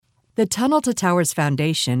The Tunnel to Towers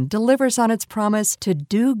Foundation delivers on its promise to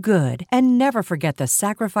do good and never forget the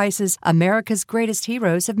sacrifices America's greatest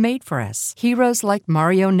heroes have made for us. Heroes like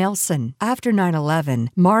Mario Nelson. After 9/11,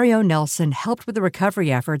 Mario Nelson helped with the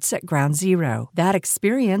recovery efforts at Ground Zero. That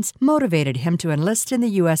experience motivated him to enlist in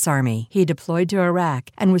the U.S. Army. He deployed to Iraq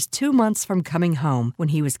and was 2 months from coming home when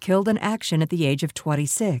he was killed in action at the age of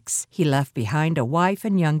 26. He left behind a wife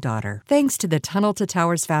and young daughter. Thanks to the Tunnel to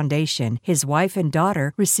Towers Foundation, his wife and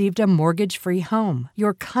daughter received a mortgage-free home.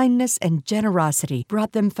 Your kindness and generosity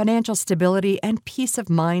brought them financial stability and peace of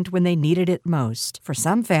mind when they needed it most. For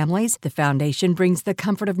some families, the foundation brings the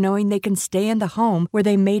comfort of knowing they can stay in the home where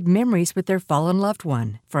they made memories with their fallen loved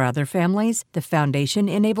one. For other families, the foundation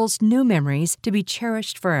enables new memories to be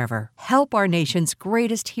cherished forever. Help our nation's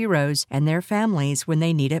greatest heroes and their families when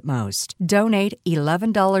they need it most. Donate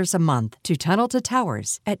 $11 a month to Tunnel to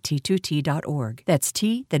Towers at T2T.org. That's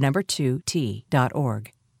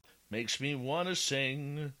T2T.org. Makes me want to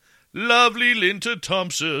sing. Lovely Linda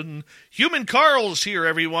Thompson. Human Carl's here,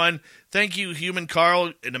 everyone. Thank you, Human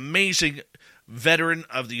Carl, an amazing veteran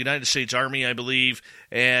of the United States Army, I believe,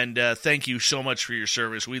 and thank you so much for your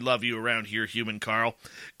service. We love you around here, Human Carl.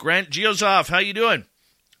 Grant Giozov, how you doing?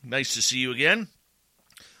 Nice to see you again.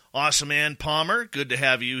 Awesome Ann Palmer, good to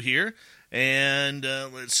have you here. And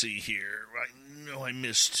let's see here. I know I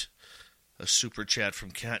missed a super chat from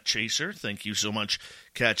Cat Chaser. Thank you so much,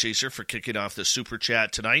 Cat Chaser, for kicking off the super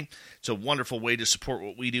chat tonight. It's a wonderful way to support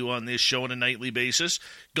what we do on this show on a nightly basis.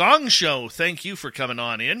 Gong Show, thank you for coming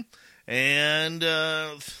on in. And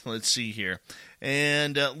let's see here.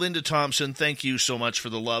 And Linda Thompson, thank you so much for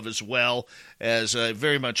the love as well, as I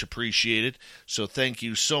very much appreciate it. So thank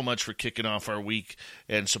you so much for kicking off our week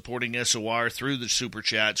and supporting SOR through the Super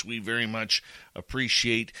Chats. We very much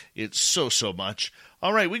appreciate it so much.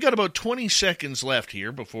 All right, we got about 20 seconds left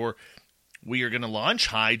here before we are going to launch.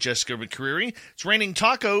 Hi, Jessica McCreary. It's Raining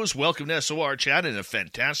Tacos. Welcome to SOR Chat, and a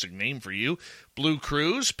fantastic name for you. Blue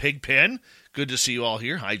Cruise, Pigpen. Good to see you all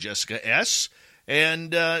here. Hi, Jessica S.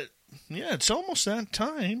 And, yeah, it's almost that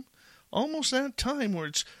time. Almost that time where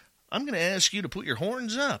I'm going to ask you to put your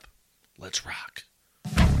horns up. Let's rock.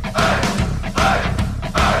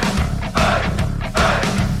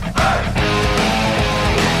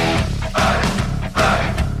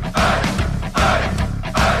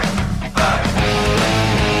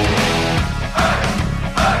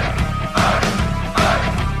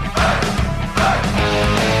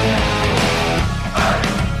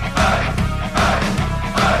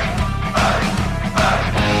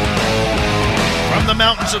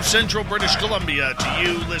 Mountains of central British Columbia to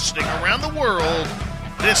you listening around the world.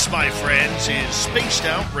 This, my friends, is Spaced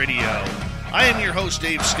Out Radio. I am your host,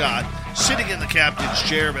 Dave Scott, sitting in the captain's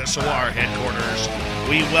chair of SOR headquarters.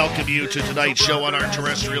 We welcome you to tonight's show on our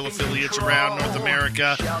terrestrial affiliates around North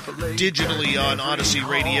America, digitally on Odyssey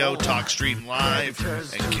Radio, TalkStream Live,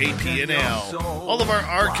 and KPNL. All of our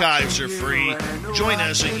archives are free. Join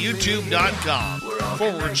us at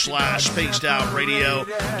youtube.com/Spaced Out Radio.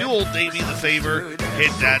 Do old Davey the favor,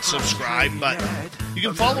 hit that subscribe button. You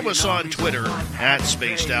can follow us on Twitter at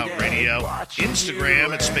Spaced Out Radio,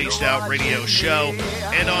 Instagram at Spaced Out Radio Show,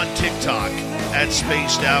 and on TikTok at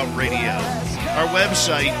Spaced Out Radio. Our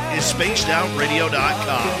website is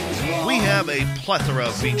spacedoutradio.com. We have a plethora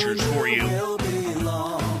of features for you.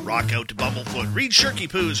 Rock out to Bumblefoot. Read Shirky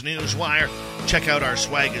Poo's Newswire. Check out our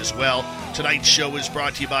swag as well. Tonight's show is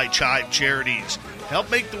brought to you by Chive Charities. Help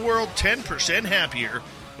make the world 10% happier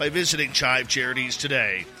by visiting Chive Charities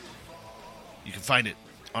today. You can find it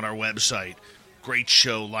on our website. Great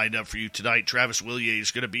show lined up for you tonight. Travis Willier is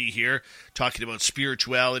going to be here talking about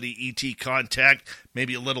spirituality, ET contact,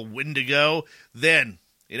 maybe a little Wendigo. Then,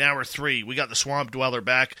 in hour 3, we got the Swamp Dweller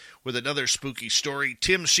back with another spooky story.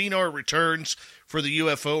 Tim Senor returns for the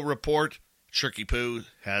UFO report. Shirky Poo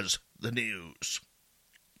has the news.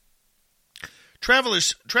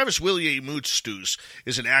 Travis Willier Mootstus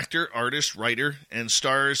is an actor, artist, writer, and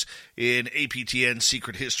stars in APTN's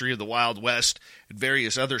Secret History of the Wild West and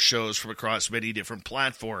various other shows from across many different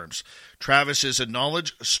platforms. Travis is a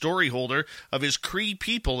knowledge story holder of his Cree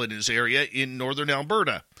people in his area in northern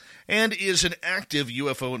Alberta and is an active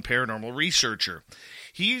UFO and paranormal researcher.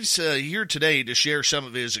 He's here today to share some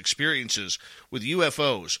of his experiences with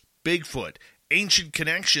UFOs, Bigfoot, ancient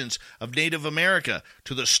connections of Native America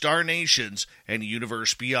to the Star Nations and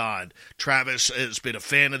universe beyond. Travis has been a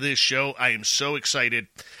fan of this show. I am so excited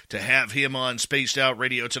to have him on Spaced Out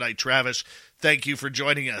Radio tonight. Travis, thank you for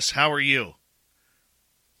joining us. How are you?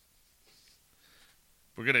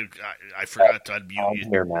 I forgot to unmute you.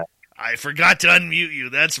 Here, Matt. I forgot to unmute you.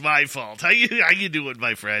 That's my fault. How you doing,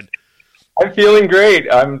 my friend? I'm feeling great.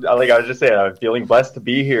 Like I was just saying, I'm feeling blessed to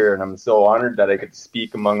be here, and I'm so honored that I could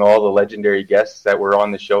speak among all the legendary guests that were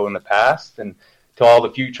on the show in the past. And to all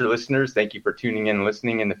the future listeners, thank you for tuning in and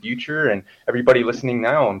listening in the future. And everybody listening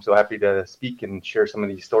now, I'm so happy to speak and share some of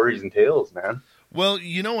these stories and tales, man. Well,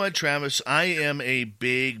 you know what, Travis? I am a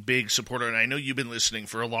big, big supporter, and I know you've been listening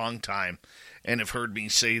for a long time and have heard me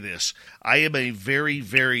say this. I am a very,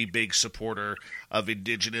 very big supporter of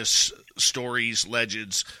Indigenous stories,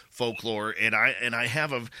 legends, folklore, and I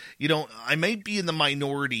have a, I might be in the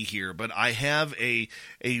minority here, but I have a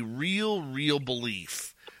real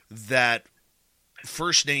belief that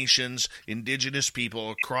First Nations, Indigenous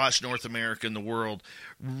people across North America and the world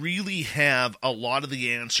really have a lot of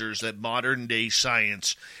the answers that modern day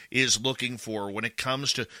science is looking for when it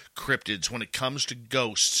comes to cryptids, when it comes to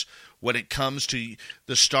ghosts, when it comes to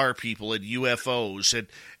the star people and UFOs.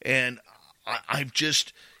 And I've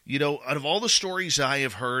just, out of all the stories I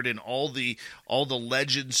have heard and all the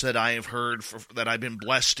legends that I have heard that I've been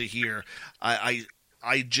blessed to hear,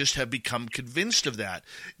 I just have become convinced of that.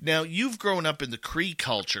 Now, you've grown up in the Cree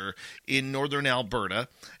culture in northern Alberta,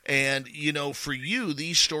 and, for you,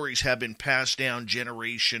 these stories have been passed down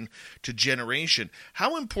generation to generation.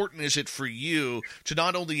 How important is it for you to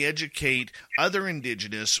not only educate other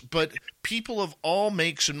Indigenous, but people of all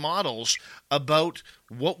makes and models about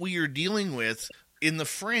what we are dealing with in the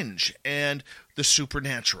fringe and the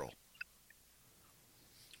supernatural?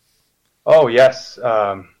 Oh, yes.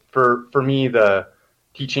 For me, the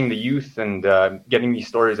teaching the youth and getting these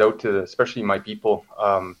stories out to especially my people,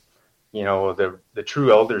 the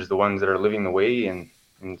true elders, the ones that are living the way and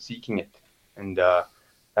seeking it. And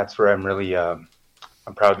that's where I'm really, I'm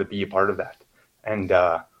proud to be a part of that. And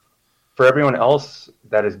for everyone else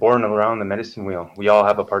that is born around the medicine wheel, we all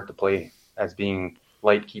have a part to play as being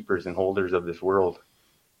light keepers and holders of this world.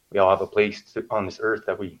 We all have a place on this earth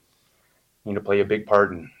that we need to play a big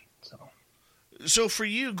part in. So for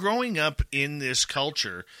you, growing up in this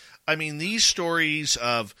culture, I mean, these stories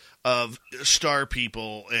of star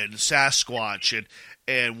people and Sasquatch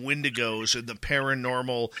and Wendigos and the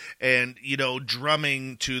paranormal and,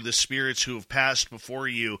 drumming to the spirits who have passed before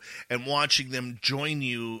you and watching them join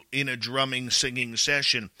you in a drumming, singing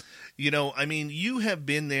session. You have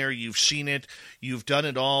been there, you've seen it, you've done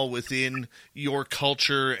it all within your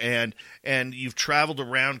culture, and you've traveled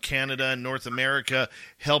around Canada and North America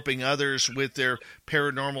helping others with their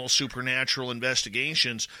paranormal, supernatural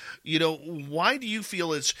investigations. Why do you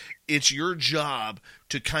feel it's your job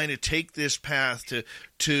to kind of take this path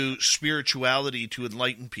to spirituality to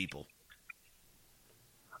enlighten people?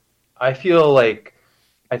 I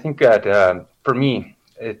think that for me,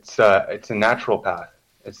 it's a natural path.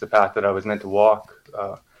 It's the path that I was meant to walk.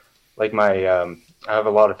 I have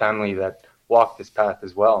a lot of family that walk this path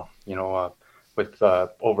as well, with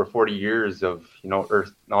over 40 years of,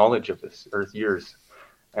 earth knowledge of this, earth years.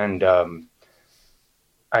 And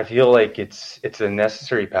I feel like it's a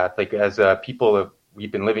necessary path. Like as people,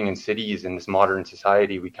 we've been living in cities in this modern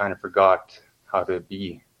society, we kind of forgot how to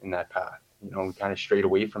be in that path. We kind of strayed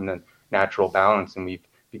away from the natural balance and we've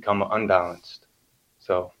become unbalanced.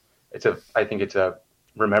 So I think it's a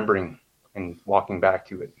remembering and walking back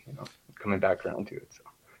to it, coming back around to it. So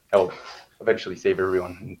that'll eventually save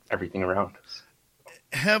everyone and everything around us.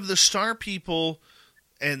 Have the star people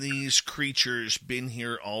and these creatures been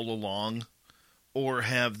here all along, or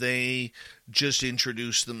have they just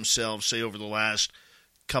introduced themselves, say, over the last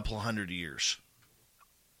couple hundred years?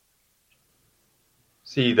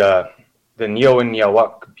 See, the Neo and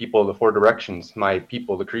Niawak people of the Four Directions, my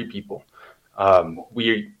people, the Cree people,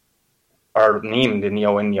 we are named the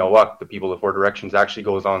Neo and Niawak, the people of Four Directions, actually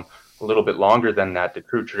goes on a little bit longer than that. The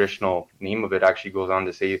true traditional name of it actually goes on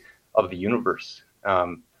to say of the universe.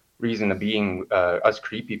 Reason of being, us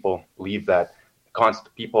Cree people believe that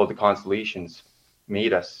people of the constellations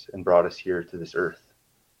made us and brought us here to this earth.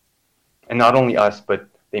 And not only us, but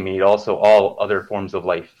they made also all other forms of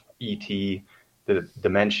life, ET, the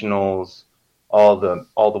dimensionals, all the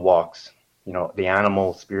walks, the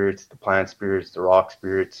animal spirits, the plant spirits, the rock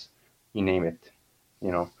spirits, you name it,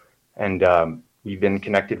 and we've been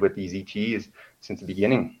connected with these ETs since the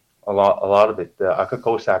beginning. A lot of it, the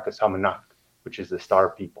Akakosak Samanak, which is the star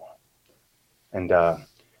people. And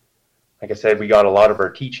like I said, we got a lot of our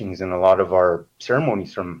teachings and a lot of our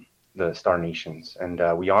ceremonies from the Star Nations, and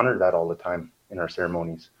we honor that all the time in our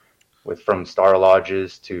ceremonies, from star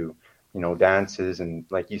lodges to dances and,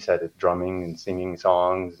 like you said, drumming and singing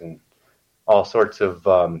songs and all sorts of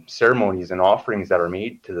ceremonies and offerings that are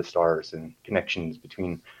made to the stars and connections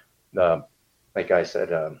between like I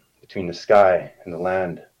said, between the sky and the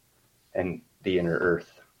land and the inner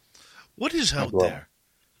earth. What is out there?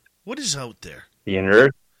 What is out there? The inner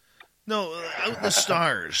Earth. No, out in the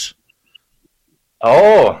stars.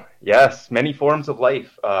 Oh, yes, many forms of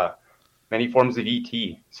life, many forms of ET.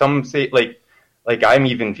 Some say, like I'm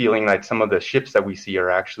even feeling like some of the ships that we see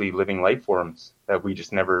are actually living life forms that we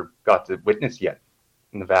just never got to witness yet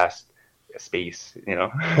in the vast space,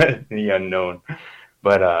 the unknown.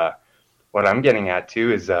 But what I'm getting at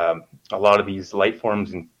too is a lot of these life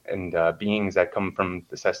forms and beings that come from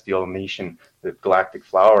the celestial nation, the galactic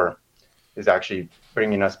flower, is actually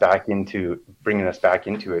bringing us back into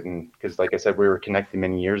it. And because, like I said, we were connected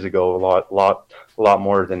many years ago, a lot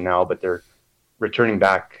more than now, but they're returning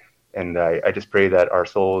back. And I just pray that our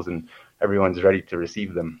souls and everyone's ready to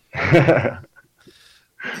receive them.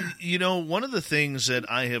 One of the things that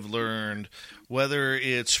I have learned, whether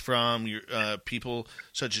it's from people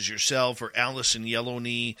such as yourself or Allison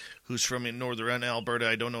Yellowknee, who's from in northern Alberta,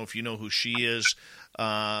 I don't know if you know who she is,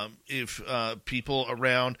 if people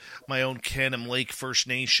around my own Canham Lake First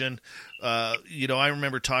Nation, I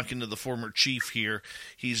remember talking to the former chief here.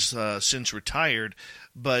 He's since retired,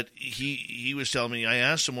 but he was telling me, I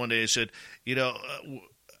asked him one day, I said,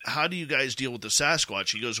 how do you guys deal with the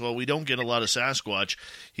Sasquatch? He goes, well, we don't get a lot of Sasquatch.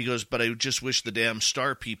 He goes, but I just wish the damn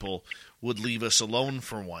star people would leave us alone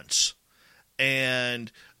for once.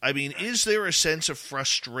 And, I mean, is there a sense of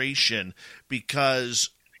frustration? Because,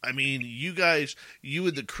 I mean, you guys, you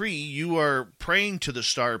and the Cree, you are praying to the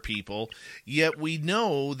star people, yet we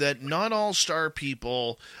know that not all star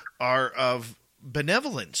people are of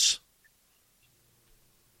benevolence.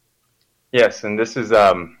 Yes, and this is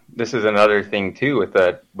another thing too with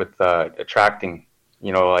attracting,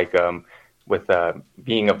 with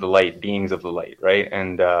beings of the light, right?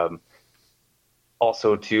 And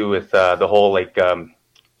also too with the whole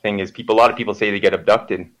thing is a lot of people say they get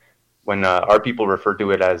abducted when our people refer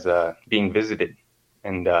to it as being visited,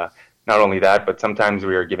 and not only that, but sometimes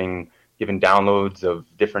we are given downloads of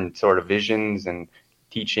different sort of visions and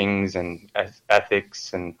teachings and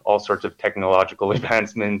ethics and all sorts of technological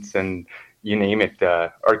advancements and you name it,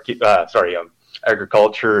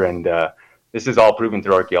 agriculture, and this is all proven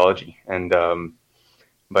through archaeology. And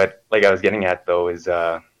but like I was getting at though is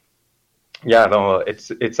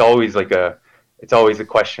it's always a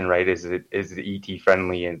question, right? Is the ET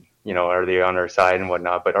friendly, and are they on our side and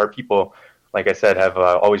whatnot? But our people, like I said, have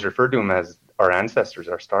always referred to them as our ancestors,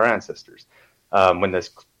 our star ancestors. When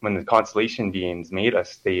the constellation beings made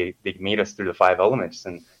us, they made us through the 5 elements,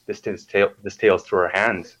 and this tails through our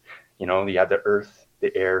hands. You had the earth,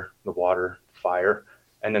 the air, the water, the fire,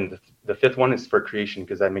 and then the 5th one is for creation,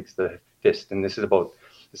 because that makes the fist, and this is about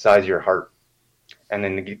the size of your heart. And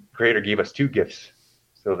then the Creator gave us 2 gifts,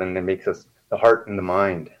 so then it makes us the heart and the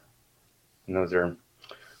mind, and those are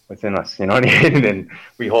within us. You know what I mean? And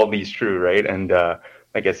we hold these true, right? And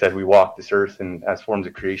like I said, we walk this earth and as forms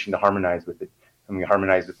of creation to harmonize with it. And we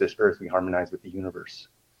harmonize with this earth, we harmonize with the universe.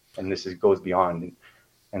 And this goes beyond.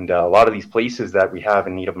 And a lot of these places that we have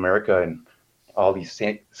in Native America and all these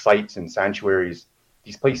sites and sanctuaries,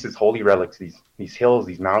 these places, holy relics, these hills,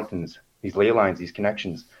 these mountains, these ley lines, these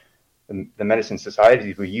connections, the medicine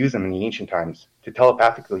societies, we use them in the ancient times to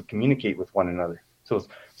telepathically communicate with one another. So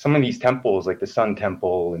some of these temples, like the Sun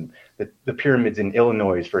Temple and the pyramids in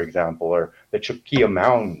Illinois, for example, or the Chukia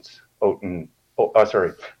Mountains out in,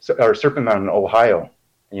 or Serpent Mountain in Ohio,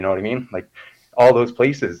 you know what I mean? Like all those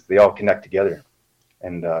places, they all connect together.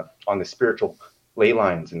 And on the spiritual ley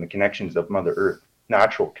lines and the connections of Mother Earth,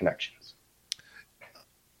 natural connections.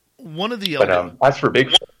 One of the as for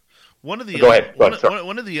Bigfoot, one of the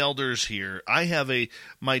one of the elders here, I have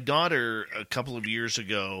my daughter a couple of years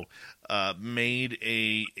ago made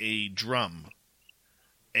a drum,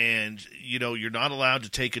 and you're not allowed to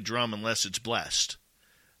take a drum unless it's blessed.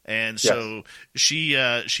 And so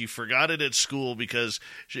yes. She forgot it at school because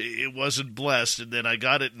it wasn't blessed, and then I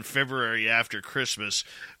got it in February after Christmas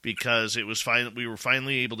because it was fine. We were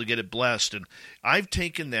finally able to get it blessed, and I've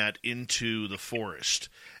taken that into the forest,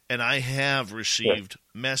 and I have received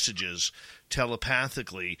messages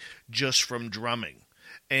telepathically just from drumming.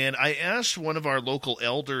 And I asked one of our local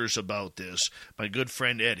elders about this, my good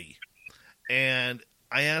friend Eddie, and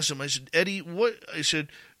I asked him. I said, Eddie, what? I said.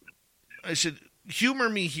 Humor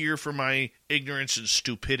me here for my ignorance and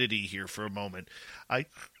stupidity here for a moment. I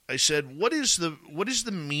said, what is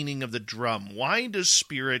the meaning of the drum? Why does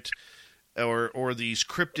spirit or these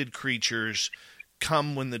cryptid creatures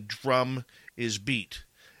come when the drum is beat?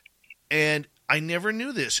 And I never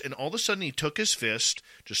knew this. And all of a sudden he took his fist,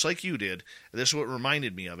 just like you did. And this is what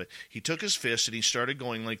reminded me of it. He took his fist and he started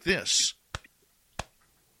going like this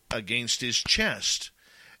against his chest.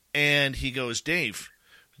 And he goes, Dave,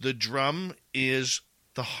 the drum is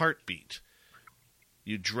the heartbeat.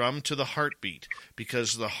 You drum to the heartbeat,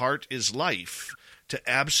 because the heart is life to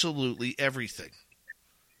absolutely everything.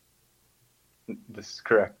 This is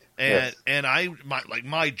correct. And yes.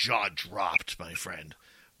 my jaw dropped, my friend.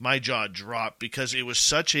 My jaw dropped because it was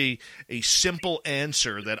such a simple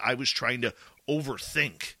answer that I was trying to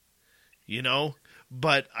overthink, you know?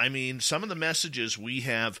 But, I mean, some of the messages I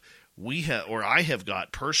have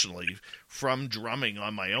got personally from drumming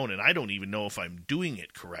on my own, and I don't even know if I'm doing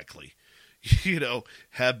it correctly, you know,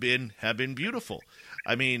 have been beautiful.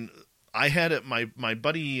 I mean, I had my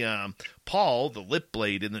buddy Paul, the Lip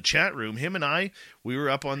Blade, in the chat room. Him and I, we were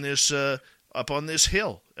up on this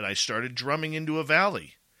hill, and I started drumming into a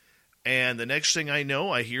valley. And the next thing I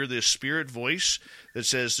know, I hear this spirit voice that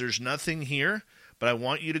says, "There's nothing here, but I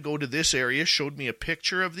want you to go to this area." Showed me a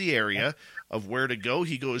picture of the area of where to go.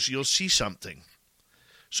 He goes, "You'll see something."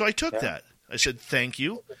 So I took that. I said, "Thank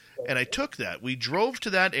you," and I took that. We drove to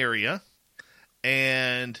that area,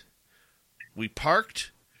 and we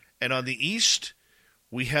parked. And on the east,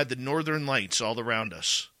 we had the northern lights all around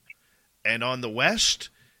us. And on the west,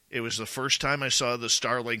 it was the first time I saw the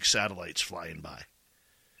Starlink satellites flying by.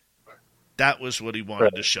 That was what he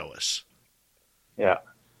wanted to show us. Yeah.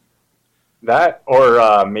 That,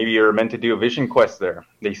 or maybe you're meant to do a vision quest there.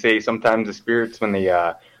 They say sometimes the spirits, when they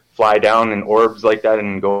fly down in orbs like that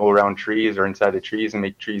and go around trees or inside the trees and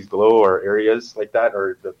make trees glow, or areas like that,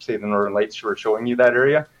 or say the northern lights were showing you that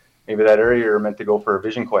area, maybe that area you're meant to go for a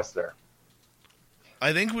vision quest there.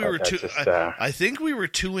 I think we were too. I think we were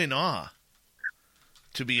too in awe,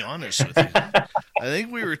 to be honest with you. I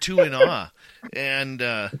think we were too in awe, and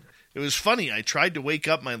it was funny. I tried to wake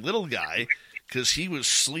up my little guy because he was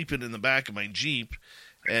sleeping in the back of my Jeep,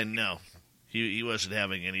 and no, he wasn't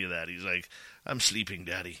having any of that. He's like, "I'm sleeping,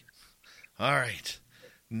 Daddy." All right.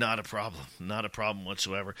 Not a problem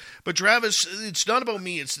whatsoever. But Travis, it's not about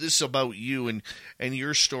me. It's about you and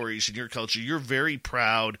your stories and your culture. You're very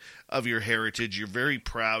proud of your heritage. You're very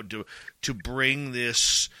proud to bring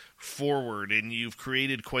this forward, and you've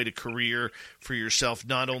created quite a career for yourself,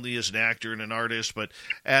 not only as an actor and an artist, but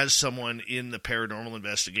as someone in the paranormal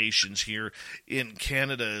investigations here in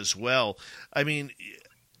Canada as well. I mean,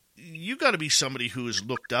 you got to be somebody who is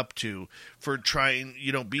looked up to for trying,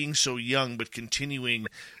 being so young, but continuing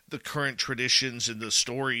the current traditions and the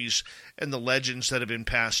stories and the legends that have been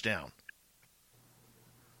passed down.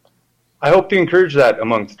 I hope to encourage that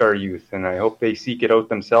amongst our youth, and I hope they seek it out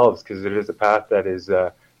themselves, because it is a path that is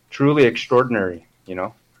truly extraordinary,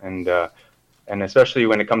 and especially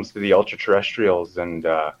when it comes to the ultra-terrestrials and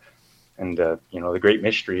the great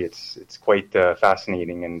mystery. It's quite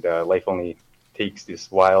fascinating, and life only takes this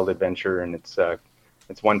wild adventure, and it's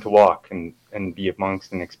one to walk and be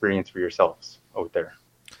amongst and experience for yourselves out there.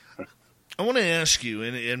 I want to ask you,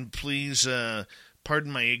 and please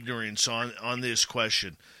pardon my ignorance on this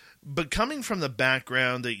question, but coming from the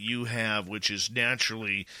background that you have, which is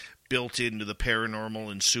naturally built into the paranormal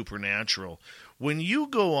and supernatural, when you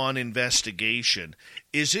go on investigation,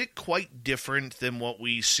 is it quite different than what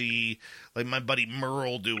we see, like my buddy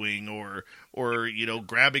Merle doing, or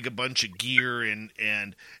grabbing a bunch of gear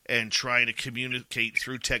and trying to communicate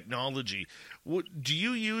through technology? Do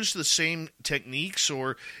you use the same techniques,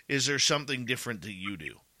 or is there something different that you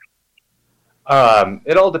do?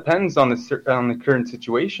 It all depends on the current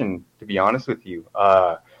situation, to be honest with you.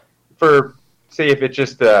 For say if it's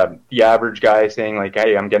just the average guy saying like,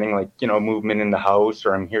 "Hey, I'm getting movement in the house,"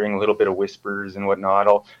 or I'm hearing a little bit of whispers and whatnot,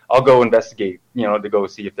 I'll go investigate, to go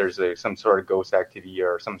see if there's some sort of ghost activity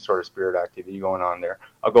or some sort of spirit activity going on there.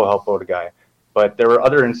 I'll go help out a guy. But there were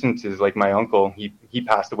other instances, like my uncle, he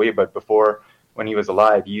passed away, but before, when he was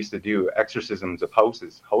alive, he used to do exorcisms of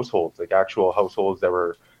households, like actual households that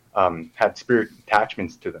were had spirit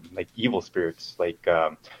attachments to them, like evil spirits, like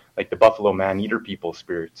the Buffalo Man-Eater people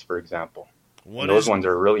spirits, for example. Those ones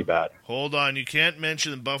are really bad. Hold on, you can't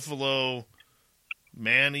mention the Buffalo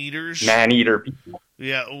Man-Eaters? Man-Eater people.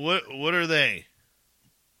 Yeah, what are they?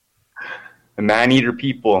 The Man-Eater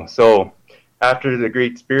people. So, after the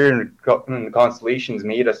Great Spirit and the constellations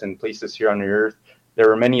made us and placed us here on the earth, there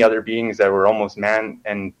were many other beings that were almost man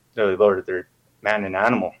and they're man and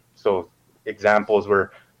animal. So, examples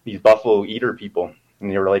were these Buffalo Eater people,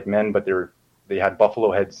 and they were like men, but they had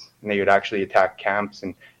buffalo heads, and they would actually attack camps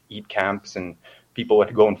and eat camps, and people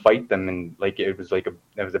would go and fight them, and it was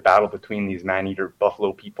a battle between these man-eater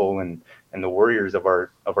buffalo people and the warriors of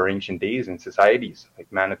our ancient days and societies,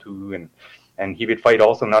 like Manitou, and he would fight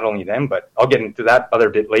also not only them, but I'll get into that other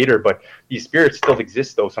bit later. But these spirits still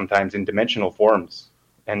exist though sometimes in dimensional forms,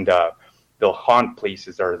 and they'll haunt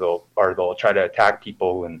places, or they'll try to attack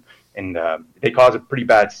people, and they cause a pretty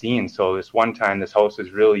bad scene. So this one time, this house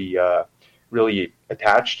was really really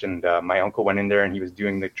attached. And my uncle went in there, and he was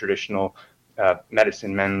doing the traditional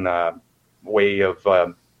medicine men way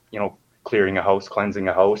of clearing a house, cleansing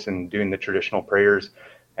a house, and doing the traditional prayers.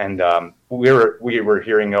 And we were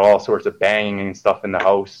hearing all sorts of banging and stuff in the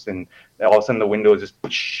house, and all of a sudden the windows just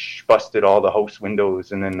busted, all the house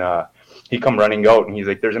windows. And then he come running out, and he's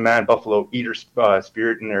like, "There's a man buffalo eater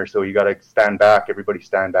spirit in there, so you got to stand back. Everybody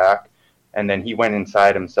stand back." And then he went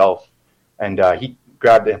inside himself, and he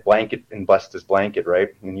grabbed a blanket and blessed his blanket, right?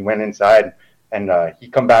 And he went inside, and he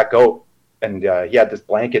come back out, and he had this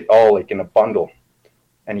blanket all like in a bundle,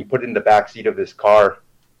 and he put it in the back seat of his car.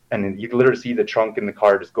 And then you could literally see the trunk in the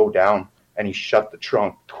car just go down, and he shut the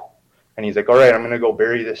trunk. And he's like, "All right, I'm going to go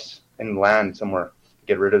bury this in land somewhere,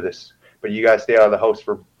 get rid of this. But you guys stay out of the house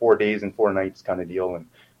for 4 days and 4 nights," kind of deal.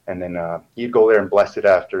 And then he'd go there and bless it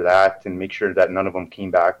after that, and make sure that none of them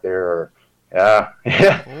came back there. Or yeah,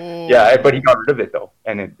 but he got rid of it though,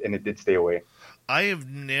 and it did stay away. I have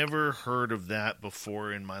never heard of that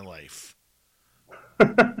before in my life.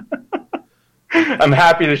 I'm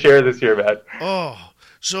happy to share this here, Matt. Oh.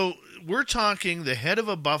 So we're talking the head of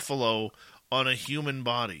a buffalo on a human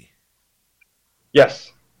body.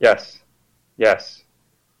 Yes.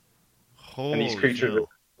 Holy and these creatures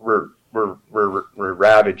were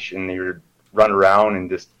ravaged, and they would run around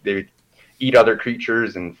and just they would eat other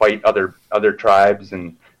creatures and fight other tribes.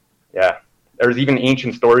 And yeah, there's even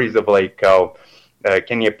ancient stories of like how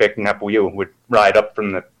Kenyapik Napuyo would ride up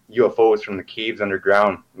from the UFOs from the caves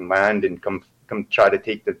underground and land and come try to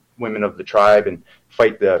take the women of the tribe and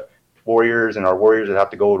fight the warriors, and our warriors would have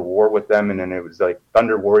to go to war with them. And then it was like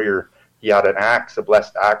Thunder Warrior, he had an axe, a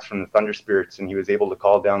blessed axe from the thunder spirits, and he was able to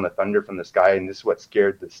call down the thunder from the sky, and this is what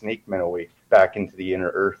scared the snake men away back into the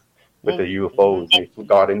inner earth with the UFOs. They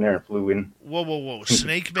got in there and flew in. Whoa.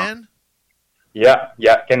 Snake men? Yeah.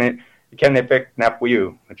 Kenepek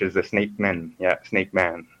Napuyu, which is the snake men. Yeah, snake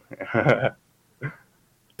man.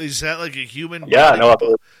 Is that like a human body? Yeah, no.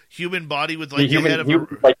 Human body with like the head of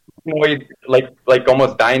like humanoid, like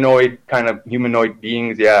almost dinoid kind of humanoid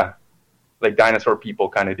beings, yeah. Like dinosaur people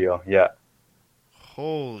kind of deal, yeah.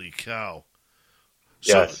 Holy cow.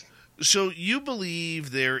 Yes. So you believe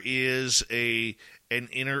there is an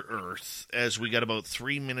inner earth, as we got about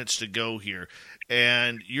 3 minutes to go here,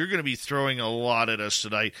 and you're going to be throwing a lot at us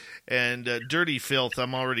tonight. And Dirty Filth,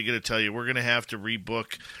 I'm already going to tell you, we're going to have to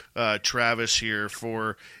rebook Travis here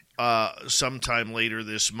for sometime later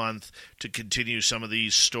this month to continue some of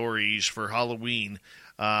these stories for Halloween,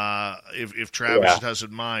 if Travis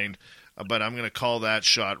doesn't mind. But I'm going to call that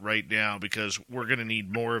shot right now because we're going to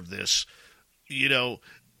need more of this. You know,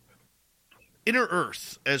 Inner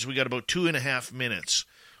Earth, as we got about 2.5 minutes.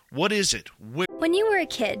 What is it? When you were a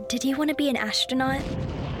kid, did you want to be an astronaut?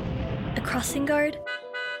 A crossing guard?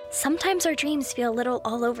 Sometimes our dreams feel a little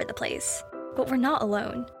all over the place, but we're not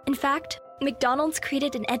alone. In fact, McDonald's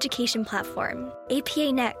created an education platform,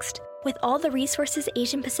 APA Next, with all the resources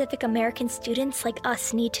Asian Pacific American students like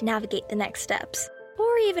us need to navigate the next steps,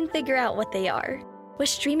 or even figure out what they are. With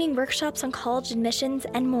streaming workshops on college admissions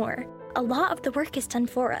and more, a lot of the work is done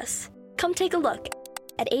for us. Come take a look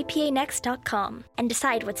at apanext.com and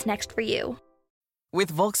decide what's next for you.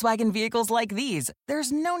 With Volkswagen vehicles like these,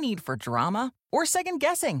 there's no need for drama or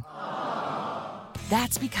second-guessing.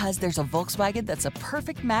 That's because there's a Volkswagen that's a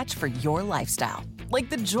perfect match for your lifestyle. Like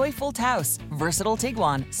the joyful Taos, versatile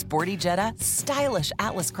Tiguan, sporty Jetta, stylish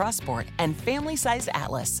Atlas Cross Sport, and family-sized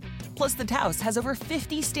Atlas. Plus, the Taos has over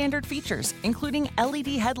 50 standard features, including LED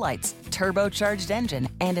headlights, turbocharged engine,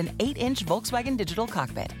 and an 8-inch Volkswagen digital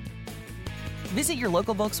cockpit. Visit your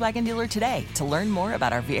local Volkswagen dealer today to learn more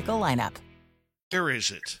about our vehicle lineup. Where is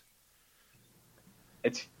it?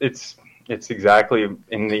 It's exactly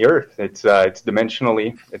in the earth. It's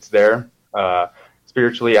dimensionally, it's there,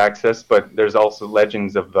 spiritually accessed, but there's also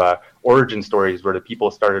legends of origin stories where the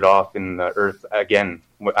people started off in the earth again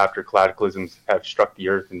after cataclysms have struck the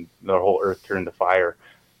earth and the whole earth turned to fire.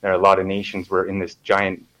 There are a lot of nations were in this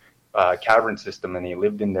giant cavern system, and they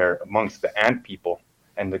lived in there amongst the ant people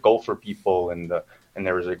and the Gopher people, and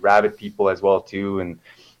there was like rabbit people as well too, and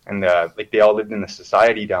like they all lived in the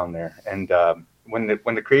society down there. And when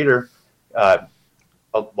the creator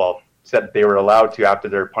said they were allowed to, after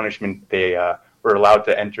their punishment, they were allowed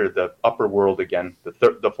to enter the upper world again,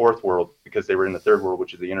 the fourth world, because they were in the third world,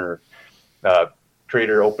 which is the inner earth.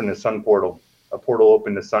 Creator opened a sun portal. A portal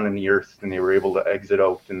opened the sun and the earth, and they were able to exit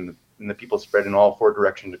out, and the people spread in all 4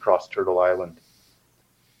 directions across Turtle Island.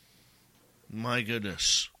 My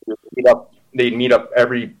goodness. They'd meet up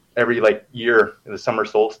every like year, the summer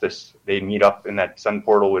solstice. They'd meet up, and that sun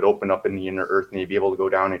portal would open up in the inner earth, and they'd be able to go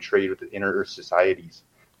down and trade with the inner earth societies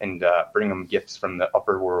and bring them gifts from the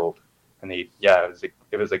upper world. and it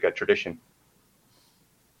was like a tradition.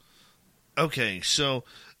 Okay, so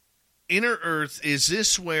Inner Earth, is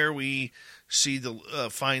this where we see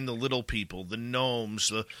find the little people, the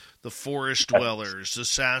gnomes, the forest dwellers, the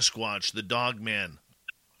Sasquatch, the Dogman?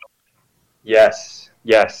 Yes.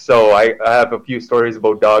 So I have a few stories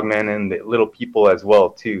about Dogman and the little people as well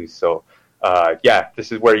too. So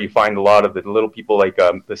this is where you find a lot of the little people, like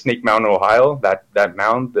the Snake Mountain, Ohio. That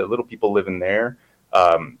mound, the little people live in there.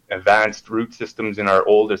 Advanced root systems in our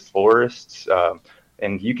oldest forests.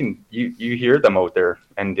 And you hear them out there,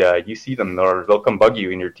 and you see them, or they'll come bug you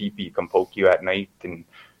in your teepee, come poke you at night, and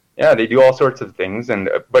yeah, they do all sorts of things. And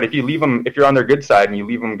but if you're on their good side and you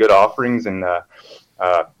leave them good offerings, and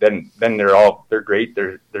then they're great.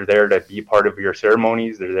 They're there to be part of your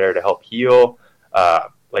ceremonies. They're there to help heal.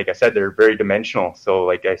 Like I said, they're very dimensional. So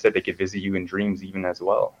like I said, they could visit you in dreams even as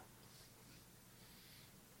well.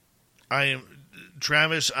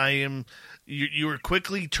 Travis, you are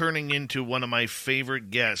quickly turning into one of my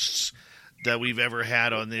favorite guests that we've ever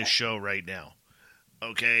had on this show right now.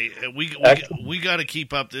 Okay, we got to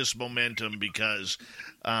keep up this momentum, because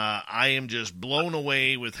I am just blown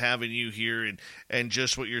away with having you here and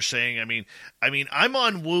just what you're saying. I mean, I'm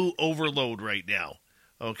on woo overload right now.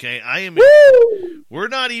 Okay, we're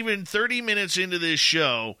not even 30 minutes into this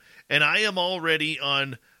show, and I am already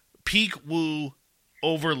on peak woo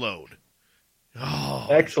overload. Oh,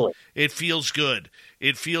 excellent. It feels good.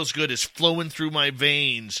 It's flowing through my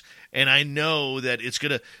veins, and I know that it's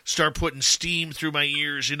going to start putting steam through my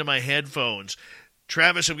ears into my headphones.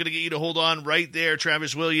 Travis, I'm going to get you to hold on right there.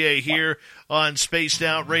 Travis Willier here on Spaced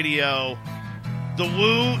Out Radio. The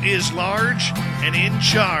Woo is large and in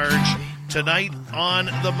charge tonight on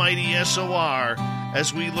the Mighty SOR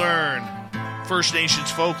as we learn First Nations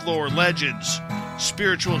folklore, legends,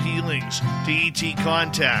 spiritual healings to ET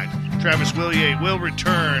contact. Travis Willier will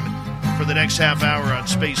return for the next half hour on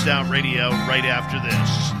Spaced Out Radio right after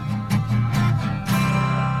this.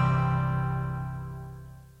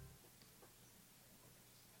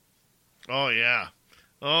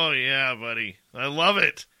 Oh, yeah, buddy. I love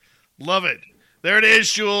it. Love it. There it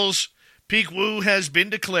is, Jules. Peak Woo has been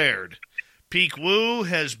declared. Peak Woo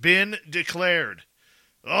has been declared.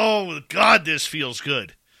 Oh, God, this feels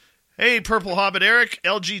good. Hey, Purple Hobbit Eric,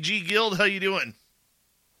 LGG Guild, how you doing?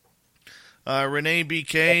 Renee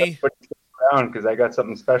BK. Because I got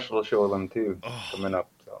something special to show them, too, coming up.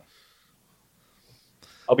 So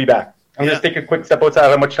I'll be back. I'm going to take a quick step outside.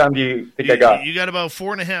 How much time do you think I got? You got about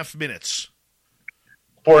 4.5 minutes.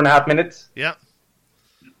 4.5 minutes? Yeah.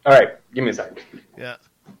 All right. Give me a second. Yeah.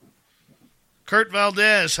 Kurt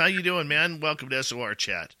Valdez, how you doing, man? Welcome to SOR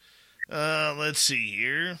Chat. Let's see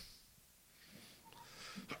here.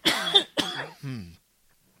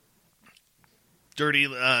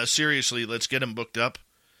 Dirty, seriously, let's get him booked up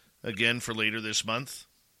again for later this month.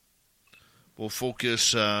 We'll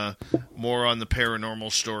focus more on the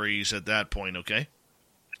paranormal stories at that point, okay?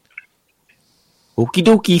 Okie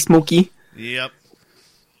dokie, Smokey. Yep.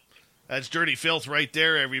 That's Dirty Filth right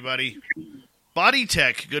there, everybody. Body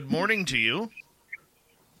Tech, good morning to you.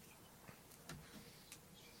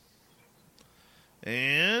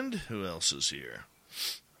 And who else is here?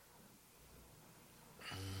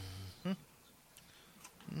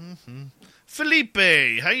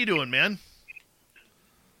 Felipe, how you doing, man?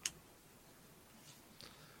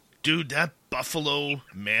 Dude, that buffalo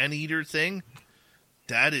man-eater thing,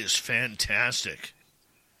 that is fantastic.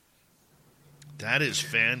 That is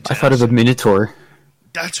fantastic. I thought of a minotaur.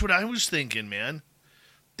 That's what I was thinking, man.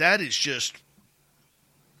 That is just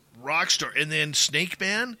rockstar. And then Snake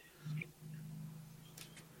Man?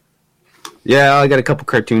 Yeah, I got a couple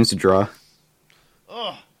cartoons to draw.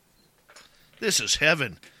 Oh, this is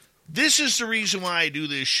heaven. This is the reason why I do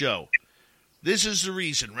this show. This is the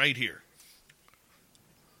reason right here.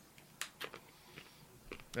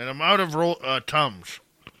 And I'm out of Tums.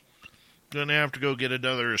 Gonna have to go get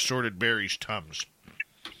another assorted berries Tums.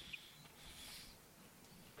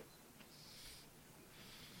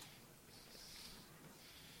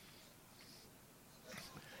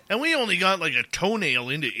 And we only got like a toenail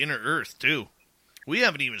into Inner Earth, too. We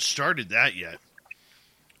haven't even started that yet.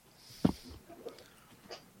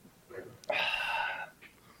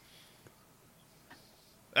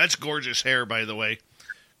 That's gorgeous hair, by the way.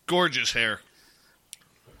 Gorgeous hair.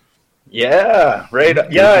 Yeah, right.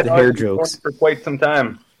 Yeah, the hair jokes for quite some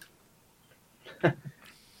time.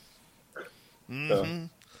 Mm-hmm.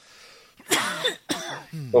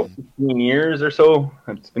 So 15 years or so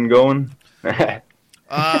it's been going.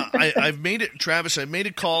 I've made it, Travis. I made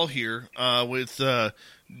a call here with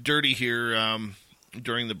Dirty here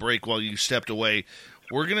during the break while you stepped away.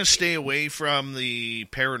 we're going to stay away from the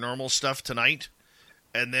paranormal stuff tonight,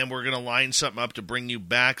 and then we're going to line something up to bring you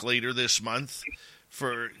back later this month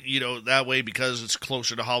for, that way, because it's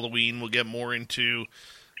closer to Halloween, we'll get more into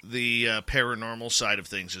the paranormal side of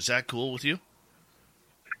things. Is that cool with you?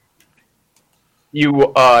 You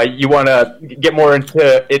want to get more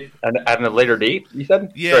into it at a later date, you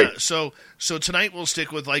said? Yeah, so tonight we'll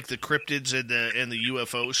stick with like the cryptids and the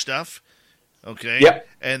UFO stuff. Okay. Yeah.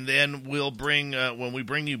 And then we'll bring when we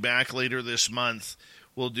bring you back later this month,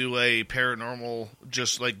 we'll do a paranormal,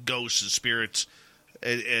 just like ghosts and spirits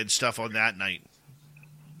and stuff on that night.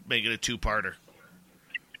 Make it a two-parter.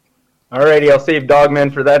 Alrighty, I'll save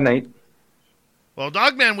Dogman for that night. Well,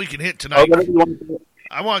 Dogman we can hit tonight.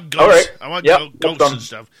 I want ghosts. Right. I want ghosts and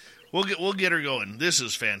stuff. We'll get her going. This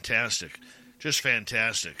is fantastic. Just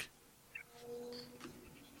fantastic.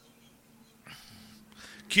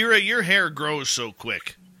 Kira, your hair grows so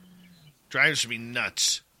quick. Drives me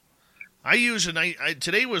nuts. I use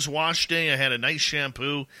today was wash day. I had a nice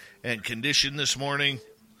shampoo and condition this morning.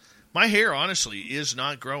 My hair, honestly, is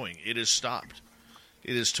not growing. It has stopped.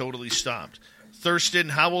 It is totally stopped. Thurston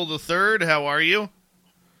Howell III, how are you?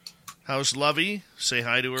 How's Lovey? Say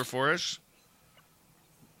hi to her for us.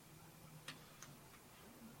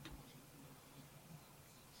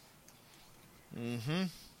 Mm-hmm.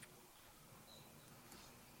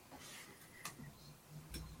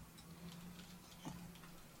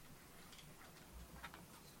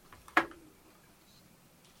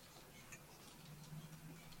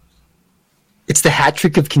 It's the hat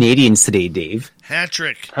trick of Canadians today, Dave. Hat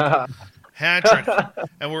trick. Hat trick.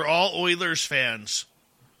 And we're all Oilers fans.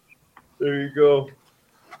 There you go.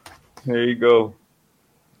 There you go.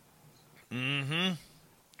 Mm-hmm.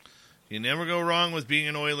 You never go wrong with being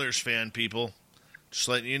an Oilers fan, people. Just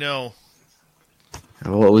letting you know.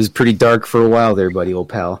 Well, it was pretty dark for a while there, buddy, old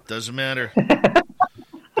pal. Doesn't matter.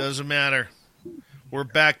 Doesn't matter. We're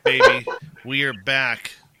back, baby. We are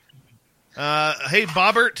back. Hey,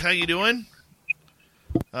 Bobbert, how you doing?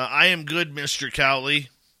 I am good, Mr. Cowley.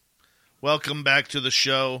 Welcome back to the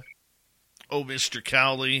show. Oh, Mr.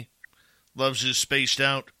 Cowley loves his spaced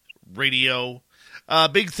out radio.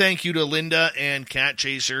 Big thank you to Linda and Cat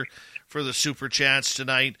Chaser for the super chats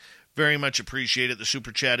tonight. Very much appreciate it. The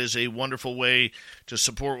super chat is a wonderful way to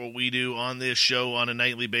support what we do on this show on a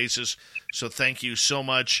nightly basis. So thank you so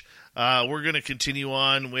much. We're going to continue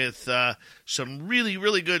on with some really,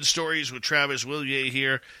 really good stories with Travis Willier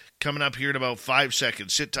here. Coming up here in about 5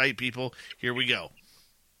 seconds. Sit tight, people. Here we go.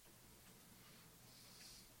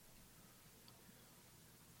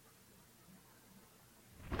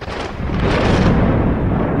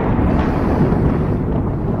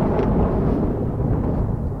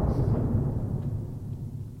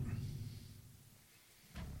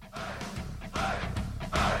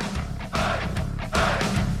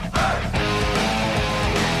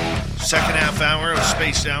 Second half hour of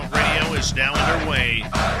Spaced Out Radio is now underway.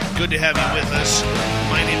 Good to have you with us.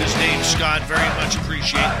 My name is Dave Scott. Very much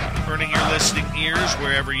appreciate earning your listening ears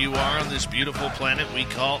wherever you are on this beautiful planet we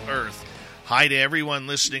call Earth. Hi to everyone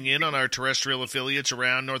listening in on our terrestrial affiliates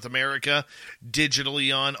around North America,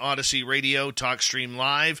 digitally on Odyssey Radio, TalkStream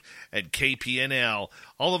Live, and KPNL.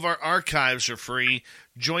 All of our archives are free.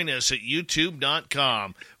 Join us at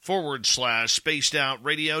youtube.com/Spaced Out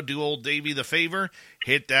Radio. Do old Davey the favor.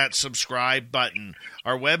 Hit that subscribe button.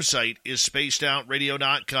 Our website is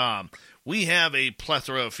spacedoutradio.com. We have a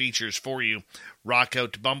plethora of features for you. Rock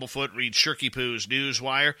out to Bumblefoot, read Shirky Poo's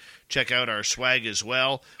Newswire. Check out our swag as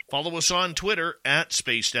well. Follow us on Twitter at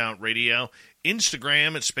Spaced Out Radio,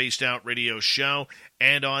 Instagram at Spaced Out Radio Show,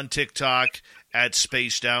 and on TikTok at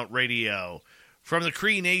Spaced Out Radio. From the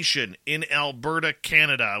Cree Nation in Alberta,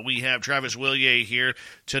 Canada, we have Travis Willier here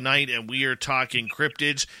tonight, and we are talking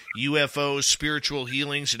cryptids, UFOs, spiritual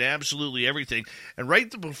healings, and absolutely everything. And right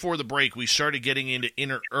before the break, we started getting into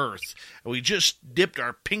Inner Earth, and we just dipped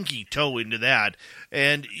our pinky toe into that.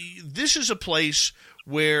 And this is a place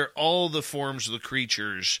where all the forms of the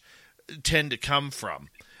creatures tend to come from,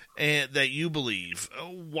 and that you believe.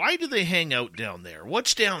 Why do they hang out down there?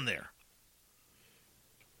 What's down there?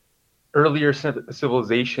 Earlier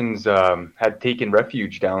civilizations had taken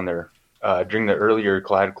refuge down there during the earlier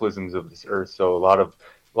cataclysms of this earth. So a lot of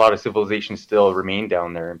civilizations still remain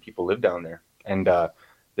down there, and people live down there. And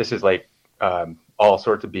this is like all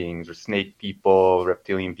sorts of beings, or snake people,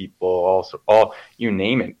 reptilian people, all you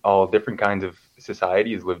name it. All different kinds of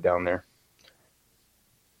societies live down there.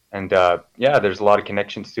 And there's a lot of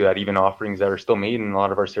connections to that. Even offerings that are still made in a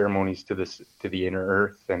lot of our ceremonies to the inner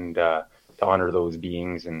earth, and to honor those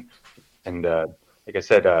beings, and like I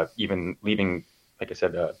said, even leaving, like I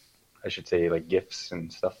said, I should say, like gifts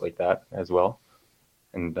and stuff like that as well.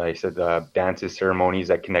 And I said dances, ceremonies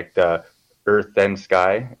that connect earth and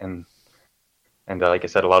sky, and like I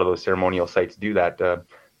said, a lot of those ceremonial sites do that.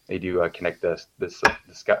 They do connect the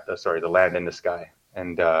sky, the land and the sky,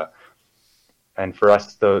 and for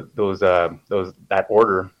us, that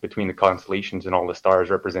order between the constellations and all the stars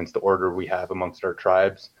represents the order we have amongst our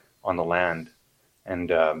tribes on the land, and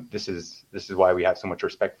this is why we have so much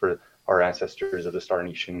respect for our ancestors of the Star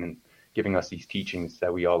Nation and giving us these teachings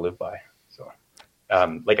that we all live by. So,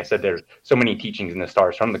 like I said, there's so many teachings in the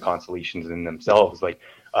stars from the constellations in themselves, like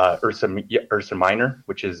Ursa Minor,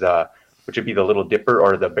 which would be the Little Dipper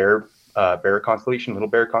or the Bear constellation, Little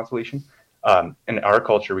Bear constellation. In our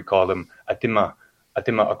culture, we call them Atima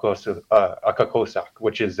Akakosak,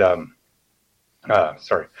 which is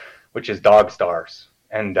dog stars.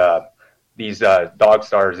 And these dog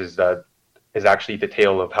stars is actually the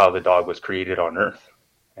tale of how the dog was created on Earth.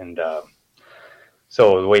 And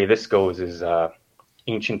so the way this goes is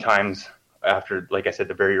ancient times, after, like I said,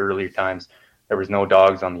 the very early times, there was no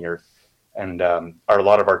dogs on the Earth. And a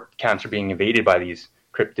lot of our camps are being invaded by these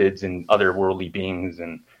cryptids and other worldly beings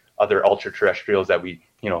and other ultra terrestrials that we,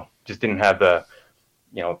 just didn't have the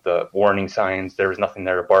warning signs. There was nothing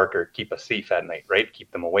there to bark or keep us safe at night, right?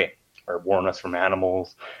 Keep them away or warn us from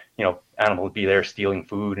animals. Animals would be there stealing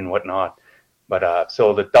food and whatnot. But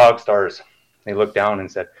so the dog stars, they looked down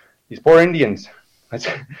and said, "These poor Indians,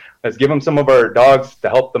 let's give them some of our dogs to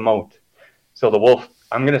help them out." So the wolf,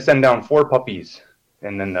 "I'm going to send down 4 puppies."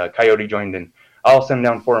 And then the coyote joined in, "I'll send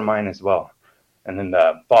down 4 of mine as well." And then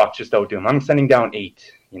the fox just outdid him, "I'm sending down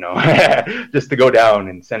 8, just to go down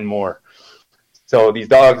and send more. So these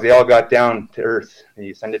dogs, they all got down to Earth. They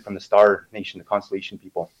descended from the Star Nation, the constellation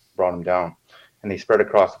people, brought them down. And they spread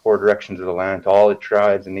across the 4 directions of the land to all the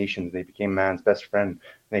tribes and nations. They became man's best friend. And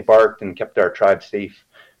they barked and kept our tribe safe.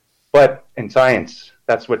 But in science,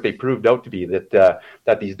 that's what they proved out to be,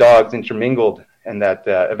 that these dogs intermingled, and that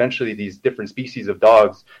eventually these different species of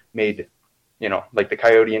dogs made, like the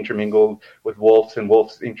coyote intermingled with wolves, and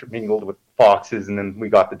wolves intermingled with foxes, and then we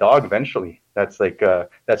got the dog eventually. That's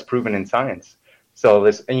that's proven in science. So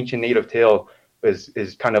this ancient native tale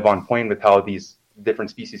is kind of on point with how these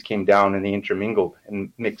different species came down and they intermingled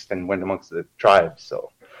and mixed and went amongst the tribes.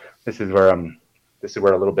 So this is where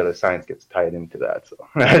a little bit of science gets tied into that. So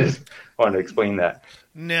I just wanted to explain that.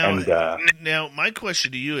 Now, my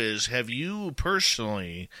question to you is, have you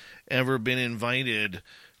personally ever been invited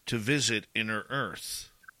to visit Inner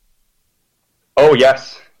Earth? Oh,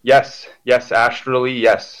 yes, astrally,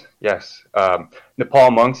 yes.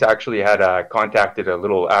 Nepal monks actually had contacted a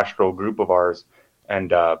little astral group of ours,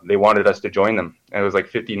 and they wanted us to join them. And it was like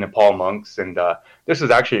 50 Nepal monks, and this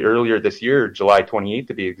was actually earlier this year, July 28th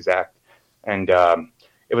to be exact. And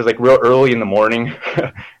it was like real early in the morning.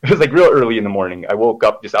 I woke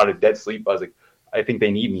up just out of dead sleep. I was like, I think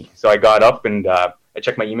they need me. So I got up and I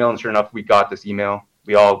checked my email, and sure enough, we got this email.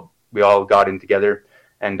 We all got in together,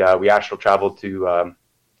 and we astral traveled to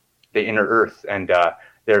the Inner Earth. And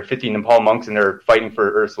there are 50 Nepal monks, and they're fighting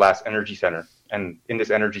for Earth's last energy center. And in this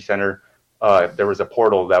energy center, there was a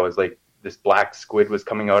portal that was like this black squid was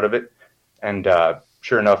coming out of it. And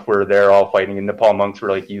sure enough, we're there all fighting, and Nepal monks were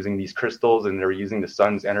like using these crystals, and they were using the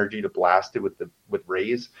sun's energy to blast it with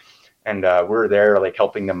rays. And we're there like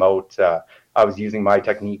helping them out. I was using my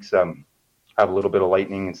techniques. I have a little bit of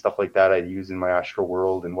lightning and stuff like that I use in my astral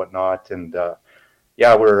world and whatnot. And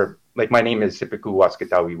we're like, my name is Sipiku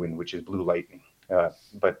Waskatawiwin, which is blue lightning.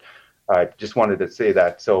 But I just wanted to say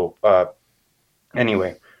that. So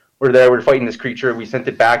anyway, we're there. We're fighting this creature. We sent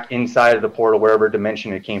it back inside of the portal, wherever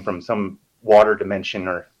dimension it came from, some water dimension,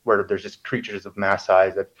 or where there's just creatures of mass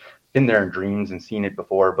size that've been there in dreams and seen it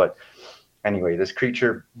before. But anyway, this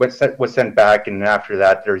creature was sent back, and after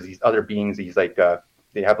that, there's these other beings. These like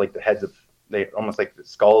they have like the heads of, they almost like the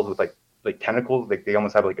skulls with like tentacles. Like they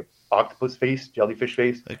almost have like an octopus face, jellyfish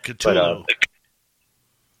face. Like Cthulhu.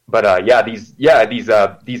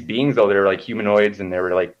 These beings though, they're like humanoids, and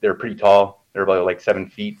they're pretty tall. They're about like 7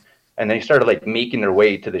 feet, and they started like making their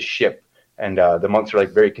way to the ship. And the monks are like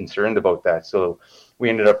very concerned about that. So we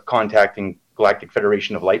ended up contacting Galactic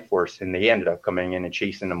Federation of Light Force, and they ended up coming in and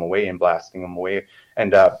chasing them away and blasting them away.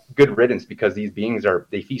 And good riddance, because these beings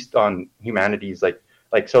they feast on humanity's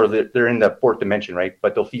like sort of, they're in the 4th dimension, right?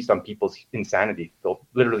 But they'll feast on people's insanity. They'll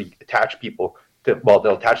literally attach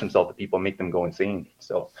they'll attach themselves to people and make them go insane.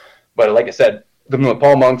 So, but like I said, the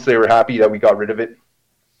Nepal monks, they were happy that we got rid of it.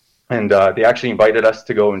 And they actually invited us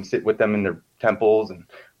to go and sit with them in their temples, and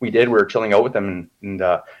we did. We were chilling out with them, and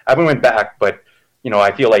I haven't went back, but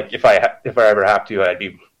I feel like if I ever have to, I'd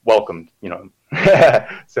be welcomed.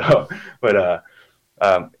 So, but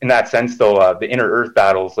In that sense, though, the inner Earth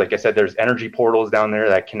battles, like I said, there's energy portals down there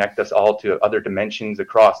that connect us all to other dimensions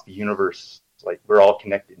across the universe. Like we're all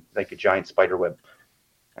connected, like a giant spider web,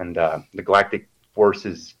 and the galactic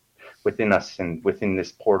forces within us and within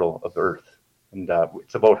this portal of Earth. And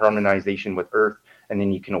it's about harmonization with Earth, and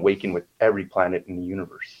then you can awaken with every planet in the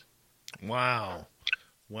universe. Wow,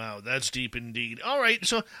 that's deep indeed. All right,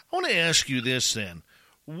 so I want to ask you this then.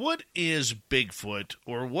 What is Bigfoot,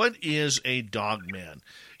 or what is a dogman?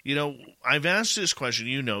 You know, I've asked this question.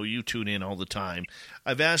 You know, you tune in all the time.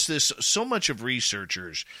 I've asked this so much of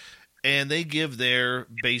researchers, and they give their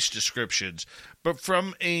base descriptions. But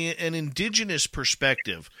from an indigenous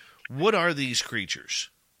perspective, what are these creatures?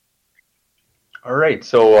 All right,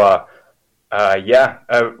 so a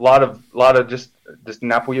lot of just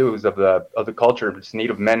Napuyos of the culture, just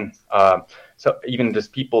native men. So even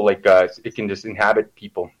just people like it can just inhabit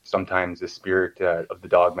people sometimes, the spirit of the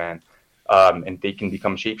dog man, and they can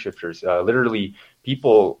become shapeshifters. Literally,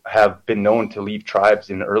 people have been known to leave tribes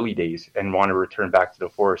in the early days and want to return back to the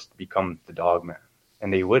forest to become the dog man,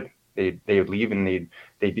 and they would leave and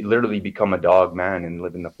they'd literally become a dog man and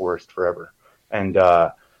live in the forest forever, and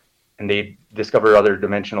they discover other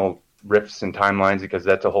dimensional rifts and timelines, because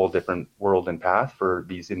that's a whole different world and path for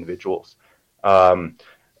these individuals.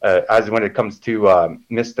 As when it comes to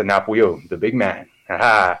Mr. Napuyo, the big man,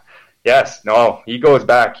 yes, no, he goes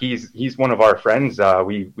back. He's one of our friends.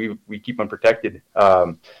 We keep him protected.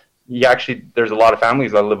 There's a lot of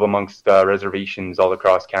families that live amongst reservations all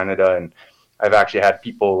across Canada, and I've actually had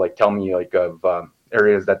people like tell me like of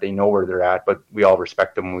areas that they know where they're at, but we all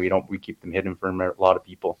respect them. We keep them hidden from a lot of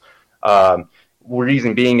people.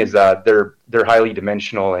 Reason being is that they're highly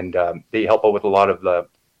dimensional, and they help out with a lot of the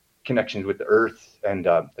connections with the earth, and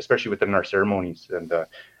especially within our ceremonies. And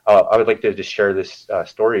I would like to just share this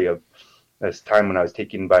story of this time when I was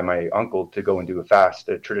taken by my uncle to go and do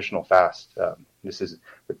a traditional fast. This is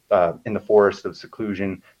in the forest of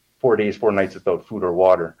seclusion, 4 days, 4 nights without food or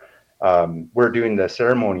water. We're doing the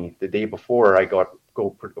ceremony the day before. I got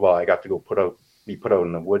to be put out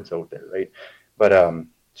in the woods out there, right? But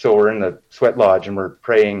so we're in the sweat lodge and we're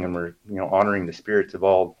praying and we're honoring the spirits of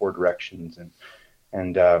all 4 directions.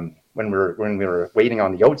 And when we were waiting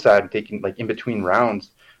on the outside and taking like in between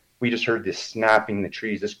rounds, we just heard this snapping in the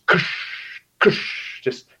trees, this kush, kush,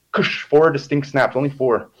 just kush, 4 distinct snaps, only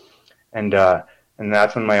 4. And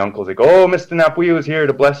that's when my uncle's like, "Oh, Mr. Napuyo is here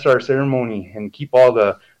to bless our ceremony and keep all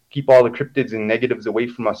the cryptids and negatives away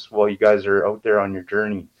from us while you guys are out there on your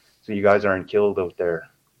journey, so you guys aren't killed out there."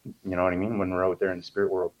 You know what I mean? When we're out there in the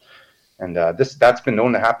spirit world. And that's been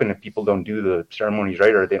known to happen if people don't do the ceremonies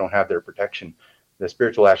right, or they don't have their protection. The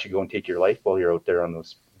spirits will actually go and take your life while you're out there on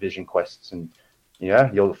those vision quests, and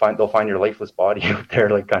they'll find your lifeless body out there,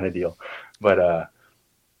 like kind of deal. But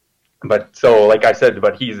so like I said,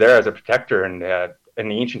 but he's there as a protector, and in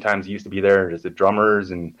the ancient times he used to be there as the drummers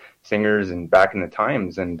and singers, and back in the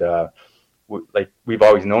times, and we've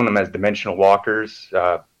always known them as dimensional walkers.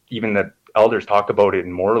 Even the elders talk about it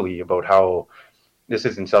morally, about how this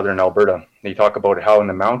is in southern Alberta. They talk about how in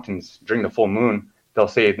the mountains during the full moon, they'll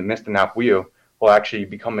say the Mr. Napuyo will actually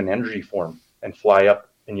become an energy form and fly up,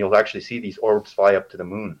 and you'll actually see these orbs fly up to the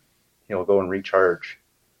moon. He'll go and recharge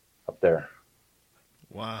up there.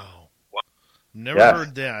 Wow. Never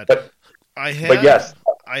heard that. But yes.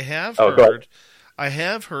 I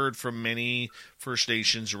have heard from many First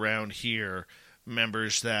Nations around here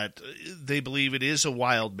members that they believe it is a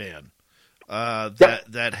wild man.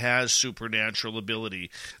 That has supernatural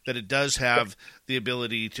ability, that it does have the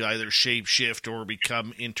ability to either shapeshift or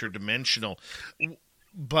become interdimensional.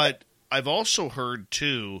 But I've also heard,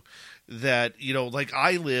 too, that, like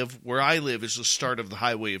where I live is the start of the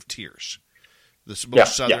Highway of Tears, the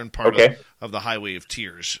most southern part of the Highway of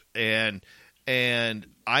Tears. And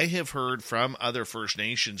I have heard from other First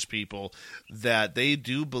Nations people that they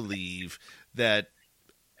do believe that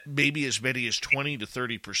maybe as many as 20 to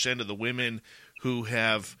 30% of the women who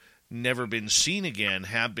have never been seen again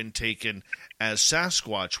have been taken as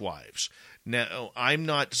Sasquatch wives. Now, I'm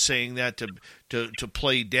not saying that to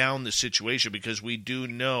play down the situation, because we do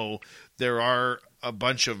know there are a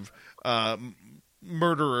bunch of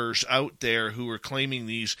murderers out there who are claiming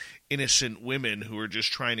these innocent women who are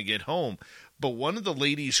just trying to get home. But one of the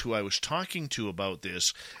ladies who I was talking to about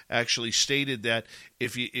this actually stated that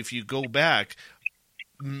if you go back,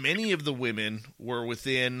 many of the women were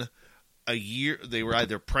within a year. They were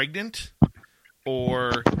either pregnant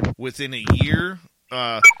or within a year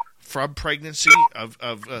from pregnancy of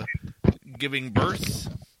giving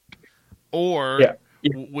birth, or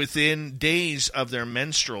within days of their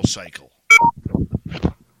menstrual cycle.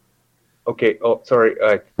 Okay. Oh, sorry.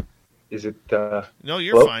 Is it? No,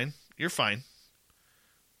 you're hello? fine. You're fine.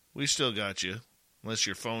 We still got you, unless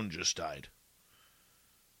your phone just died.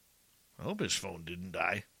 I hope his phone didn't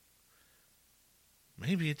die.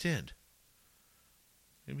 Maybe it did.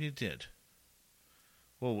 Maybe it did.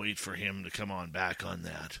 We'll wait for him to come on back on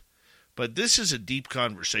that. But this is a deep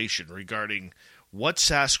conversation regarding what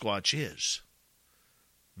Sasquatch is.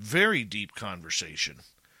 Very deep conversation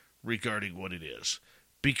regarding what it is.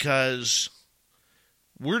 Because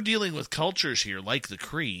we're dealing with cultures here like the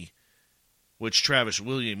Cree, which Travis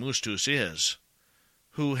William Oostus is,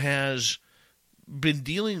 who has been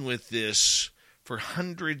dealing with this for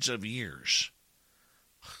hundreds of years.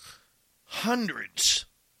 Hundreds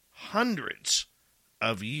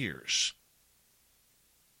of years.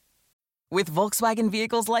 With Volkswagen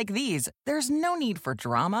vehicles like these, there's no need for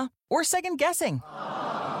drama or second guessing.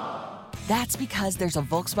 That's because there's a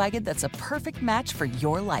Volkswagen that's a perfect match for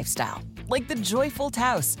your lifestyle. Like the joyful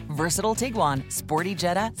Taos, versatile Tiguan, sporty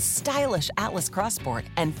Jetta, stylish Atlas Cross Sport,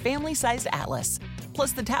 and family-sized Atlas.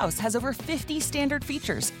 Plus, the Taos has over 50 standard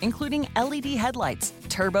features, including LED headlights,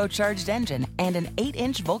 turbocharged engine, and an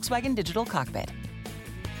 8-inch Volkswagen digital cockpit.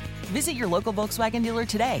 Visit your local Volkswagen dealer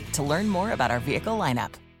today to learn more about our vehicle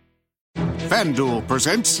lineup. FanDuel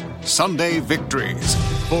presents Sunday Victories.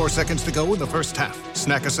 4 seconds to go in the first half.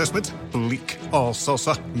 Snack assessment? Bleak. All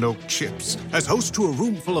salsa, no chips. As host to a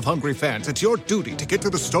room full of hungry fans, it's your duty to get to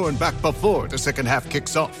the store and back before the second half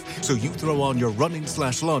kicks off. So you throw on your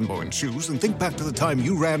running/lawn mowing shoes and think back to the time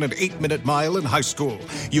you ran an 8-minute mile in high school.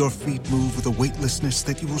 Your feet move with a weightlessness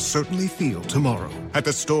that you will certainly feel tomorrow. At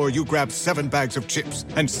the store, you grab 7 bags of chips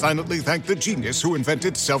and silently thank the genius who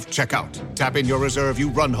invented self-checkout. Tap in your reserve, you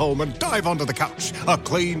run home and dive onto the couch. A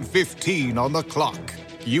clean 15 on the clock.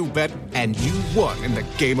 You bet, and you won in the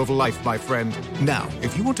game of life, my friend. Now,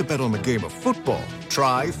 if you want to bet on the game of football,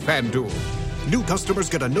 try FanDuel. New customers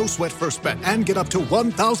get a no-sweat first bet and get up to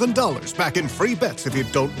 $1,000 back in free bets if you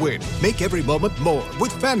don't win. Make every moment more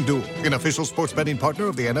with FanDuel, an official sports betting partner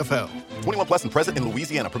of the NFL. 21 plus and present in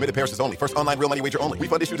Louisiana. Permitted pairs only. First online real money wager only.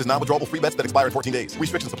 Refund issued as non-withdrawable free bets that expire in 14 days.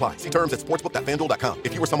 Restrictions apply. See terms at sportsbook.fanduel.com.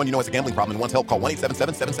 If you or someone you know has a gambling problem and wants help, call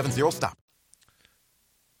 1-877-770-STOP.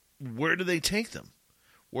 Where do they take them?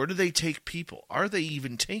 Where do they take people? Are they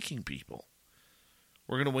even taking people?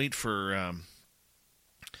 We're going to wait for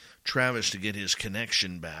Travis to get his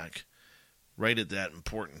connection back right at that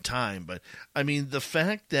important time. But, I mean, the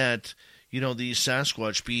fact that, these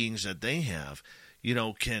Sasquatch beings that they have,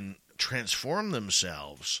 can transform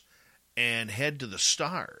themselves and head to the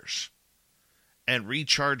stars and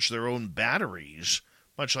recharge their own batteries,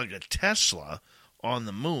 much like a Tesla on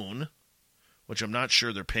the moon, which I'm not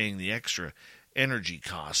sure they're paying the extra energy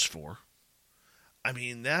costs for. I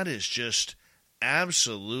mean, that is just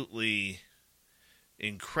absolutely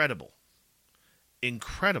incredible.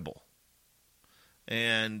 Incredible.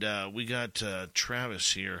 And we got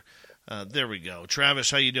Travis here. There we go.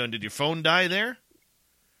 Travis, how you doing? Did your phone die there?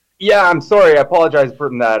 Yeah, I'm sorry. I apologize for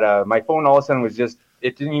that. My phone all of a sudden was just,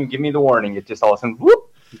 it didn't even give me the warning. It just all of a sudden,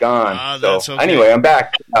 whoop, gone. That's okay. Anyway, I'm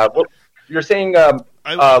back. You're saying a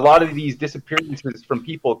lot of these disappearances from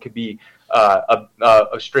people could be a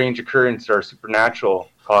strange occurrence or supernatural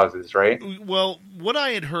causes, right? Well, what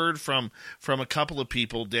I had heard from a couple of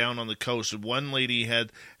people down on the coast, one lady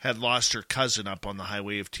had lost her cousin up on the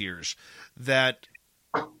Highway of Tears, that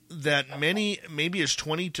many, maybe as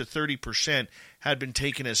 20 to 30%, had been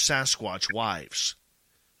taken as Sasquatch wives.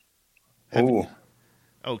 Oh.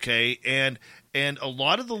 Okay, and a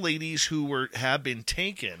lot of the ladies who have been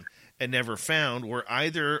taken and never found were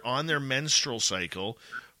either on their menstrual cycle,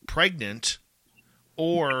 pregnant,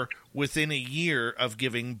 or within a year of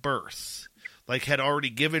giving birth. Like had already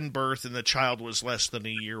given birth and the child was less than a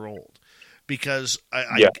year old. Because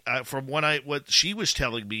from what she was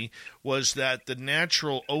telling me was that the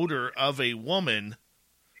natural odor of a woman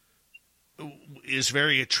is a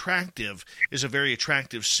very attractive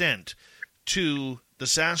scent to the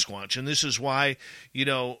Sasquatch. And this is why,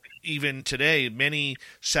 even today, many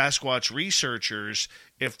Sasquatch researchers,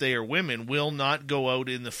 if they are women, will not go out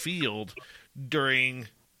in the field during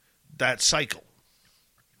that cycle.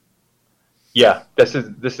 Yeah, this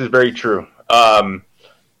is very true.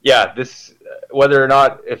 This whether or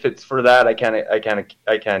not if it's for that, I can't. I don't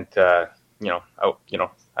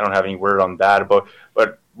have any word on that. But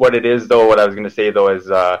what it is though, what I was going to say though is,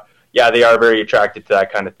 they are very attracted to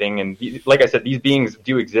that kind of thing. And like I said, these beings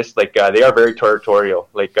do exist. Like they are very territorial.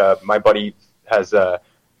 Like my buddy has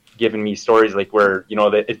given me stories like where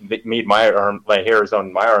it made my hairs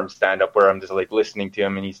on my arm stand up, where I'm just like listening to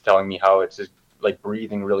him and he's telling me how it's just like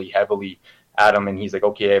breathing really heavily at him, and he's like,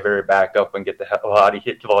 okay, I better back up and get the hell out of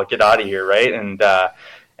here, right?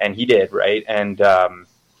 and he did, right? And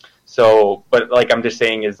so, but like I'm just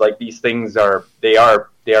saying is like these things they are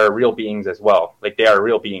real beings as well. Like they are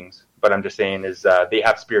real beings, but I'm just saying is they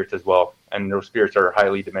have spirits as well, and those spirits are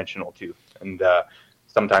highly dimensional too. And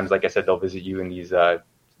sometimes, like I said, they'll visit you in these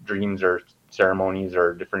dreams or ceremonies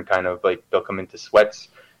or different kind of like they'll come into sweats,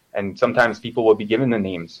 and sometimes people will be given the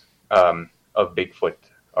names of Bigfoot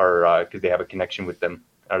or because they have a connection with them,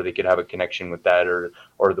 or they could have a connection with that or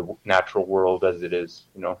the natural world as it is,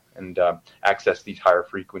 you know, and access these higher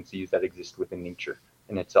frequencies that exist within nature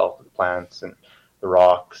in itself, the plants and the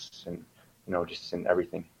rocks and, you know, just in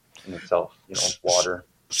everything in itself, you know, water.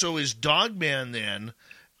 So is Dogman then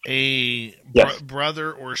a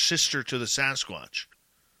brother or sister to the Sasquatch?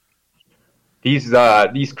 These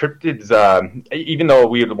cryptids, even though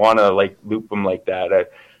we would want to like loop them like that,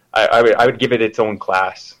 I would give it its own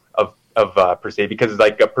class of per se, because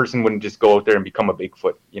like a person wouldn't just go out there and become a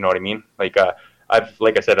Bigfoot. You know what I mean? Like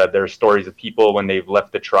like I said, there are stories of people when they've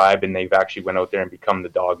left the tribe and they've actually went out there and become the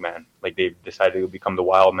dog man. Like they've decided to become the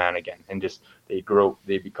wild man again, and just they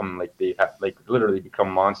become like they have like literally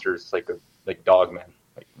become monsters, like dog man,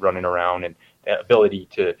 like running around, and the ability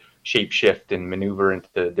to shape shift and maneuver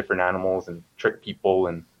into different animals and trick people,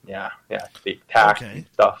 and they attack and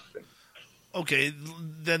stuff. Okay,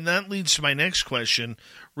 then that leads to my next question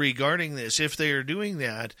regarding this. If they are doing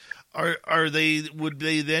that, would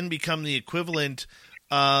they then become the equivalent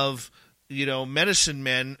of, you know, medicine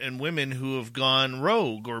men and women who have gone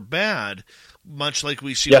rogue or bad, much like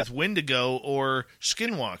we see with Wendigo or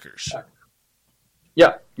skinwalkers?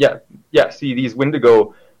 Yeah. See, these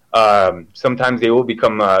Wendigo, sometimes they will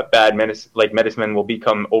become bad medicine. Like medicine men will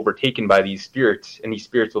become overtaken by these spirits, and these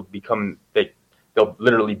spirits will become they'll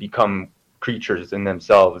literally become creatures in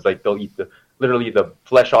themselves. Like they'll eat literally the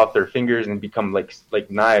flesh off their fingers and become like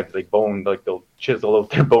knives, like bone. Like they'll chisel out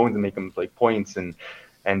their bones and make them like points, and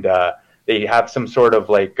they have some sort of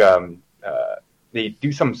like they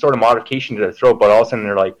do some sort of modification to their throat, but all of a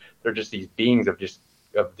sudden they're just these beings of just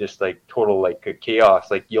like total like chaos.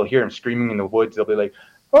 Like you'll hear them screaming in the woods. They'll be like,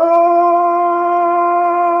 "Oh!"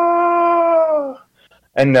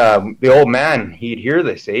 And the old man, he'd hear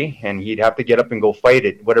this, and he'd have to get up and go fight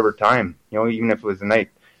at whatever time, you know, even if it was the night.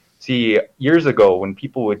 See, years ago, when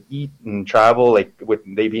people would eat and travel,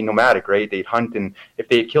 they'd be nomadic, right? They'd hunt, and if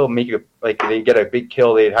they'd kill, they get a big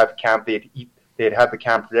kill, they'd have camp, they'd have the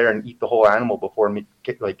camp there and eat the whole animal before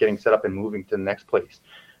getting set up and moving to the next place.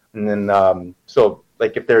 And then, so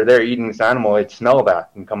like if they're there eating this animal, they'd smell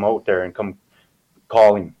that and come out there and come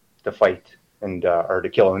calling to fight. And or to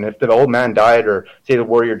kill. And if the old man died, or say the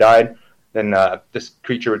warrior died, then this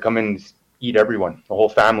creature would come in and eat everyone, the whole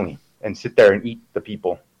family, and sit there and eat the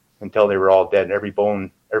people until they were all dead, every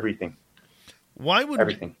bone, everything. Why would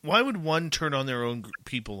everything? Why would one turn on their own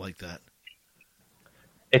people like that?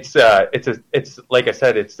 It's like I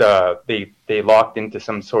said, it's they locked into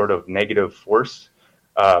some sort of negative force.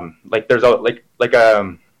 Like there's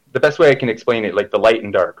the best way I can explain it, like the light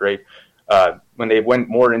and dark, right? When they went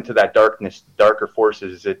more into that darker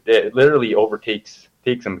forces, it literally takes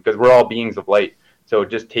them, because we're all beings of light. So it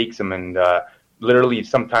just takes them, and literally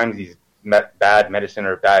sometimes these bad medicine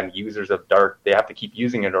or bad users of dark, they have to keep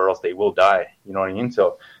using it or else they will die. You know what I mean?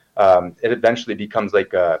 So it eventually becomes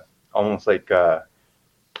like almost like how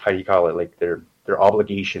do you call it? Like their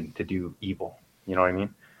obligation to do evil. You know what I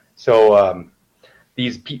mean? So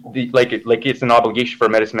these people, like it's an obligation for a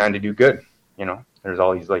medicine man to do good. You know, there's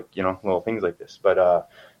all these like, you know, little things like this. But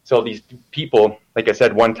so these people, like I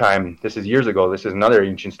said, one time, this is years ago, this is another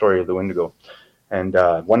ancient story of the Wendigo. And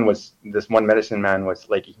this one medicine man was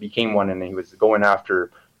like, he became one, and he was going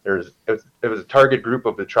after, it was a target group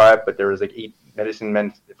of the tribe, but there was like 8 medicine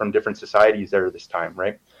men from different societies there this time,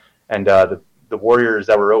 right? And the warriors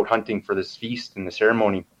that were out hunting for this feast and the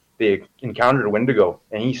ceremony, they encountered a Wendigo,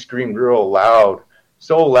 and he screamed real loud,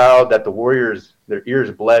 so loud that the warriors, their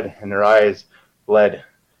ears bled and their eyes bled.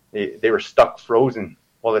 They were stuck frozen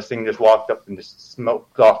while this thing just walked up and just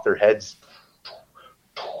smoked off their heads.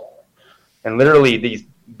 And literally these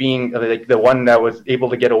being like the one that was able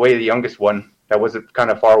to get away, the youngest one that wasn't kind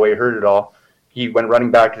of far away, heard it all. He went running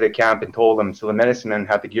back to the camp and told them. So the medicine men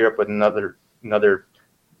had to gear up with another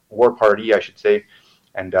war party, I should say.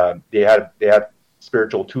 And they had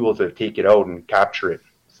spiritual tools to take it out and capture it.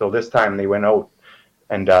 So this time they went out,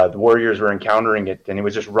 and the warriors were encountering it, and it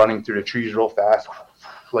was just running through the trees real fast,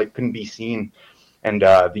 like couldn't be seen. And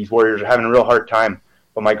these warriors are having a real hard time.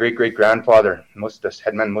 But my great-great-grandfather,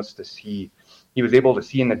 Headman Mustas, he was able to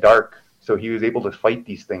see in the dark, so he was able to fight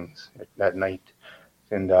these things that night.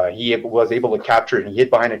 And he was able to capture it, and he hid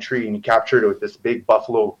behind a tree, and he captured it with this big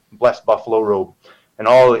blessed buffalo robe. And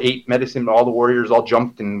all the warriors all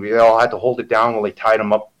jumped, and we all had to hold it down while they tied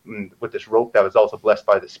him up with this rope that was also blessed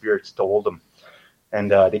by the spirits to hold him. And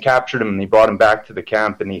they captured him, and they brought him back to the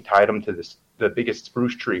camp, and they tied him to the biggest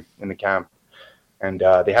spruce tree in the camp. And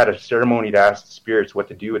they had a ceremony to ask the spirits what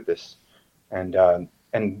to do with this. And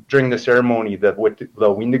during the ceremony, the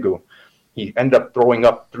Wendigo, he ended up throwing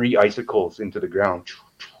up 3 icicles into the ground.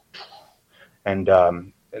 And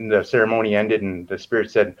the ceremony ended, and the spirit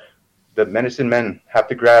said, the medicine men have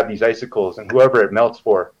to grab these icicles, and whoever it melts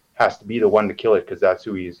for has to be the one to kill it, because that's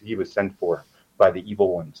who he was sent for by the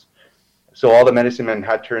evil ones. So all the medicine men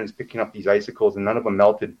had turns picking up these icicles, and none of them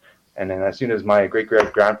melted. And then as soon as my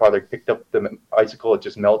great-great-grandfather picked up the icicle, it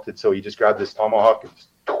just melted. So he just grabbed this tomahawk and just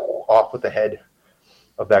off with the head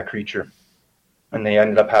of that creature. And they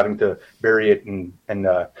ended up having to bury it and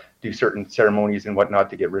do certain ceremonies and whatnot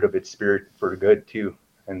to get rid of its spirit for good too.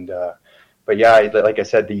 And but yeah, like I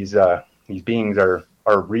said, these beings are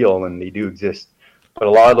real and they do exist. But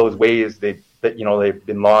a lot of those ways they've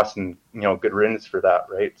been lost, and good riddance for that,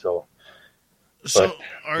 right? So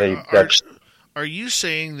are you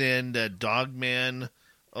saying then that Dogman,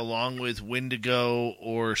 along with Wendigo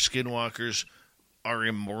or Skinwalkers, are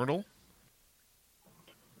immortal?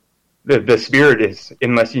 The spirit is,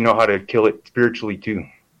 unless you know how to kill it spiritually too.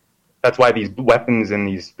 That's why these weapons and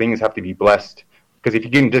these things have to be blessed. Because if you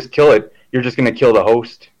can just kill it, you're just going to kill the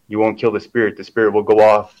host. You won't kill the spirit. The spirit will go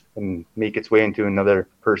off and make its way into another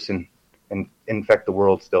person and infect the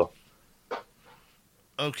world still.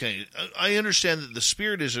 Okay, I understand that the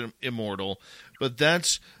spirit is immortal, but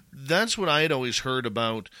that's what I had always heard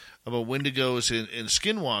about Wendigos and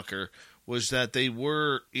Skinwalker, was that they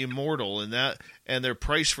were immortal, and their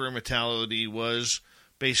price for immortality was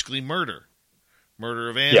basically murder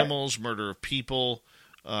of animals, murder of people,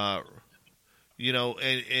 and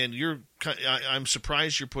I'm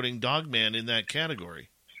surprised you're putting Dogman in that category.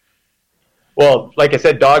 Well, like I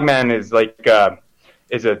said, Dogman is like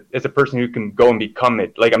is a person who can go and become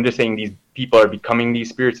it. Like I'm just saying, these people are becoming these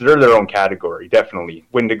spirits. They're their own category, definitely.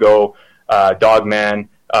 Wendigo, Dogman,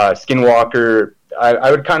 Skinwalker.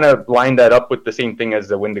 I would kind of line that up with the same thing as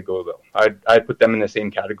the Wendigo, though. I'd put them in the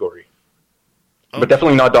same category. Okay. But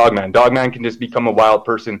definitely not Dogman. Dogman can just become a wild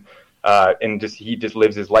person, and he just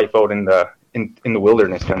lives his life out in the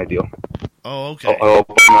wilderness kind of deal. Oh, okay. I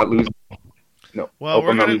hope I'm not losing. No. Well,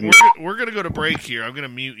 we're gonna go to break here. I'm gonna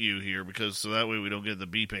mute you here so that way we don't get the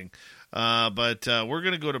beeping. But we're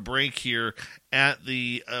gonna go to break here at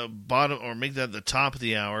the bottom, or make that the top of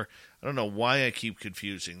the hour. I don't know why I keep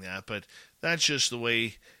confusing that, but that's just the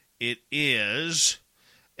way it is.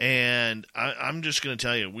 And I'm just going to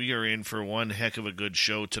tell you, we are in for one heck of a good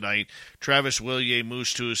show tonight. Travis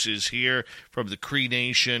Willier-Moostus is here from the Cree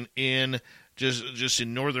Nation just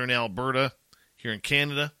in northern Alberta, here in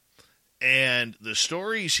Canada. And the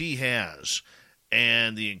stories he has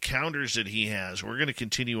and the encounters that he has, we're going to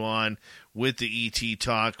continue on with the ET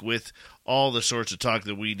talk, with all the sorts of talk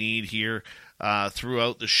that we need here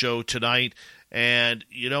throughout the show tonight. And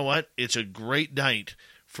you know what? It's a great night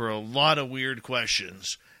for a lot of weird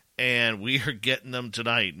questions, and we are getting them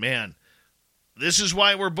tonight. Man, this is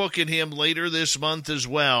why we're booking him later this month as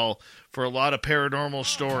well for a lot of paranormal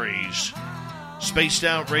stories. Spaced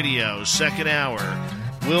Out Radio, second hour,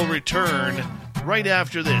 will return right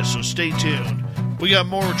after this, so stay tuned. We got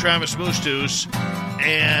more with Travis Moostus,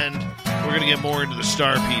 and we're going to get more into the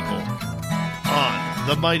Star People on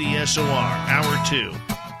the Mighty SOR, Hour 2,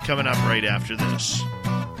 coming up right after this.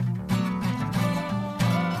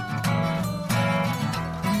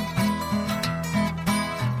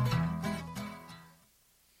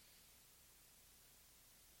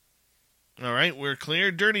 All right, we're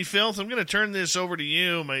clear. Dirty Filth, I'm going to turn this over to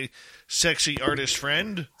you, my sexy artist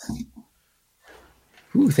friend.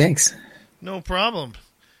 Ooh, thanks. No problem.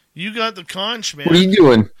 You got the conch, man. What are you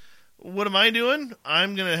doing? What am I doing?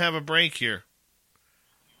 I'm going to have a break here.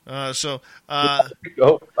 I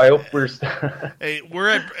hope we're...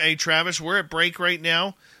 Hey, Travis, we're at break right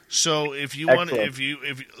now. So if you want, if you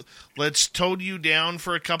let's tone you down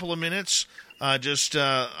for a couple of minutes. I'm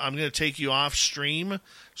going to take you off stream,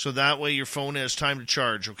 so that way your phone has time to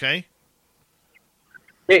charge. Okay?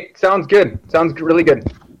 Hey, sounds good. Sounds really good.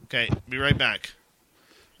 Okay, be right back.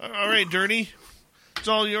 All right, Dirty, it's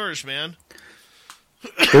all yours, man.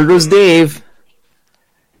 There goes Dave.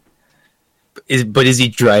 Is he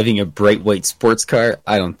driving a bright white sports car?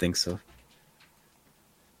 I don't think so.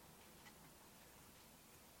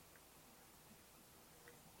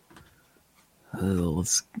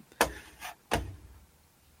 Let's...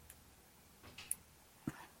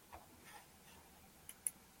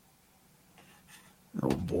 Oh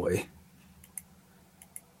boy.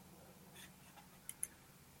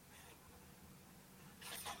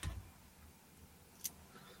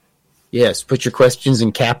 Yes, put your questions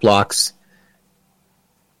in cap locks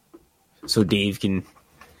so Dave can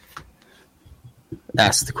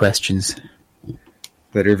ask the questions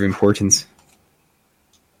that are of importance.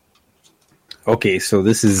 Okay, so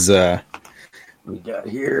this is we got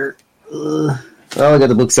here. I got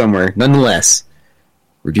the book somewhere. Nonetheless,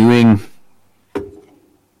 we're doing the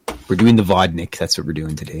Vodnik. That's what we're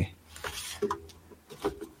doing today.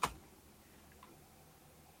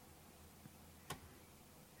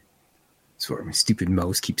 Sorry, my stupid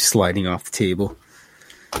mouse keeps sliding off the table.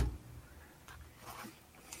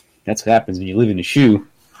 That's what happens when you live in a shoe.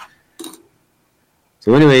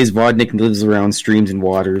 So anyways, Vodnik lives around streams and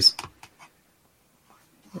waters.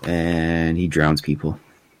 And he drowns people.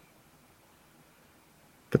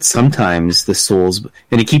 But sometimes the souls...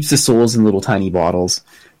 And he keeps the souls in little tiny bottles.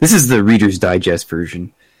 This is the Reader's Digest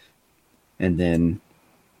version. And then...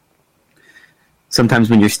 Sometimes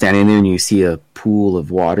when you're standing there and you see a pool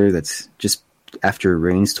of water that's just after a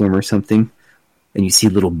rainstorm or something, and you see a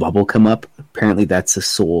little bubble come up, apparently that's a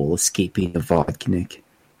soul escaping the Vodnik.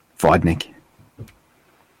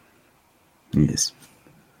 Yes.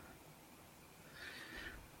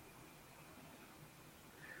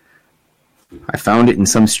 I found it in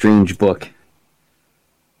some strange book.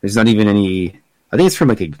 There's not even any... I think it's from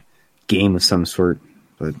like a game of some sort,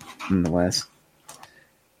 but nonetheless...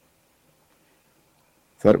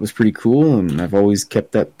 Thought it was pretty cool, and I've always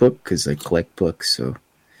kept that book because I collect books, so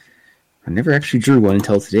I never actually drew one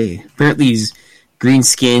until today. Apparently he's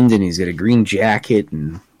green-skinned, and he's got a green jacket,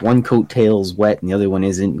 and one coat tail's wet, and the other one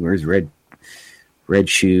isn't. He wears red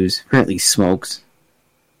shoes. Apparently he smokes.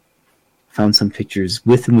 Found some pictures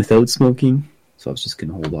with and without smoking, so I was just going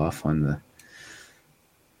to hold off on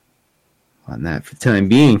that for the time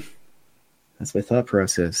being. That's my thought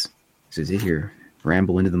process. Just sit here,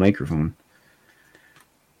 ramble into the microphone.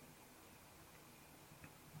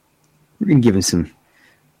 We're going to give him some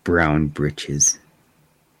brown britches.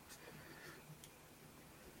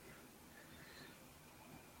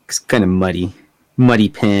 It's kind of muddy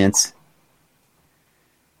pants.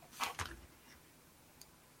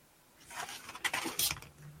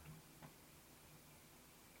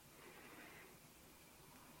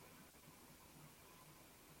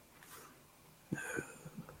 Look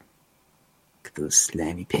at those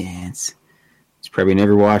slimy pants. He's probably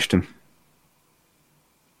never washed them.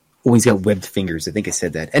 Oh, he's got webbed fingers. I think I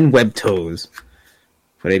said that. And webbed toes.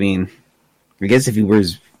 But I mean, I guess if he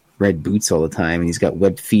wears red boots all the time and he's got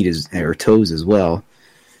webbed feet or toes as well,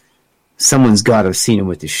 someone's got to have seen him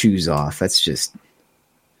with his shoes off. That's just...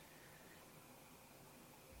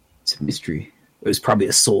 It's a mystery. It was probably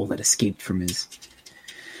a soul that escaped from his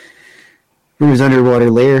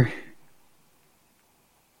underwater lair.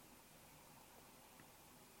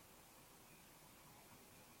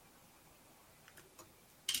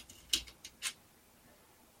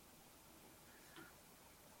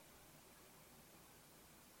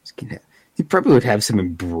 He probably would have some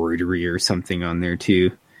embroidery or something on there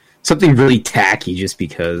too. Something really tacky just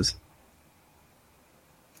because.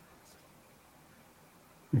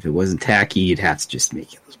 If it wasn't tacky, you'd have to just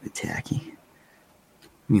make it a little bit tacky.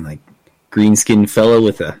 I mean, like, green-skinned fellow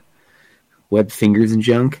with a webbed fingers and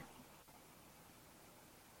junk.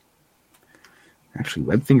 Actually,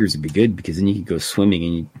 webbed fingers would be good because then you could go swimming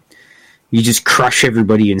and you just crush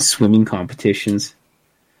everybody in swimming competitions.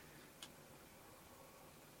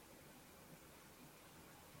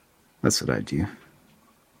 That's what I do.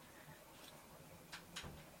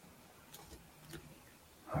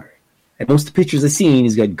 All right. And most of the pictures I've seen,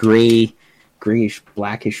 he's got grayish,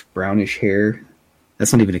 blackish, brownish hair.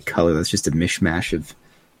 That's not even a color. That's just a mishmash of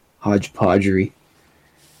hodgepodgery.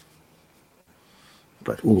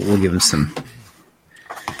 But we'll give him some.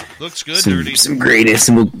 Looks good, Dirty. Some grayness,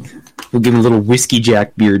 and we'll give him a little whiskey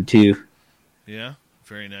jack beard too. Yeah,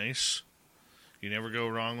 very nice. You never go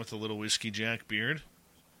wrong with a little whiskey jack beard.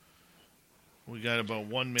 We got about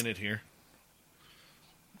 1 minute here.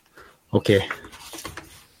 Okay.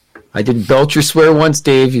 I didn't belch or swear once,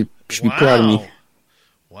 Dave. You should be proud of me.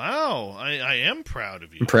 Wow. I am proud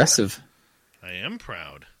of you. Impressive. I am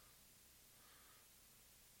proud.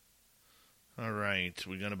 All right.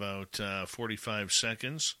 We got about 45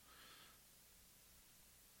 seconds.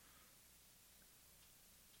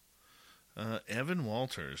 Evan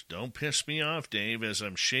Walters, don't piss me off, Dave, as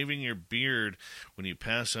I'm shaving your beard when you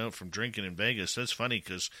pass out from drinking in Vegas. That's funny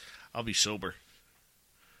because I'll be sober.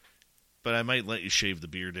 But I might let you shave the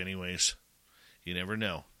beard anyways. You never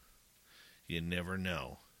know. You never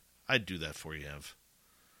know. I'd do that for you, Ev.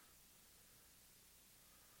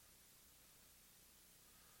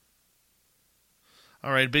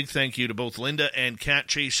 All right, big thank you to both Linda and Cat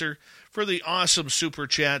Chaser for the awesome Super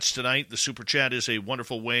Chats tonight. The Super Chat is a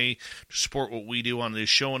wonderful way to support what we do on this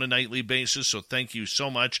show on a nightly basis, so thank you so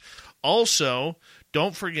much. Also,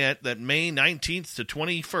 don't forget that May 19th to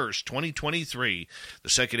 21st, 2023, the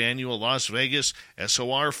second annual Las Vegas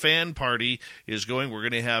SOR Fan Party is going. We're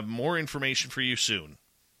going to have more information for you soon.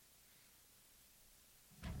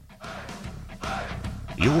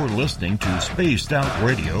 You're listening to Spaced Out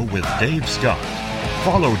Radio with Dave Scott.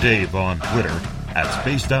 Follow Dave on Twitter at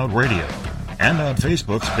Spaced Out Radio and on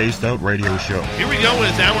Facebook, Spaced Out Radio Show. Here we go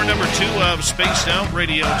with hour number 2 of Spaced Out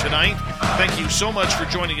Radio tonight. Thank you so much for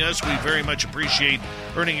joining us. We very much appreciate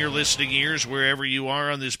earning your listening ears wherever you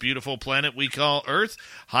are on this beautiful planet we call Earth.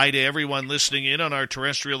 Hi to everyone listening in on our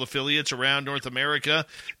terrestrial affiliates around North America,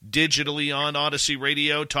 digitally on Odyssey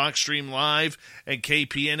Radio, TalkStream Live, and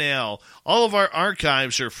KPNL. All of our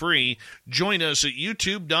archives are free. Join us at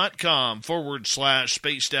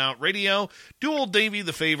youtube.com/Spaced Out Radio. Do old Davey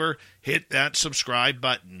the favor, hit that subscribe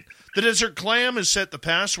button. The Desert Clam has set the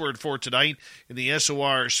password for tonight in the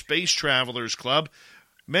SOR Space Travelers Club.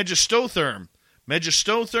 Megistotherm.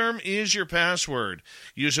 Megistotherm is your password.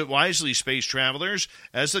 Use it wisely, Space Travelers,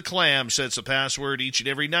 as the Clam sets a password each and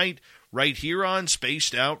every night right here on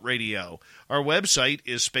Spaced Out Radio. Our website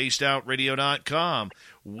is spacedoutradio.com.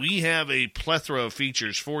 We have a plethora of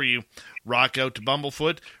features for you. Rock out to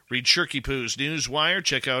Bumblefoot, read Shirky Poo's Newswire,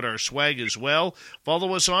 check out our swag as well.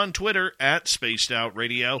 Follow us on Twitter at Spaced Out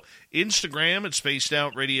Radio, Instagram at Spaced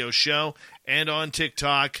Out Radio Show, and on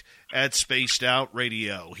TikTok at Spaced Out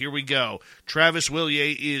Radio. Here we go. Travis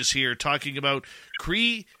Willier is here talking about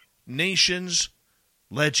Cree Nations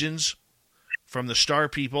legends, from the Star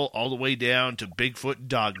People all the way down to Bigfoot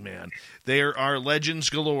Dogman. There are legends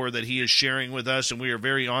galore that he is sharing with us, and we are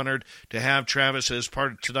very honored to have Travis as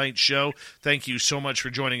part of tonight's show. Thank you so much for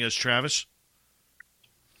joining us, Travis.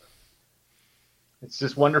 It's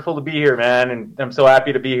just wonderful to be here, man, and I'm so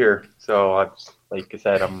happy to be here. So, like I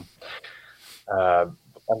said, I'm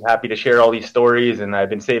happy to share all these stories, and I've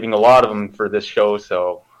been saving a lot of them for this show,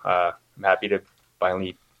 so I'm happy to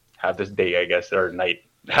finally have this day, I guess, or night.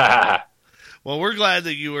 Well, we're glad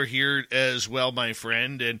that you are here as well, my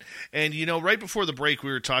friend. And you know, right before the break,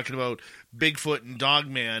 we were talking about Bigfoot and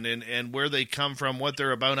Dogman and where they come from, what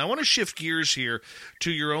they're about. And I want to shift gears here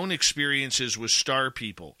to your own experiences with Star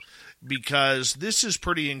People, because this is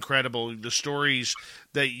pretty incredible, the stories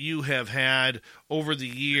that you have had over the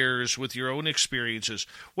years with your own experiences.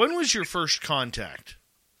 When was your first contact?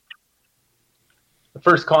 The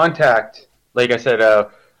first contact, like I said,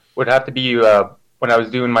 would have to be when I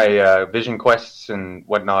was doing my vision quests and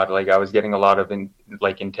whatnot. Like, I was getting a lot of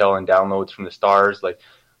intel and downloads from the stars. Like,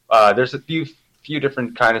 there's a few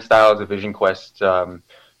different kind of styles of vision quests. The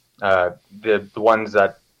ones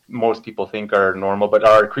that most people think are normal, but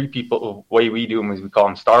our Cree people, the way we do them is we call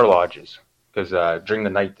them star lodges, because during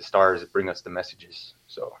the night the stars bring us the messages.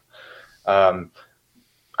 So I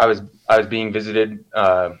was being visited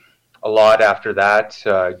a lot after that,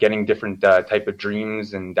 getting different type of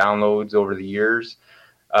dreams and downloads over the years.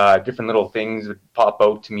 Different little things would pop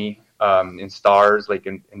out to me in stars, like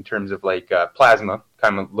in terms of like plasma,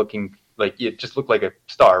 kind of looking like it just looked like a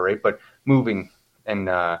star, right? But moving and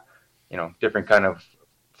different kind of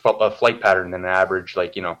flight pattern than an average,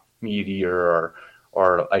 like meteor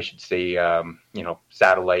or I should say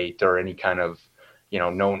satellite or any kind of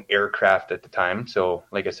known aircraft at the time. So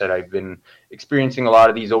like I said, I've been experiencing a lot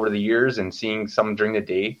of these over the years and seeing some during the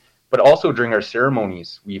day, but also during our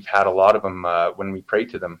ceremonies. We've had a lot of them when we pray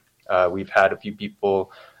to them. We've had a few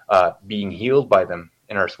people being healed by them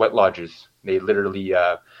in our sweat lodges. They literally,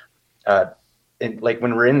 like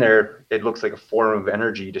when we're in there, it looks like a form of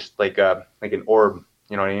energy, just like an orb,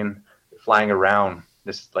 you know what I mean? Flying around.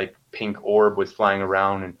 This like pink orb was flying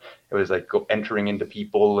around, and it was like entering into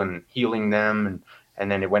people and healing them, and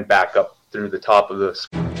then it went back up through the top of the...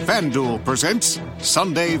 FanDuel presents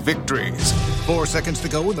Sunday Victories. 4 seconds to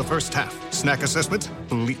go in the first half. Snack assessment,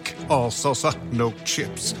 bleak. All salsa, no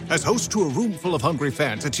chips. As host to a room full of hungry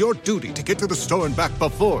fans, it's your duty to get to the store and back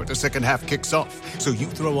before the second half kicks off. So you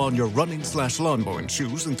throw on your running/lawn mowing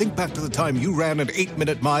shoes and think back to the time you ran an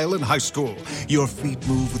 8-minute mile in high school. Your feet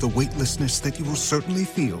move with a weightlessness that you will certainly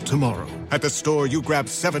feel tomorrow. At the store, you grab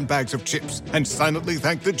 7 bags of chips and silently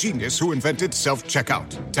thank the genius who invented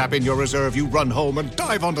self-checkout. Tap in your reserve, you run home and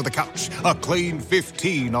dive onto the couch. A clean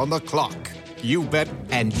 15 on the clock. You bet,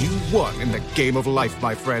 and you won in the game of life,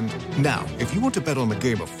 my friend. Now, if you want to bet on the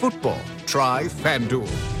game of football, try FanDuel.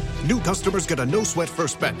 New customers get a no-sweat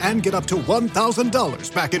first bet and get up to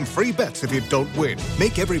 $1,000 back in free bets if you don't win.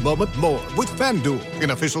 Make every moment more with FanDuel,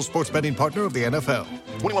 an official sports betting partner of the NFL.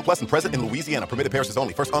 21 plus and present in Louisiana. Permitted pairs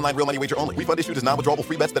only. First online real money wager only. Refund issued as non-withdrawable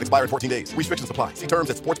free bets that expire in 14 days. Restrictions apply. See terms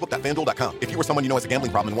at sportsbook.fanduel.com. If you or someone you know has a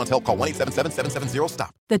gambling problem and wants help, call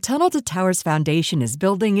 1-877-770-STOP. The Tunnel to Towers Foundation is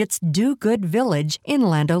building its Do Good Village in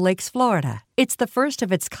Land O'Lakes, Florida. It's the first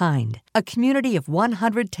of its kind, a community of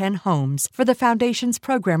 110 homes for the Foundation's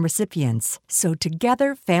program recipients. So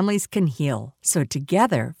together, families can heal. So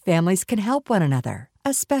together, families can help one another.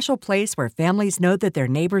 A special place where families know that their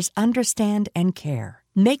neighbors understand and care.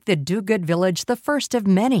 Make the Do Good Village the first of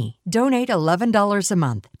many. Donate $11 a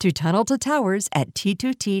month to Tunnel to Towers at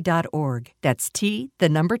T2T.org. That's T2T.org.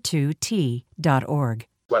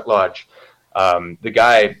 Sweat Lodge. The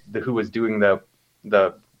guy who was doing the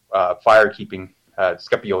firekeeping,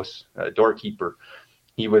 Skepios, doorkeeper,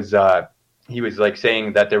 he was like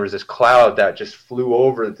saying that there was this cloud that just flew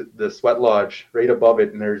over the Sweat Lodge right above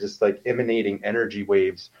it, and there's just like emanating energy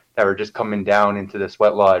waves that were just coming down into the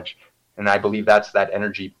Sweat Lodge. And I believe that's that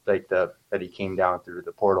energy, like that he came down through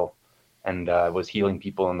the portal and was healing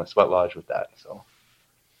people in the Sweat Lodge with that. So,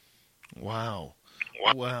 wow.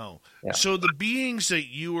 Yeah. So the beings that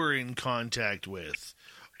you were in contact with,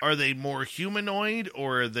 are they more humanoid,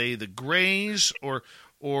 or are they the Greys, or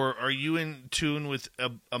are you in tune with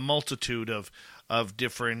a multitude of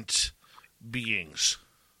different beings?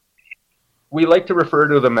 We like to refer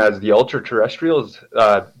to them as the ultra-terrestrials,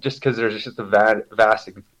 just because there's just a vast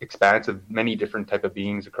expanse of many different type of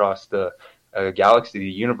beings across the galaxy, the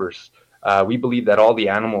universe. We believe that all the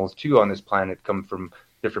animals, too, on this planet come from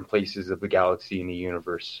different places of the galaxy and the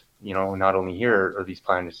universe. You know, not only here are these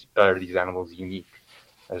animals unique,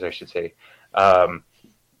 as I should say.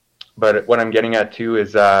 But what I'm getting at too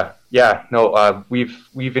is,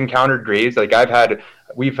 we've encountered Greys. Like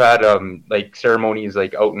we've had like ceremonies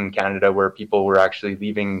like out in Canada where people were actually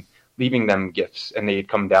leaving them gifts, and they'd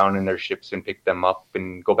come down in their ships and pick them up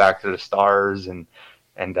and go back to the stars. And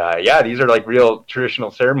these are like real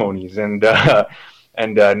traditional ceremonies. And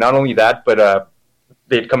not only that, but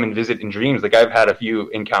they'd come and visit in dreams. Like I've had a few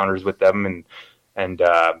encounters with them, and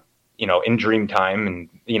in dream time, and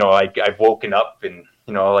I've woken up and.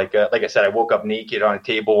 Like I said, I woke up naked on a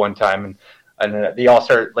table one time, and they all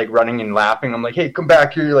start like running and laughing. I'm like, hey, come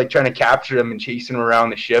back here! Like trying to capture them and chasing them around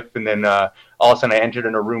the ship. And then all of a sudden, I entered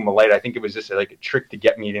in a room of light. I think it was just like a trick to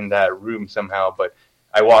get me in that room somehow. But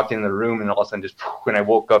I walked in the room, and all of a sudden, when I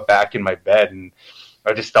woke up back in my bed, and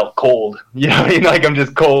I just felt cold. You know what I mean? Like I'm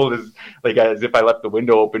just cold as if I left the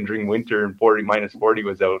window open during winter and -40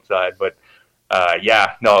 was outside. But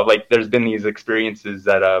there's been these experiences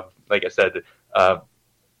that, like I said.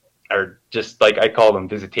 Are just like I call them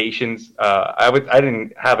visitations. I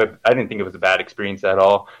didn't think it was a bad experience at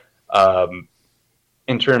all.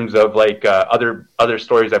 In terms of like other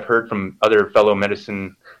stories I've heard from other fellow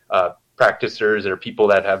medicine practitioners or people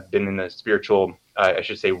that have been in the spiritual, I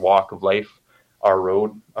should say, walk of life, our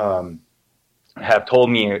road, have told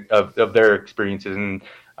me of their experiences, and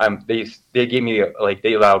they gave me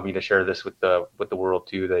they allowed me to share this with the world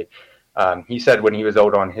too. He said when he was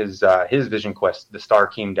out on his vision quest, the star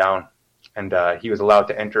came down, and he was allowed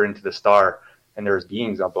to enter into the star, and there was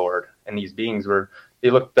beings on board, and these beings they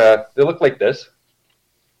looked like this,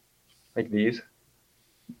 like these.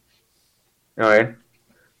 All right,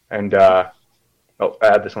 and I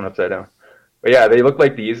had this one upside down, but yeah, they looked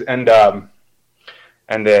like these, and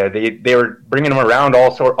they were bringing them around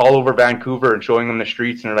all over Vancouver and showing them the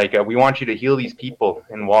streets, and they're like, we want you to heal these people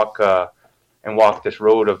and walk this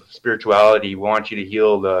road of spirituality. We want you to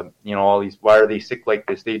heal all these. Why are they sick like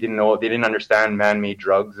this? They didn't understand man-made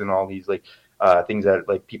drugs and all these things that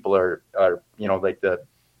like people are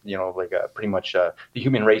pretty much the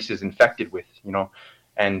human race is infected with,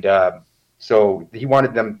 and so they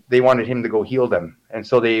wanted him to go heal them, and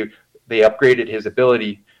so they upgraded his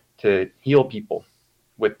ability to heal people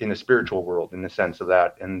in the spiritual world in the sense of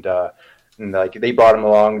that, and like they brought him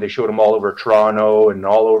along. They showed him all over Toronto and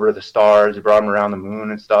all over the stars. They brought him around the moon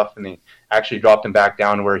and stuff, and they actually dropped him back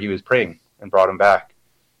down to where he was praying and brought him back.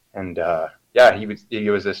 And he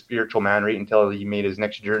was a spiritual man right until he made his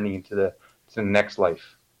next journey into the next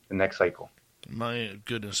life, the next cycle. My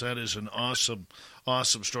goodness, that is an awesome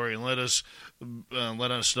story. And let us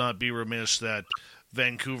not be remiss that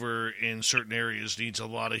Vancouver in certain areas needs a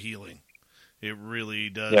lot of healing. It really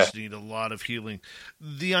does need a lot of healing.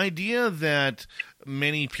 The idea that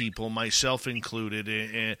many people, myself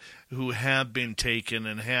included, who have been taken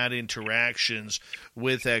and had interactions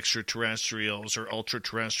with extraterrestrials or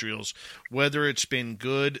ultra-terrestrials, whether it's been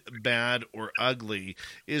good, bad, or ugly,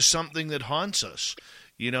 is something that haunts us.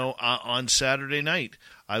 On Saturday night,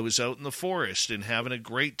 I was out in the forest and having a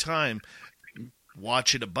great time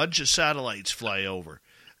watching a bunch of satellites fly over.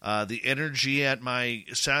 The energy at my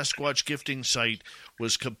Sasquatch gifting site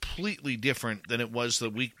was completely different than it was the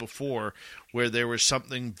week before, where there was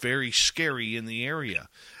something very scary in the area.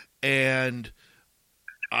 And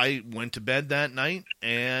I went to bed that night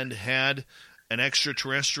and had an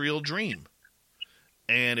extraterrestrial dream.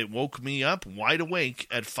 And it woke me up wide awake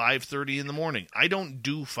at 5:30 in the morning. I don't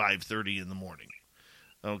do 5:30 in the morning,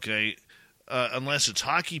 okay, unless it's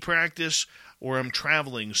hockey practice or I'm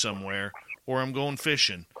traveling somewhere or I'm going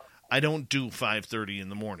fishing. I don't do 5:30 in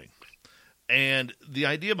the morning. And the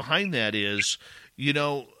idea behind that is, it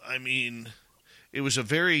was a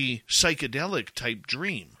very psychedelic type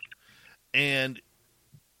dream. And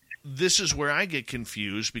this is where I get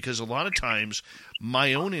confused, because a lot of times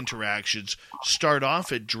my own interactions start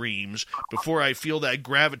off at dreams before I feel that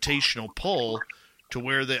gravitational pull to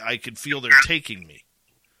where I can feel they're taking me.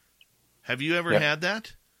 Have you ever had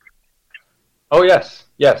that? Oh, yes.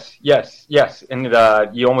 And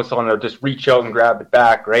you almost want to just reach out and grab it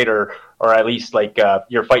back, right? Or at least like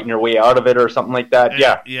you're fighting your way out of it or something like that.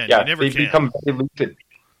 Yeah. You never they can. Become very lucid.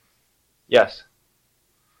 Yes.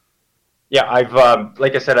 Yeah, I've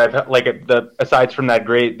like I said, aside from that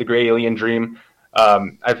the gray alien dream,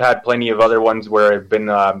 I've had plenty of other ones where I've been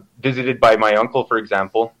visited by my uncle, for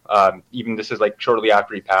example. Even this is like shortly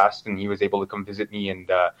after he passed, and he was able to come visit me, and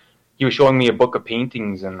he was showing me a book of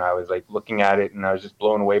paintings, and I was like looking at it, and I was just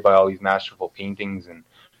blown away by all these masterful paintings, and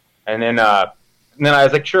then I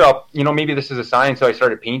was like, sure, maybe this is a sign, so I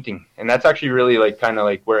started painting, and that's actually really like kind of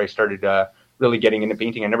like where I started really getting into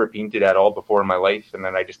painting. I never painted at all before in my life, and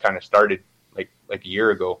then I just kind of started like a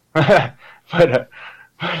year ago. but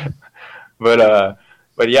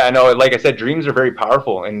yeah, I know, like I said, dreams are very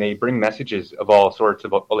powerful, and they bring messages of all sorts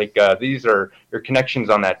of these are your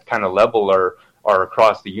connections on that kind of level are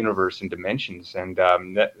across the universe and dimensions. And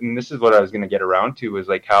this is what I was going to get around to, is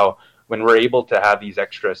like how when we're able to have these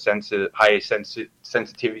extra high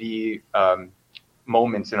sensitivity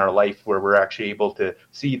moments in our life where we're actually able to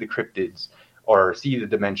see the cryptids or see the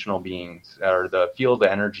dimensional beings or feel the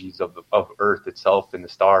energies of Earth itself and the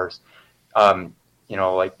stars,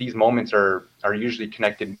 like these moments are usually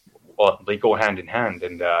connected. Well, they go hand in hand.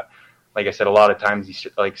 And like I said, a lot of times these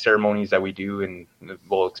like ceremonies that we do, and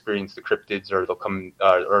we'll experience the cryptids, or they'll come,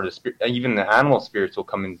 or the spirit, even the animal spirits will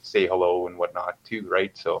come and say hello and whatnot too,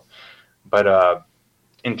 right? So, but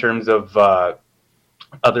in terms of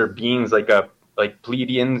other beings like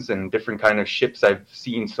Pleiadians and different kind of ships, I've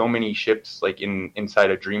seen so many ships like inside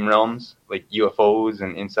of dream realms, like UFOs,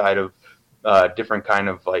 and inside of different kind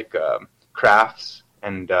of like crafts,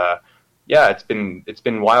 and it's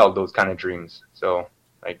been wild, those kind of dreams. So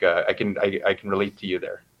like I can relate to you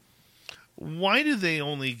there. Why do they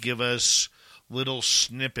only give us little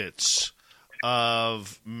snippets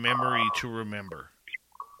of memory to remember?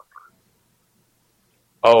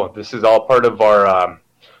 Oh, this is all part of our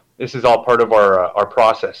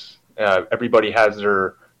process. Everybody has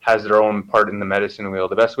their own part in the medicine wheel.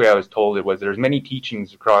 The best way I was told it was there's many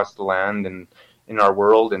teachings across the land and in our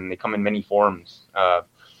world, and they come in many forms,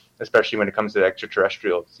 especially when it comes to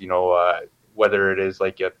extraterrestrials. Whether it is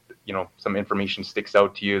like some information sticks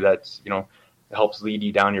out to you that's helps lead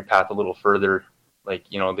you down your path a little further. Like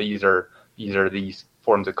these are these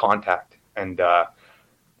forms of contact, and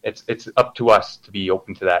it's up to us to be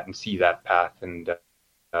open to that and see that path and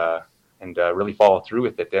really follow through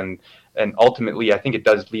with it. And ultimately, I think it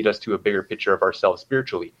does lead us to a bigger picture of ourselves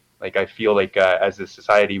spiritually. Like I feel like as a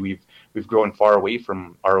society, we've grown far away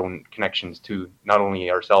from our own connections to not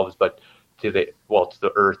only ourselves but to the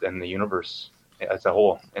earth and the universe as a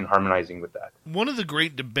whole, and harmonizing with that. One of the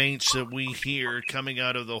great debates that we hear coming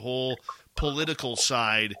out of the whole political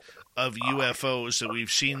side of UFOs that we've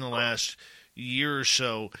seen the last year or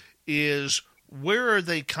so is, where are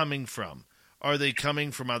they coming from? Are they coming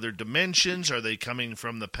from other dimensions? Are they coming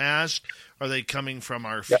from the past? Are they coming from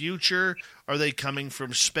our future? Are they coming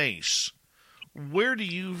from space? Where do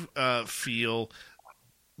you feel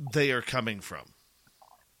they are coming from?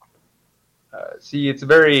 See, it's a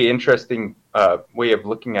very interesting way of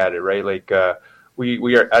looking at it, right? Like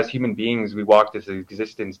we are, as human beings, we walk this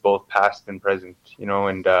existence both past and present,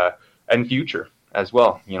 and future as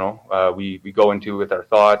well. We go into with our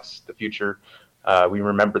thoughts the future. We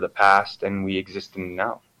remember the past, and we exist in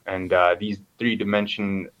now. And these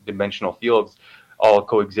dimensional fields all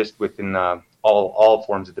coexist within all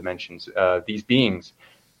forms of dimensions. These beings,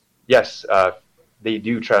 yes, they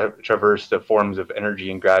do traverse the forms of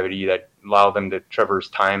energy and gravity that allow them to traverse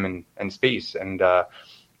time and space. And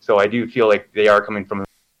so I do feel like they are coming from...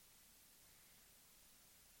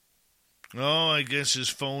 Oh, I guess his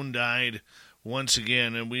phone died once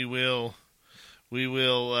again, and we will We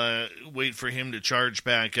will wait for him to charge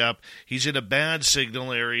back up. He's in a bad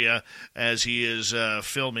signal area as he is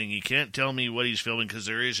filming. He can't tell me what he's filming because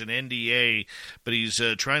there is an NDA, but he's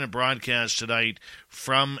trying to broadcast tonight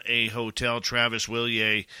from a hotel. Travis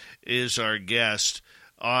Willier is our guest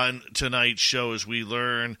on tonight's show as we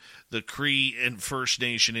learn the Cree and First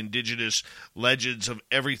Nation Indigenous legends of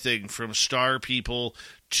everything from star people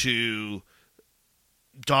to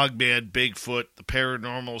Dogman, Bigfoot, the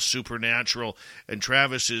paranormal, supernatural, and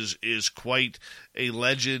Travis is quite a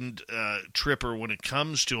legend tripper when it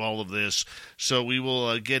comes to all of this. So we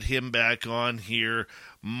will get him back on here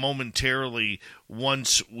momentarily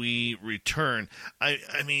once we return. I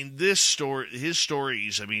mean, his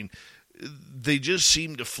stories, I mean, they just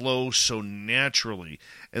seem to flow so naturally.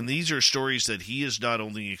 And these are stories that he has not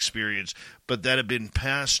only experienced, but that have been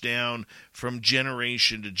passed down from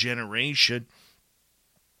generation to generation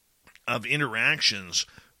of interactions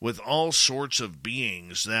with all sorts of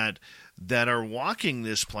beings that are walking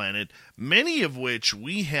this planet, many of which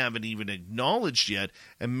we haven't even acknowledged yet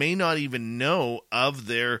and may not even know of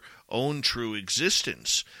their own true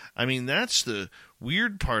existence. I mean, that's the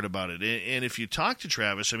weird part about it. And if you talk to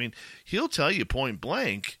Travis, I mean, he'll tell you point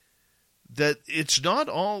blank that it's not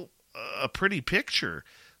all a pretty picture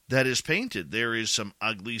that is painted. There is some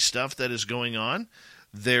ugly stuff that is going on.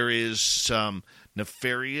 There is some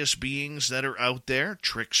nefarious beings that are out there,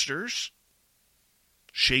 tricksters,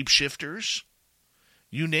 shapeshifters,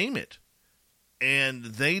 you name it. And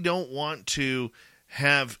they don't want to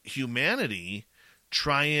have humanity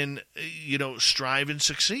try and, strive and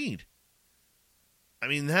succeed. I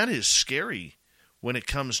mean, that is scary when it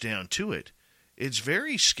comes down to it. It's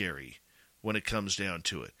very scary when it comes down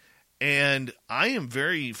to it. And I am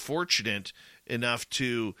very fortunate enough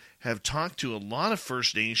to have talked to a lot of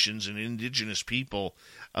First Nations and Indigenous people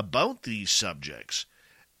about these subjects.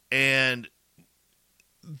 And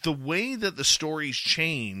the way that the stories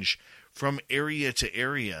change from area to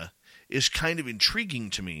area is kind of intriguing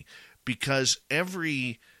to me, because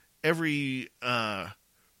every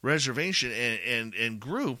reservation and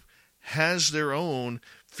group has their own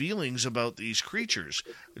feelings about these creatures.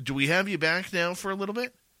 Do we have you back now for a little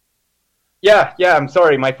bit? Yeah, I'm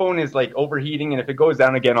sorry. My phone is like overheating, and if it goes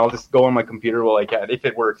down again, I'll just go on my computer while I can. If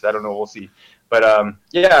it works, I don't know. We'll see. But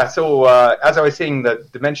so as I was saying, the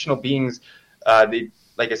dimensional beings, they,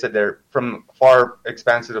 like I said, they're from far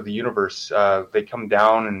expanses of the universe. They come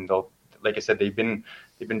down, and like I said, they've been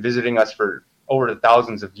visiting us for over the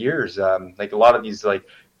thousands of years. Like a lot of these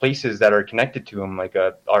places that are connected to them, like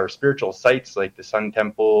our spiritual sites, like the Sun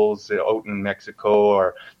Temples out in Mexico,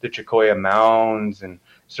 or the Chicoya Mounds and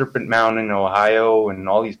Serpent Mountain in Ohio, and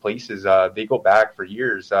all these places, they go back for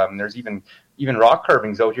years. There's even rock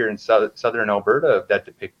carvings out here in southern Alberta that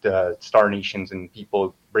depict star nations and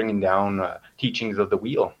people bringing down teachings of the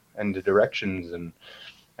wheel and the directions,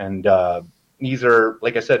 and these are,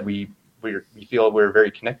 like I said, we feel we're very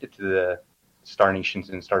connected to the star nations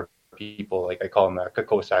and star people. Like I call them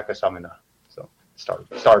Kakosaka Samana, so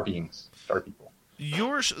star beings, star people.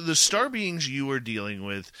 The star beings you are dealing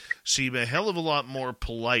with seem a hell of a lot more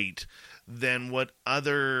polite than what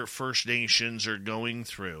other First Nations are going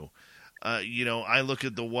through. I look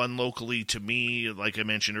at the one locally to me, like I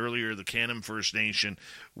mentioned earlier, the Kanem First Nation,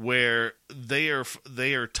 where they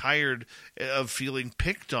are tired of feeling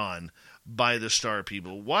picked on by the star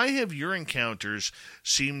people. Why have your encounters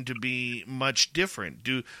seemed to be much different?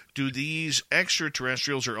 Do these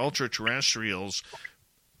extraterrestrials or ultra-terrestrials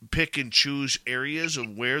pick and choose areas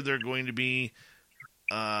of where they're going to be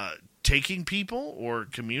taking people or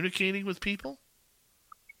communicating with people?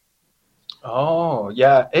 Oh,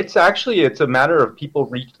 yeah. It's a matter of people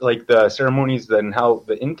reach, like the ceremonies and how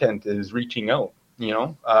the intent is reaching out,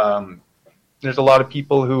 There's a lot of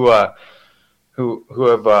people who have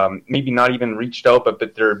maybe not even reached out,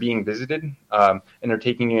 but they're being visited, and they're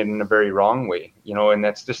taking it in a very wrong way, and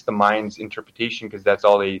that's just the mind's interpretation, because that's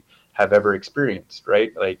all they have ever experienced,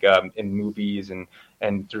 right? Like in movies and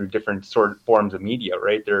through different forms of media,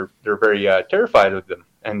 right? They're very terrified of them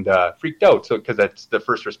and freaked out, so because that's the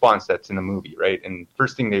first response that's in the movie, right? And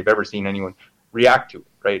first thing they've ever seen anyone react to,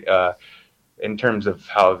 right? In terms of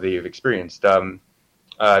how they've experienced.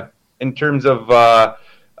 In terms of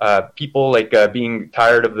people being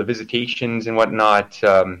tired of the visitations and whatnot,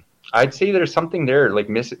 I'd say there's something there, like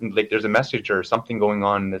there's a message or something going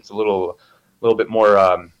on that's a little bit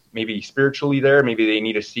more maybe spiritually there. Maybe they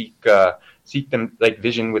need to seek them, like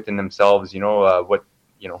vision within themselves.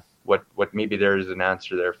 What maybe there is an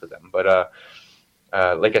answer there for them. But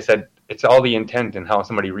like I said, it's all the intent and how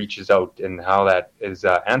somebody reaches out and how that is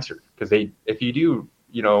answered. Because if you do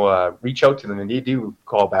reach out to them, and they do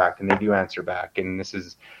call back and they do answer back. And this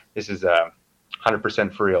is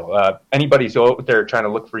 100% for real. Anybody who's out there trying to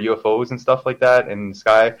look for UFOs and stuff like that in the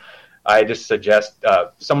sky, I just suggest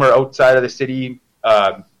somewhere outside of the city,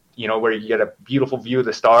 where you get a beautiful view of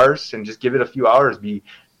the stars, and just give it a few hours. Be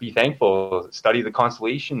thankful, study the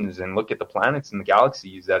constellations, and look at the planets and the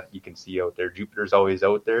galaxies that you can see out there. Jupiter's always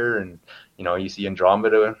out there, and you see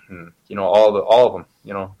Andromeda, and all of them.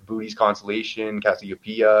 The Bootes constellation,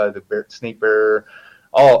 Cassiopeia, the Snake Bearer,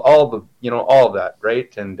 all of that,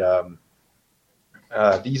 right? And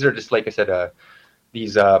these are just, like I said,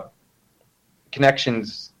 these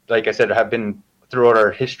connections, like I said, have been throughout our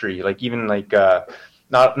history. Like even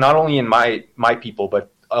not only in my people,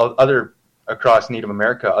 but other across Native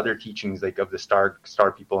America, other teachings like of the star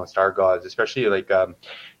people and star gods, especially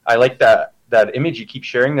I like that image you keep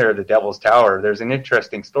sharing there of the Devil's Tower. There's an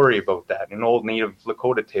interesting story about that, an old Native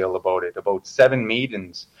Lakota tale about it, about 7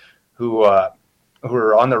 maidens who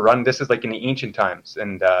were on the run. This is like in the ancient times,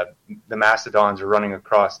 and the Mastodons are running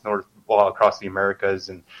across the Americas,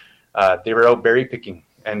 and they were out berry picking,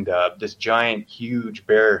 and this giant, huge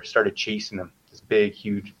bear started chasing them. This big,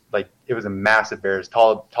 huge, it was a massive bear, it's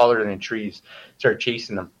taller than trees, started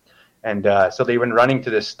chasing them. And so they went running to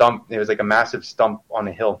this stump. It was like a massive stump on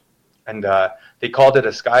a hill. And they called it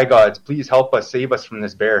a sky gods, please help us, save us from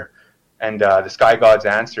this bear. And the sky gods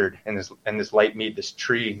answered, and this light made this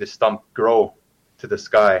stump grow to the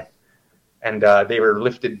sky. And they were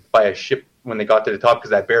lifted by a ship when they got to the top,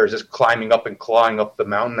 because that bear was just climbing up and clawing up the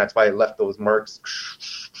mountain. That's why it left those marks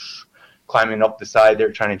climbing up the side. They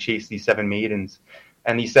were trying to chase these 7 maidens.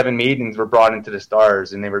 And these 7 maidens were brought into the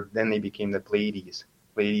stars, and they became the Pleiades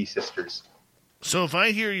sisters. So if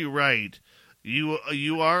I hear you right,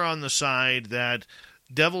 you are on the side that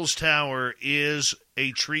Devil's Tower is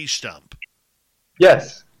a tree stump.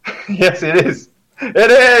 Yes. Yes, it is.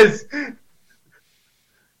 It is.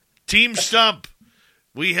 Team Stump.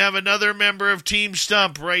 We have another member of Team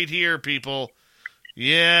Stump right here, people.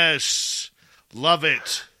 Yes. Love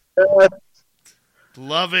it.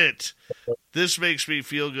 Love it. This makes me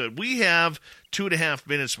feel good. We have 2.5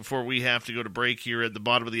 minutes before we have to go to break here at the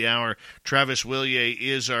bottom of the hour. Travis Willier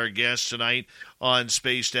is our guest tonight on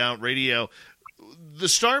Spaced Out Radio. The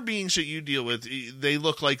star beings that you deal with, they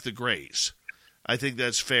look like the Greys. I think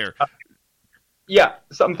that's fair. Yeah,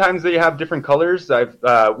 sometimes they have different colors. Like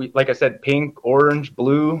I said, pink, orange,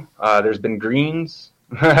 blue. There's been greens.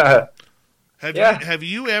 Have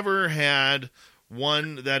you ever had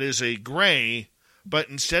one that is a gray, but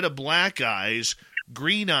instead of black eyes,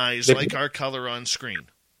 green eyes, like our color on screen?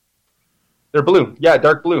 They're blue. Yeah,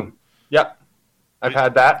 dark blue. Yeah, I've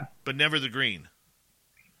had that. But never the green.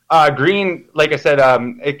 Green, like I said,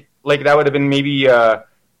 that would have been maybe...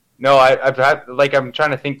 No, I've had, I'm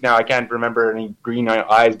trying to think now. I can't remember any green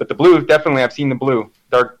eyes, but the blue, definitely, I've seen the blue,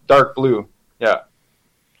 dark blue. Yeah.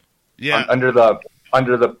 Yeah. Under the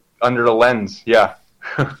lens. Yeah.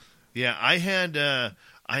 Yeah. I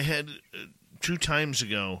had 2 times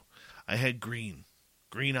ago, I had green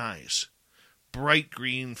eyes, bright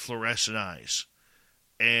green fluorescent eyes.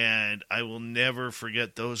 And I will never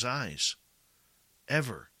forget those eyes.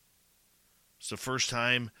 Ever. It's the first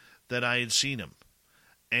time that I had seen them.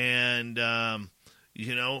 And,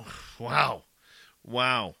 wow.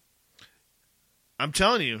 I'm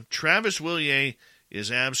telling you, Travis Willier is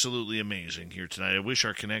absolutely amazing here tonight. I wish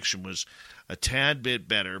our connection was a tad bit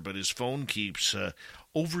better, but his phone keeps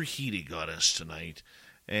overheating on us tonight.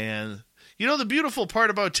 And, the beautiful part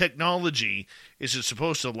about technology is it's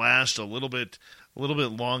supposed to last a little bit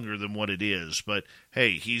longer than what it is. But,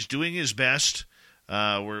 hey, he's doing his best.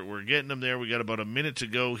 We're getting him there. We got about a minute to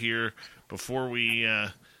go here before we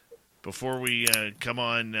come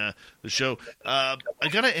on the show. I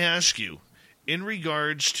got to ask you, in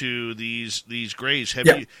regards to these Greys,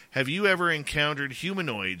 have you ever encountered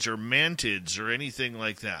humanoids or mantids or anything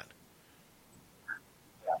like that?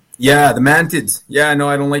 Yeah, the mantids. Yeah, no,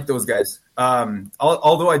 I don't like those guys.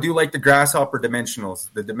 Although I do like the grasshopper dimensionals,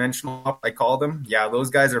 the dimensional, I call them. Yeah, those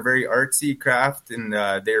guys are very artsy craft, and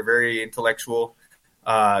they're very intellectual.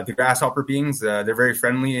 The grasshopper beings, they're very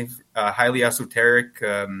friendly, highly esoteric.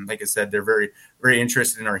 Like I said, they're very, very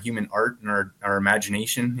interested in our human art and our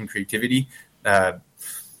imagination and creativity. On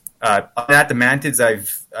that, the mantids,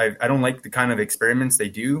 I don't like the kind of experiments they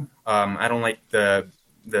do. I don't like the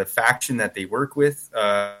faction that they work with.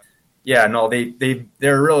 They're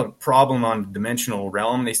a real problem on the dimensional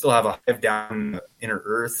realm. They still have a hive down in the inner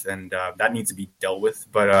Earth, and that needs to be dealt with,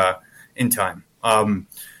 but in time.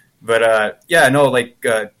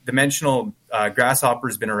 Dimensional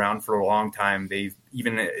grasshoppers been around for a long time. They've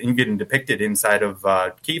even depicted inside of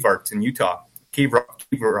cave art in Utah, cave rock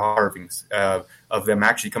were carvings of them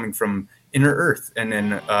actually coming from inner Earth, and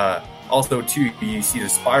then also too you see the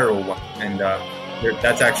spiral one, and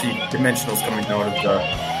that's actually dimensionals coming out of the.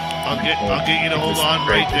 I'll get you to hold on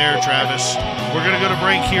right there, Travis. We're going to go to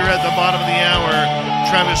break here at the bottom of the hour.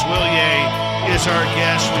 Travis Willier is our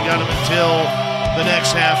guest. We got him until the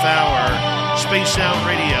next half hour. Spaced Out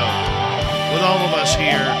Radio with all of us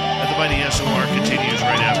here at the Mighty SOR continues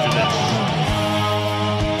right after this.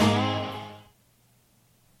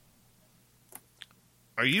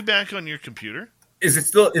 Are you back on your computer? Is it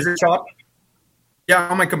choppy? Yeah,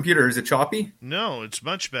 on my computer. Is it choppy? No, it's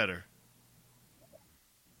much better.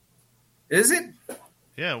 Is it?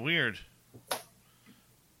 Yeah, weird.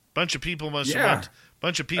 Bunch of people must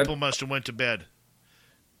have went to bed.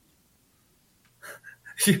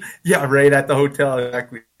 Yeah, right at the hotel.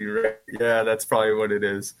 Exactly. Right. Yeah, that's probably what it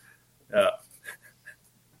is.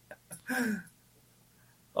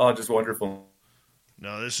 Oh, just wonderful.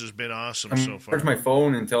 No, this has been awesome so far. Charge my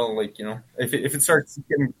phone until if it starts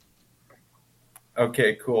getting.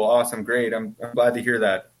 Okay, cool, awesome, great. I'm glad to hear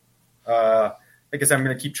that. I guess I'm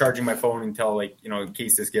going to keep charging my phone until, in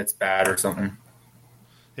case this gets bad or something.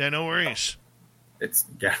 Yeah, no worries.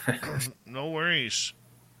 Yeah. No worries.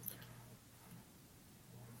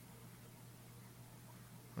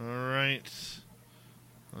 All right.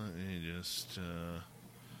 Let me just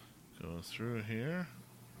go through here.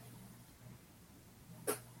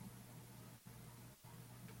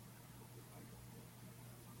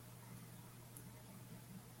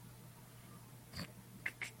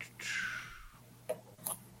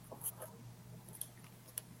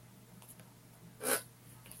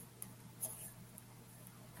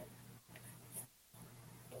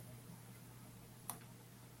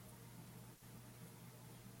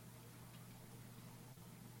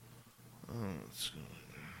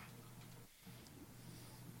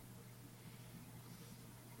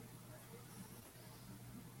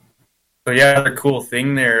 So yeah, another cool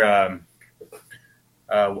thing there.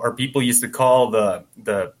 Our people used to call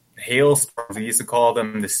the hailstorms. We used to call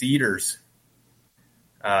them the cedars,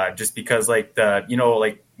 just because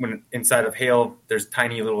when inside of hail, there's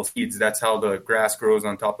tiny little seeds. That's how the grass grows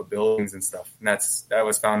on top of buildings and stuff. And that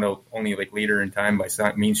was found out only later in time by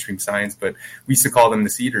mainstream science. But we used to call them the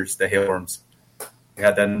cedars, the hailworms. We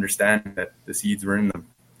had that understanding that the seeds were in them.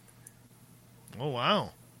 Oh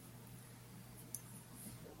wow.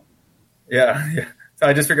 Yeah. So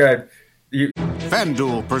I just figured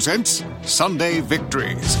FanDuel presents Sunday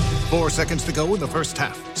Victories. 4 seconds to go in the first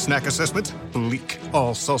half. Snack assessment? Bleak.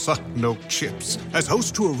 All salsa, no chips. As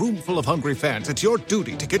host to a room full of hungry fans, it's your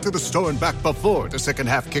duty to get to the store and back before the second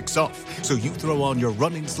half kicks off. So you throw on your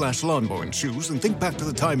running/lawn mowing shoes and think back to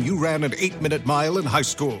the time you ran an 8-minute mile in high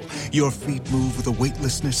school. Your feet move with a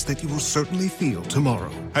weightlessness that you will certainly feel tomorrow.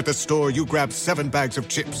 At the store, you grab 7 bags of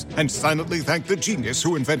chips and silently thank the genius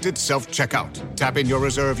who invented self-checkout. Tap in your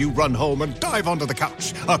reserve, you run home and dive onto the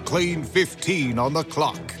couch. A clean 15 on the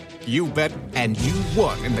clock. You bet, and you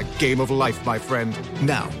won in the game of life, my friend.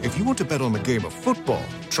 Now, if you want to bet on the game of football,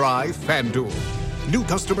 try FanDuel. New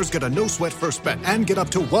customers get a no-sweat first bet and get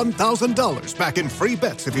up to $1,000 back in free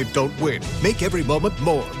bets if you don't win. Make every moment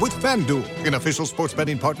more with FanDuel, an official sports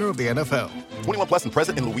betting partner of the NFL. 21 plus and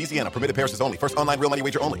present in Louisiana. Permitted pairs only. First online real money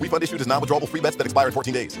wager only. Refund issued as non-withdrawable free bets that expire in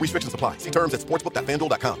 14 days. Restrictions apply. See terms at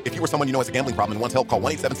sportsbook.fanduel.com. If you or someone you know has a gambling problem and wants help, call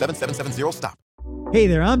 1-877-770-STOP. Hey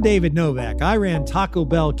there, I'm David Novak. I ran Taco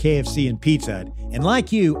Bell, KFC, and Pizza Hut. And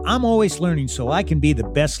like you, I'm always learning so I can be the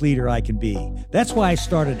best leader I can be. That's why I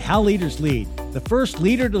started How Leaders Lead, the first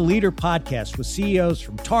leader-to-leader podcast with CEOs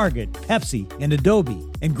from Target, Pepsi, and Adobe,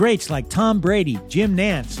 and greats like Tom Brady, Jim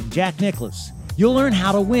Nantz, and Jack Nicklaus. You'll learn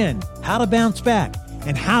how to win, how to bounce back,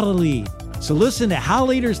 and how to lead. So listen to How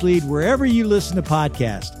Leaders Lead wherever you listen to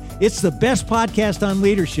podcasts. It's the best podcast on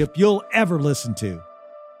leadership you'll ever listen to.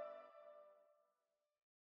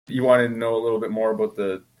 You wanted to know a little bit more about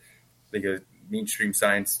the mainstream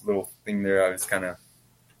science little thing there. I was kind of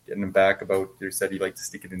getting him back about. You said you'd like to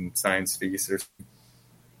stick it in science space or something.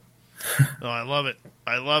 Oh, I love it.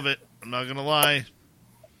 I love it. I'm not going to lie.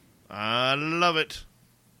 I love it.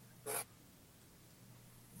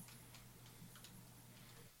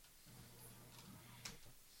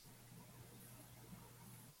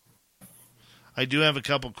 I do have a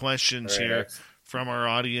couple questions here from our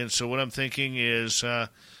audience. So what I'm thinking is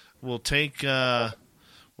we'll take a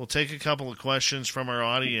couple of questions from our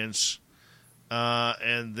audience,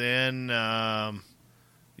 and then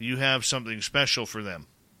you have something special for them.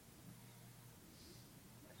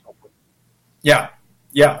 Yeah.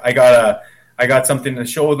 I got something to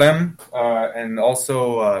show them, and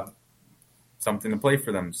also something to play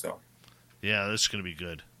for them. So yeah, this is going to be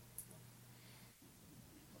good.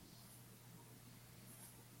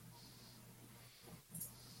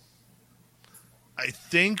 I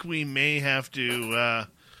think we may have to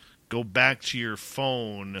go back to your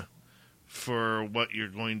phone for what you're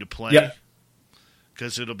going to play. Yeah.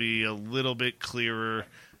 Because it'll be a little bit clearer,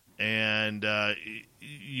 and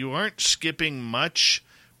you aren't skipping much,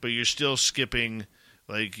 but you're still skipping,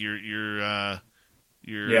 like your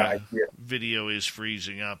video is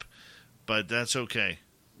freezing up, but that's okay.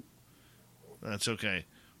 That's okay.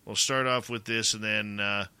 We'll start off with this, and then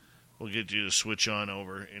we'll get you to switch on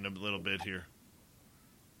over in a little bit here.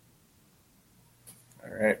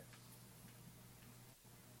 All right.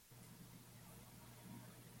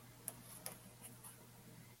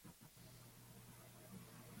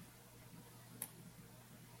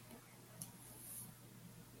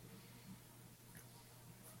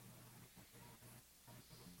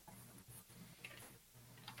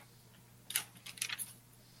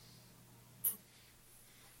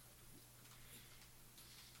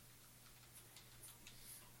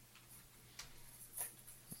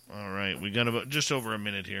 All right, we got about just over a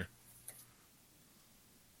minute here.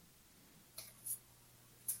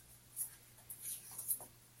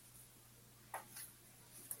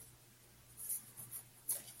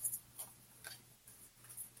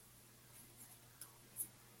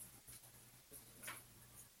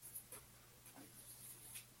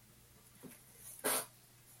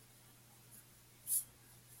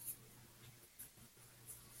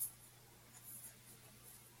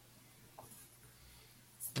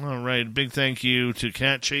 All right, big thank you to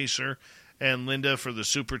Cat Chaser and Linda for the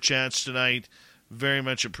super chats tonight. Very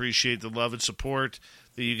much appreciate the love and support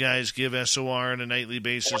that you guys give SOR on a nightly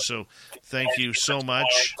basis, so thank you so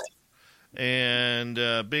much. And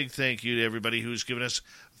big thank you to everybody who's given us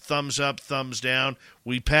thumbs up, thumbs down.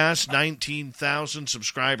 We passed 19,000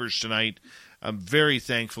 subscribers tonight. I'm very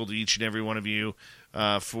thankful to each and every one of you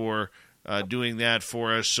for doing that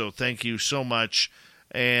for us, so thank you so much.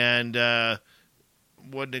 And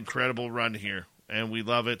what an incredible run here, and we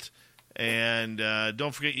love it. And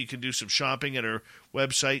don't forget, you can do some shopping at our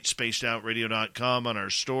website, spacedoutradio.com, on our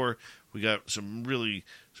store. We got some really,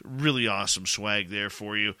 really awesome swag there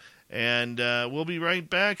for you. And we'll be right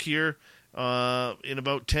back here in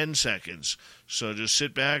about 10 seconds. So just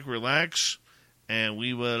sit back, relax, and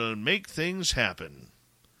we will make things happen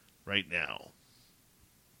right now.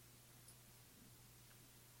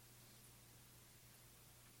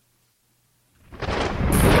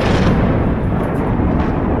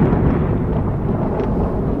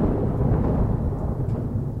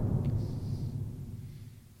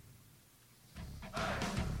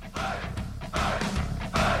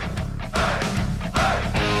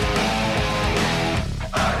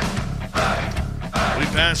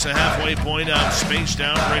 Past the halfway point of Spaced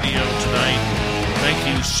Out Radio tonight. Thank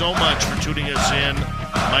you so much for tuning us in.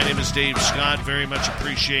 My name is Dave Scott. Very much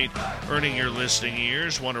appreciate earning your listening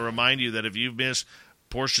ears. Want to remind you that if you've missed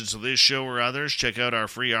portions of this show or others, check out our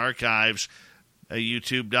free archives at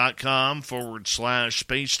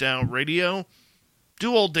youtube.com/Spaced Out Radio.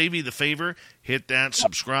 Do old Davey the favor, hit that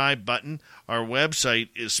subscribe button. Our website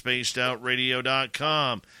is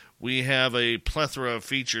spacedoutradio.com. We have a plethora of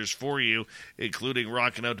features for you, including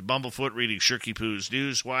rocking out to Bumblefoot, reading Shirky Poo's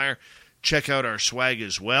Newswire. Check out our swag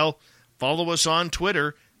as well. Follow us on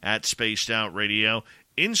Twitter at Spaced Out Radio,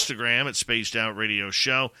 Instagram at Spaced Out Radio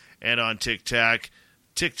Show, and on TikTok,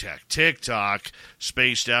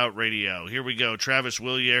 Spaced Out Radio. Here we go. Travis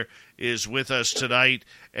Willier is with us tonight,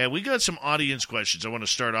 and we got some audience questions. I want to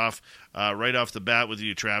start off right off the bat with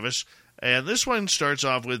you, Travis. And this one starts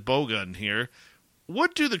off with Bogun here.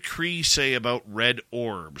 What do the Cree say about red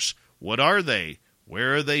orbs? What are they?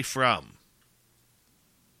 Where are they from?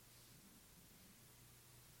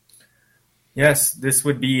 Yes, this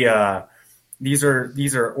would be these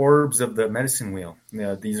are orbs of the medicine wheel.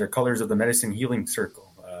 These are colors of the medicine healing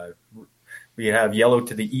circle. We have yellow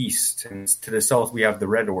to the east, and to the south we have the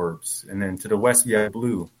red orbs, and then to the west we have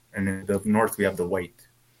blue, and in the north we have the white.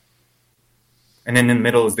 And then in the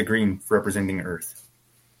middle is the green, representing Earth.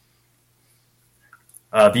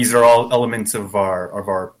 These are all elements of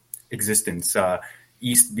our existence.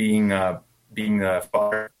 East being fire, being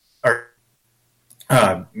fire,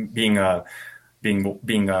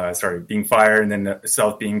 and then the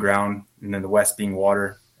south being ground, and then the west being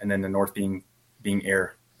water, and then the north being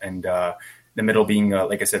air, and the middle being,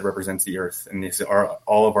 like I said, represents the earth. And these are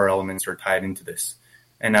all of our elements are tied into this.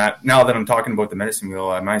 And now that I'm talking about the medicine wheel,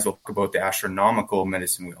 I might as well talk about the astronomical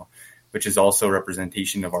medicine wheel, which is also a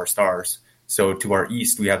representation of our stars. So to our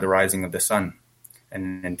east, we have the rising of the sun.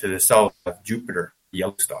 And then to the south, we have Jupiter, the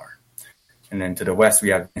yellow star. And then to the west, we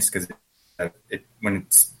have Venus, because when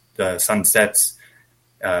the sun sets,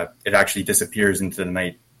 it actually disappears into the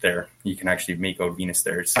night there. You can actually make out Venus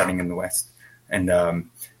there, setting in the west. And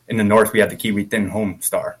in the north, we have the Kiwi-Tin home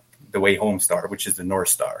star, the Way home star, which is the North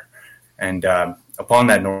Star. And upon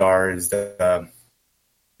that North Star is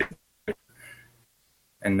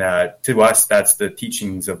to us, that's the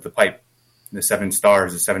teachings of the pipe, the 7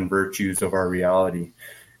 stars, the 7 virtues of our reality.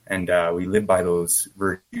 And we live by those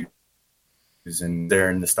virtues, and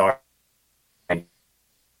they're in the star. And,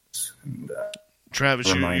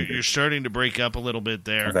 Travis, you're starting to break up a little bit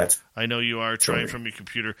there. I know you are trying from your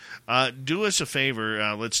computer. Do us a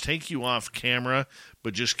favor. Let's take you off camera,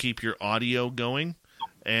 but just keep your audio going.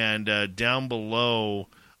 And down below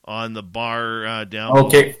on the bar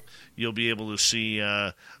below, you'll be able to see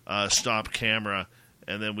stop camera.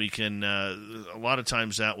 And then we can, a lot of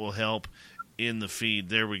times that will help in the feed.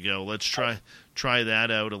 There we go. Let's try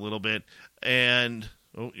that out a little bit. And,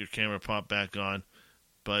 your camera popped back on.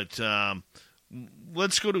 But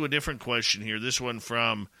let's go to a different question here. This one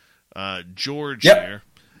from George here.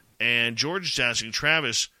 And George is asking,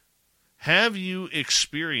 Travis, have you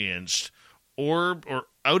experienced or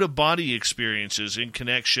out-of-body experiences in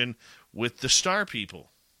connection with the star people?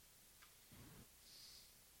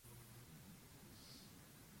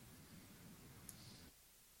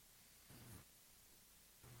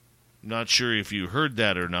 Not sure if you heard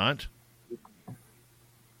that or not.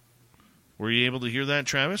 Were you able to hear that,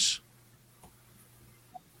 Travis?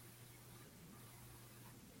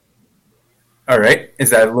 All right. Is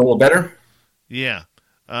that a little better? Yeah.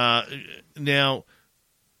 Nope,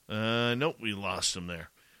 we lost him there.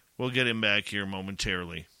 We'll get him back here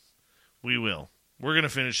momentarily. We will. We're going to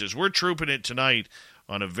finish this. We're trooping it tonight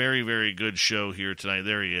on a very, very good show here tonight.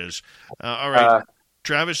 There he is. All right.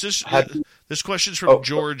 Travis, this question's from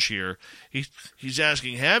George here. He's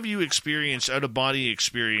asking, have you experienced out-of-body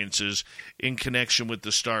experiences in connection with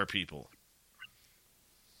the star people?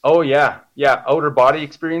 Oh, yeah. Outer-body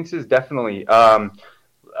experiences, definitely.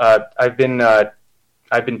 I've been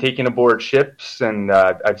taken aboard ships, and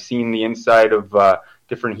I've seen the inside of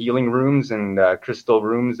different healing rooms and crystal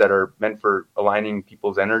rooms that are meant for aligning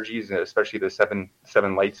people's energies, especially the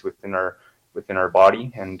seven lights within our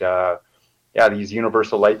body. And these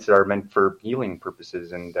universal lights are meant for healing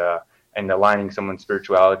purposes and aligning someone's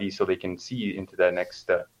spirituality so they can see into the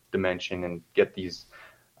next dimension and get these,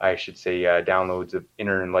 I should say, downloads of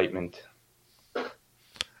inner enlightenment.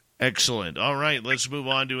 Excellent. All right, let's move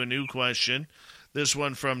on to a new question. This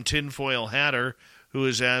one from Tinfoil Hatter, who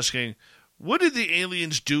is asking, what did the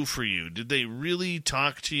aliens do for you? Did they really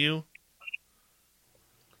talk to you?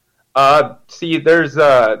 See, there's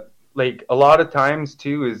like a lot of times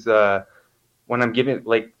too is when I'm given,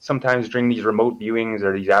 like sometimes during these remote viewings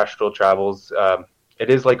or these astral travels, it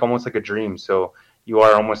is like almost like a dream. So you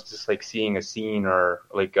are almost just like seeing a scene, or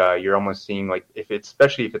like you're almost seeing, like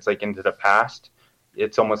especially if it's like into the past,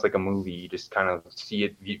 it's almost like a movie. You just kind of see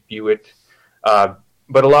it, view it.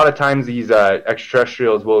 But a lot of times these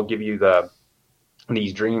extraterrestrials will give you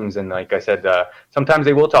these dreams, and like I said, sometimes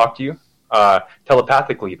they will talk to you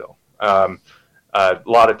telepathically. Though a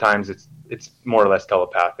lot of times it's more or less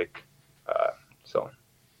telepathic.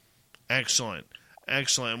 Excellent.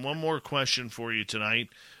 One more question for you tonight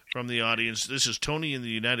from the audience. This is Tony in the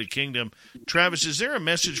United Kingdom. Travis, is there a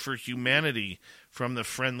message for humanity from the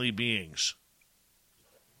friendly beings?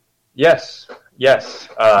 Yes.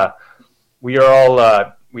 We are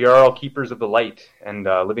all keepers of the light and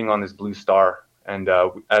living on this blue star. And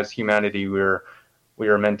as humanity, we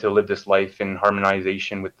are meant to live this life in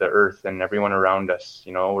harmonization with the earth and everyone around us.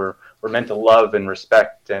 You know, we're meant to love and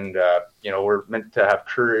respect, and we're meant to have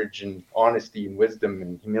courage and honesty and wisdom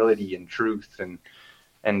and humility and truth, and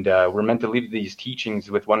we're meant to live these teachings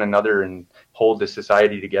with one another and hold this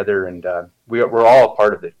society together. And we're all a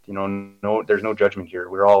part of it. You know, there's no judgment here.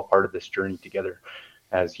 We're all a part of this journey together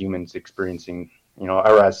as humans experiencing,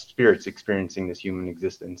 or as spirits experiencing this human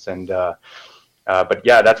existence. And but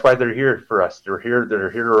yeah, that's why they're here for us. They're here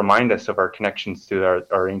to remind us of our connections to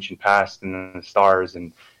our ancient past and the stars,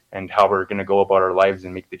 and how we're going to go about our lives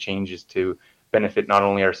and make the changes to benefit not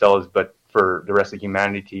only ourselves, but for the rest of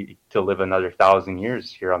humanity to live another 1,000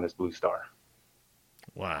 years here on this blue star.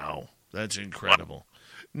 Wow, that's incredible.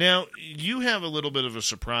 Now, you have a little bit of a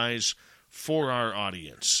surprise for our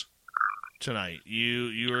audience tonight.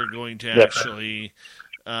 You are going to actually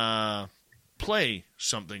play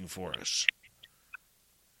something for us.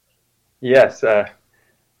 Yes, a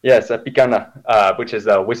picana, which is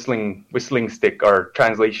a whistling stick, or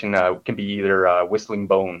translation can be either whistling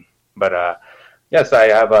bone. But yes, I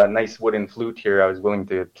have a nice wooden flute here I was willing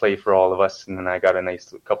to play for all of us, and then I got a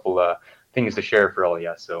nice couple things to share for all of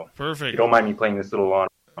you. So perfect. If you don't mind me playing this little on.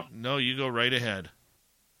 No, you go right ahead.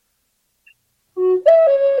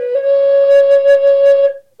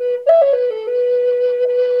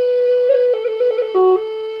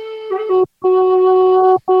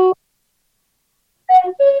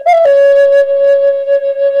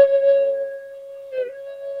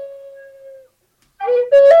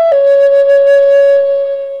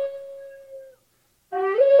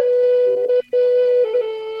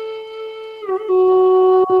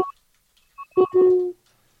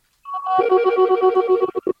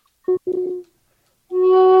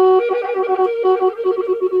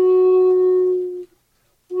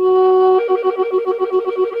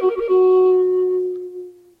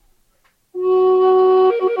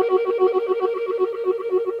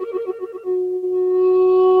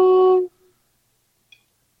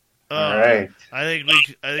 I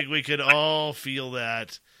think we could all feel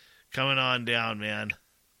that coming on down, man.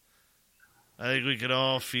 I think we could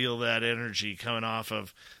all feel that energy coming off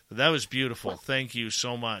of. That was beautiful. Thank you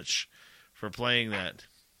so much for playing that.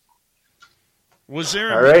 Was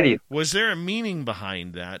there a meaning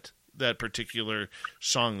behind that particular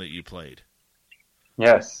song that you played?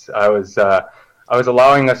 Yes, I was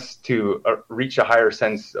allowing us to reach a higher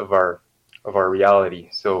sense of our reality.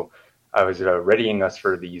 So I was readying us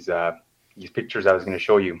for these pictures I was going to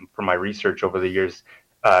show you from my research over the years,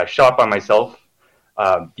 shot by myself.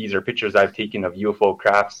 These are pictures I've taken of UFO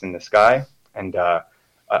crafts in the sky, and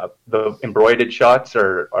the embroidered shots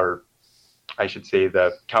are, I should say,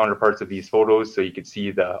 the counterparts of these photos, so you could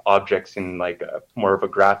see the objects in like more of a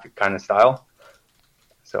graphic kind of style.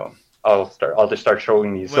 So I'll just start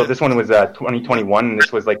showing these. So this one was 2021, and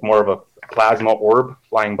this was like more of a plasma orb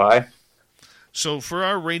flying by. So for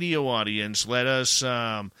our radio audience, let us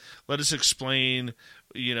explain,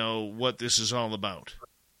 what this is all about.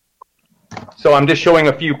 So I'm just showing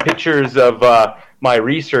a few pictures of my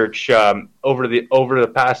research over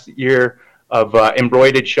the past year of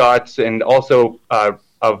embroidered shots, and also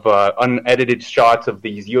of unedited shots of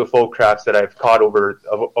these UFO crafts that I've caught over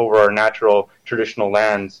our natural traditional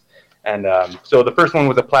lands. And so the first one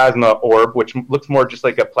was a plasma orb, which looks more just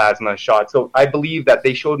like a plasma shot. So I believe that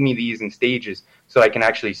they showed me these in stages so I can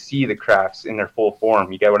actually see the crafts in their full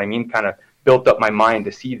form. You get what I mean? Kind of built up my mind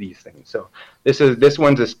to see these things. So this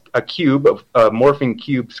one's a cube, a morphing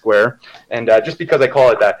cube square. And just because I call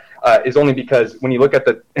it that is only because when you look at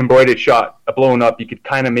the embroidered shot blown up, you could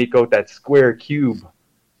kind of make out that square cube.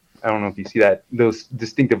 I don't know if you see that, those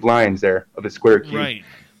distinctive lines there of a square cube. Right.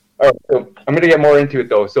 All right, so I'm going to get more into it,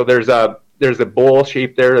 though. So there's a bowl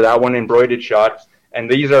shape there, that one embroidered shot, and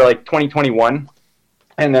these are like 2021.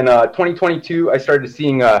 And then 2022, I started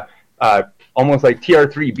seeing almost like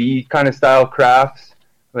TR-3B kind of style crafts,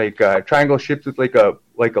 like triangle ships with like a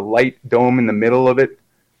light dome in the middle of it.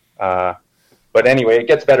 But anyway, it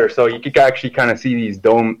gets better. So you could actually kind of see these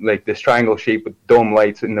dome, like this triangle shape with dome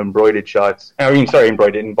lights in the embroidered shots.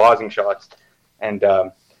 Embroidered embossing shots. And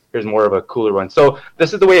here's more of a cooler one. So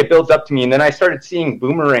this is the way it builds up to me. And then I started seeing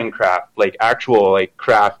boomerang craft, like actual like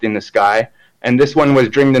craft in the sky. And this one was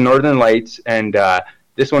during the Northern Lights, and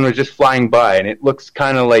this one was just flying by. And it looks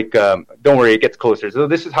kind of like, don't worry, it gets closer. So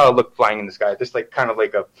this is how it looked flying in the sky. Just like kind of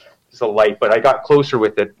like just a light. But I got closer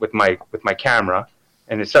with it with my camera,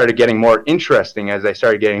 and it started getting more interesting as I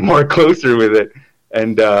started getting more closer with it.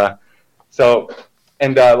 And like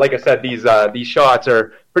I said, these shots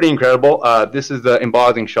are pretty incredible. This is the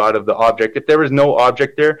embossing shot of the object. If there was no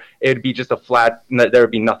object there, it would be just a flat. There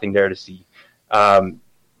would be nothing there to see.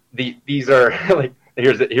 These are like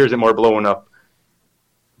here's it more blown up.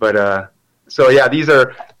 But so yeah,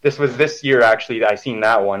 this was this year actually that I seen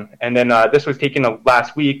that one, and then this was taken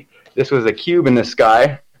last week. This was a cube in the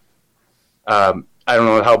sky. I don't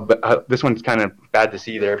know how this one's kind of bad to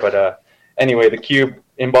see there, but anyway, the cube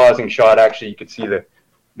embossing shot, actually you could see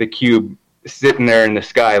the cube sitting there in the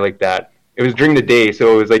sky like that. It was during the day,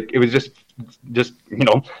 so it was just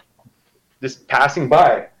passing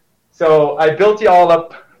by. So I built you all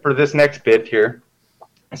up for this next bit here.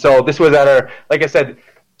 So this was at like I said,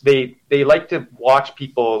 they like to watch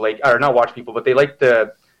people, but they like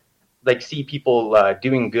to see people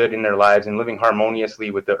doing good in their lives and living harmoniously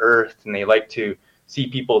with the earth, and they like to see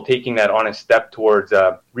people taking that honest step towards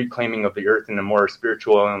reclaiming of the earth in a more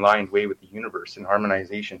spiritual and aligned way with the universe and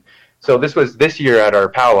harmonization. So this was this year at our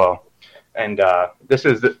powwow, and this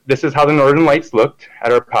is how the Northern Lights looked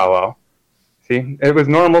at our powwow. See, it was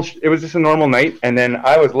normal. It was just a normal night, and then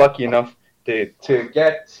I was lucky enough to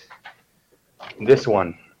get this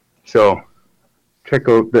one. So check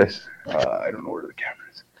out this. I don't know where the camera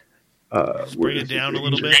is. Let's bring it down a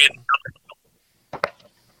little bit.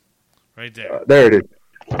 Right there. There it is.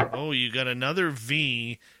 Oh, you got another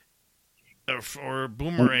V or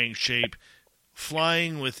boomerang shape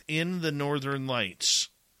flying within the Northern Lights.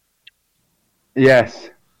 Yes.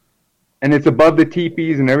 And it's above the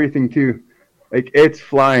teepees and everything too. Like, it's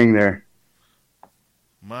flying there.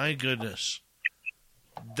 My goodness.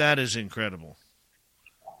 That is incredible.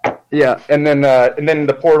 Yeah, and then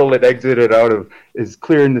the portal it exited out of is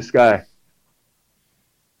clear in the sky.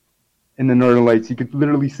 In the Northern Lights, you could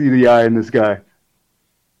literally see the eye in the sky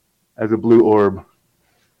as a blue orb.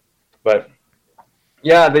 But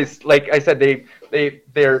yeah, like I said,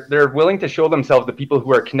 they're willing to show themselves to people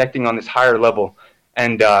who are connecting on this higher level,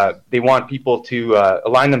 and they want people to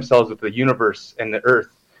align themselves with the universe and the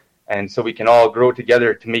earth, and so we can all grow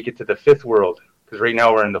together to make it to the fifth world. Because right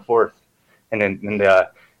now we're in the fourth, and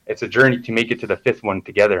it's a journey to make it to the fifth one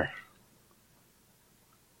together.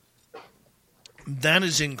 That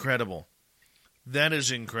is incredible. That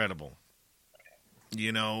is incredible.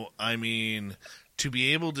 You know, I mean, to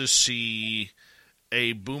be able to see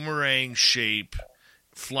a boomerang shape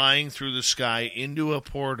flying through the sky into a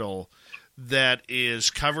portal that is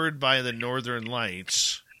covered by the Northern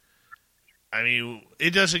Lights, I mean,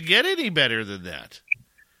 it doesn't get any better than that.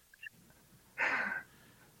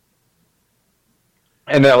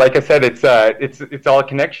 And like I said, it's all a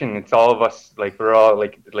connection. It's all of us. Like we're all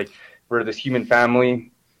like we're this human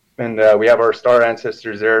family, and we have our star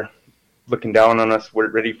ancestors there, looking down on us. We're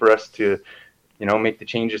ready for us to, you know, make the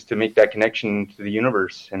changes to make that connection to the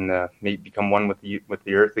universe and become one with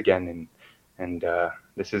the Earth again. And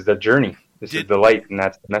this is the journey. This is the light, and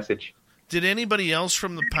that's the message. Did anybody else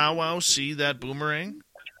from the powwow see that boomerang?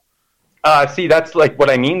 See, that's like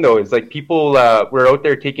what I mean, though, is like people were out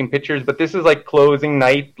there taking pictures, but this is like closing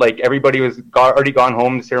night. Like everybody was already gone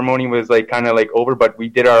home. The ceremony was like kind of like over, but we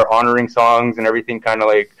did our honoring songs and everything kind of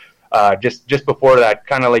like just before that,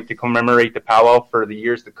 kind of like to commemorate the powwow for the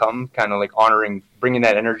years to come, kind of like honoring, bringing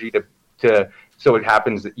that energy to so it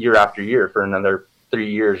happens year after year for another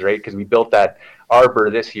 3 years, right? Because we built that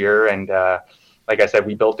arbor this year, and like I said,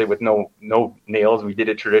 we built it with no nails. We did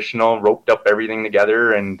it traditional, roped up everything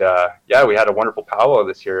together, and yeah, we had a wonderful powwow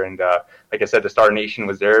this year. And like I said, the Star Nation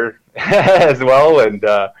was there as well, and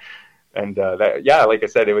that, yeah, like I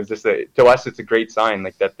said, it was just to us, it's a great sign,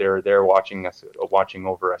 like that they're there watching us, watching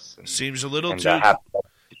over us. And, seems a little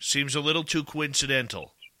too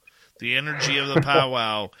coincidental. The energy of the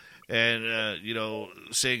powwow, and you know,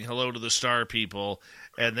 saying hello to the Star people,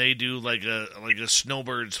 and they do like a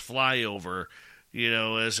snowbird's flyover. You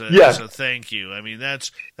know, as a thank you. I mean,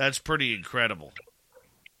 that's pretty incredible.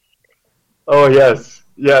 Oh yes,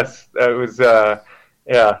 that was like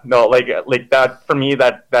that for me.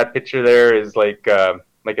 That picture there is like I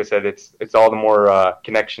said, it's all the more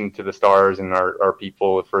connection to the stars and our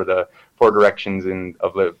people for the four directions and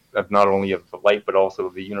of not only of the light but also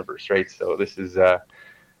of the universe, right? So this is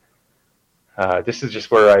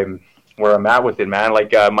just where I'm at with it, man.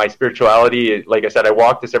 Like my spirituality, like I said, I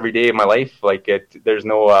walk this every day of my life. Like there's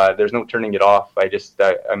no turning it off. I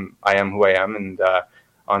am who I am, and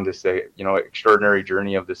on this extraordinary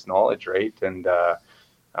journey of this knowledge, right? And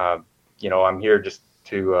I'm here just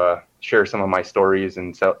to share some of my stories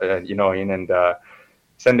and send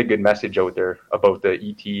a good message out there about the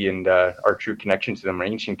ET and our true connection to them,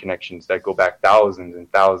 ancient connections that go back thousands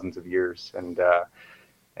and thousands of years. And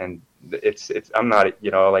it's I'm not,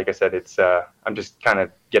 like I said, I'm just kind of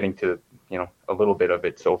getting to, a little bit of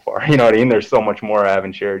it so far. You know what I mean? There's so much more I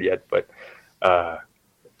haven't shared yet, but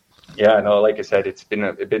like I said, it's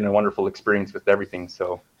been a wonderful experience with everything.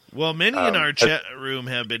 So, well, many in our chat room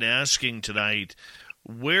have been asking tonight,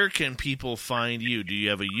 where can people find you? Do you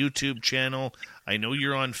have a YouTube channel? I know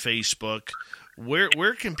you're on Facebook.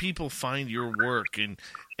 Where can people find your work and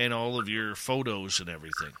all of your photos and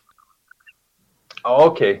everything? Oh,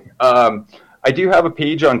 okay. I do have a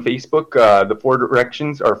page on Facebook, the Four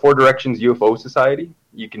Directions UFO Society.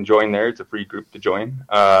 You can join there. It's a free group to join.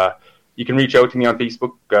 You can reach out to me on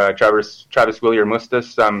Facebook, Travis Willier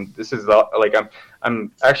Mustas. This is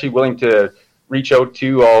I'm actually willing to reach out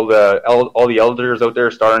to all the elders out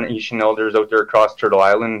there, Star Nation elders out there across Turtle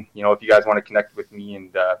Island. If you guys want to connect with me,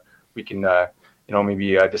 and we can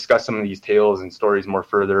maybe discuss some of these tales and stories more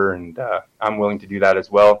further, and I'm willing to do that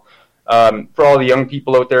as well. For all the young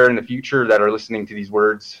people out there in the future that are listening to these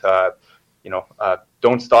words,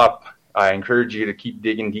 don't stop. I encourage you to keep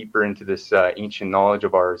digging deeper into this ancient knowledge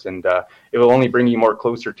of ours, and it will only bring you more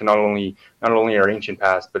closer to not only our ancient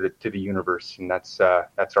past, but to the universe, and that's our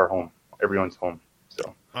home, everyone's home.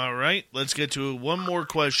 So, all right, let's get to one more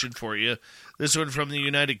question for you. This one from the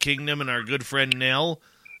United Kingdom, and our good friend Nell,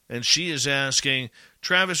 and she is asking,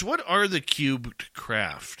 Travis, what are the cubed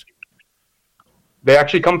craft? They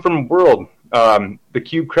actually come from world. The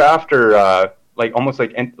cube craft are almost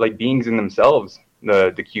like beings in themselves.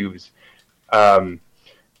 The cubes, like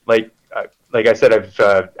I said,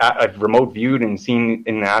 I've remote viewed and seen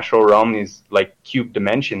in the astral realm these like cube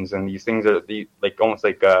dimensions, and these things are almost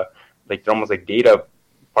like data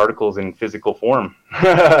particles in physical form.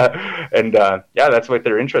 And that's what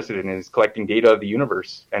they're interested in, is collecting data of the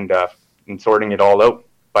universe and sorting it all out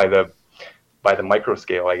by the micro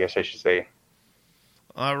scale, I guess I should say.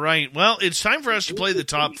 All right. Well, it's time for us to play the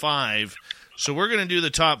top 5. So we're going to do the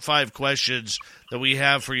top 5 questions that we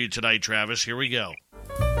have for you tonight, Travis. Here we go.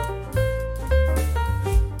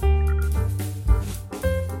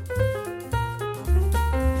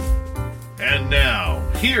 And now,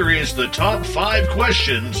 here is the top 5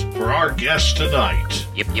 questions for our guest tonight.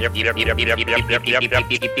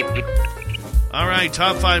 All right,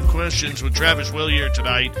 top 5 questions with Travis Willier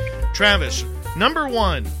tonight. Travis, number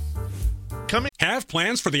 1. Have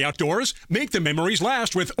plans for the outdoors? Make the memories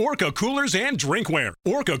last with Orca coolers and drinkware.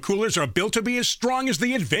 Orca coolers are built to be as strong as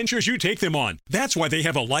the adventures you take them on. That's why they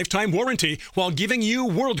have a lifetime warranty while giving you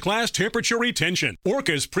world-class temperature retention.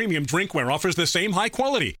 Orca's premium drinkware offers the same high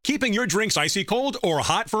quality, keeping your drinks icy cold or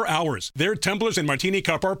hot for hours. Their tumblers and martini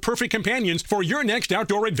cup are perfect companions for your next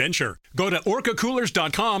outdoor adventure. Go to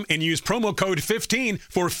orcacoolers.com and use promo code 15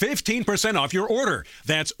 for 15% off your order.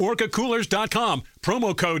 That's orcacoolers.com,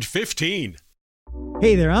 promo code 15.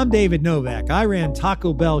 Hey there, I'm David Novak. I ran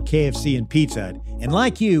Taco Bell, KFC, and Pizza Hut. And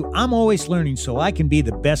like you, I'm always learning so I can be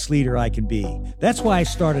the best leader I can be. That's why I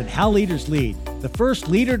started How Leaders Lead, the first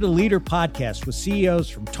leader-to-leader podcast with CEOs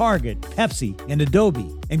from Target, Pepsi, and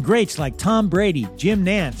Adobe, and greats like Tom Brady, Jim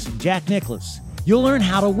Nantz, and Jack Nicklaus. You'll learn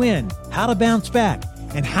how to win, how to bounce back,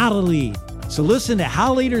 and how to lead. So listen to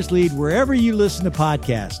How Leaders Lead wherever you listen to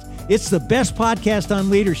podcasts. It's the best podcast on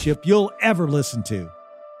leadership you'll ever listen to.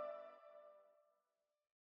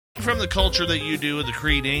 From the culture that you do in the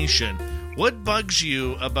Cree Nation, what bugs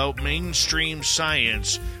you about mainstream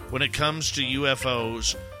science when it comes to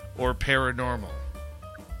UFOs or paranormal?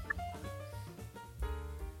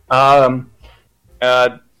 I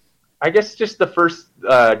guess just the first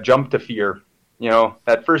jump to fear. You know,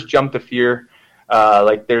 that first jump to fear.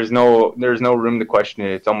 Like there's no room to question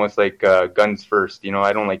it. It's almost like guns first. You know,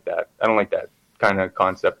 I don't like that. I don't like that kind of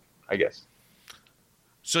concept, I guess.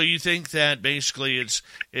 So you think that basically it's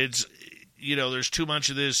you know, there's too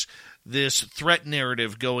much of this threat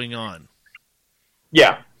narrative going on.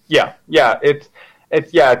 Yeah.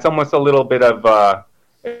 It's almost a little bit of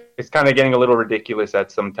it's kind of getting a little ridiculous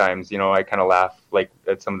at sometimes. You know, I kind of laugh like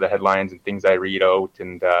at some of the headlines and things I read out,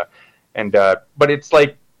 but it's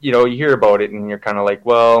like, you know, you hear about it and you're kind of like,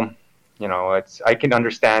 well, you know, I can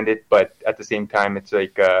understand it, but at the same time, it's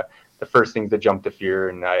like the first thing to jump to fear,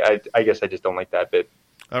 and I guess I just don't like that bit.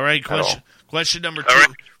 All right, question number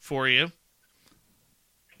 2 for you.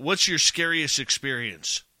 What's your scariest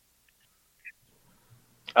experience?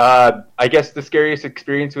 I guess the scariest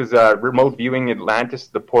experience was remote viewing Atlantis,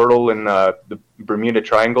 the portal in the Bermuda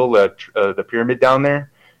Triangle, the pyramid down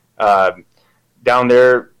there. Down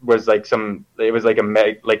there was like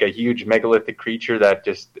a huge megalithic creature that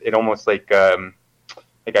it almost like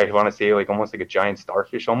I want to say like almost like a giant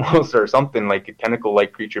starfish almost or something, like a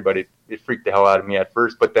tentacle-like creature, but it freaked the hell out of me at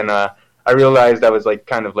first. But then I realized I was like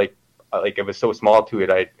kind of like it was so small to it,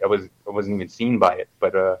 I wasn't even seen by it.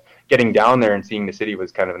 But getting down there and seeing the city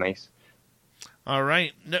was kind of nice. All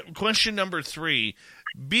right. Question number 3.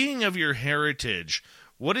 Being of your heritage,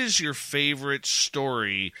 what is your favorite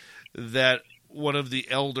story that one of the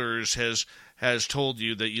elders has told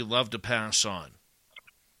you that you love to pass on?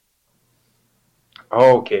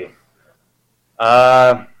 Okay.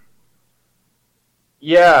 I've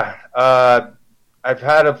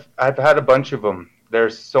had a bunch of them.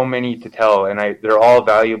 There's so many to tell, and they're all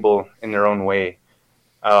valuable in their own way.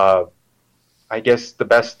 I guess the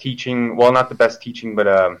best teaching, well, not the best teaching, but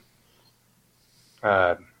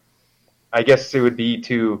I guess it would be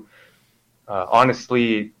to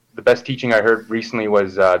honestly, the best teaching I heard recently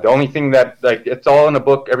was the only thing that, like, it's all in a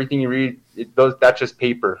book. Everything you read, that's just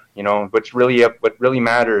paper. You know, what really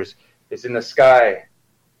matters is in the sky,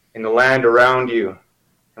 in the land around you,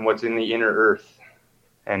 and what's in the inner earth,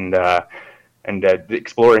 and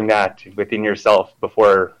exploring that within yourself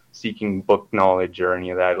before seeking book knowledge or any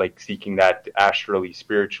of that. Like seeking that astrally,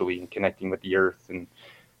 spiritually, and connecting with the earth, and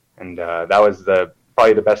that was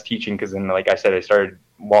probably the best teaching, because then, like I said, I started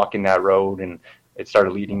walking that road, and it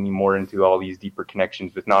started leading me more into all these deeper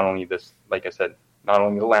connections with not only this, like I said, not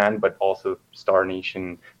only the land, but also Star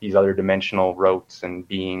Nation, these other dimensional routes and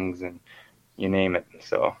beings, and you name it.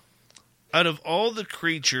 So, out of all the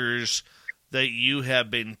creatures that you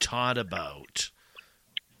have been taught about,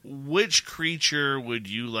 which creature would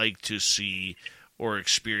you like to see or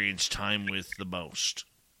experience time with the most?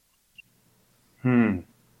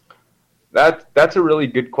 That's a really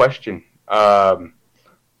good question.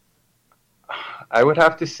 I would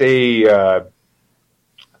have to say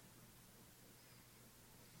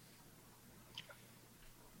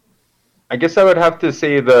I guess I would have to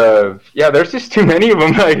say there's just too many of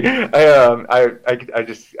them.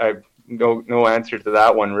 I've no answer to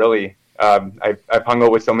that one, really. I've hung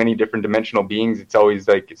out with so many different dimensional beings. It's always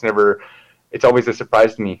like, it's always a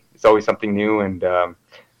surprise to me. It's always something new. And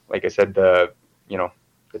like I said,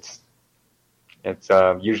 it's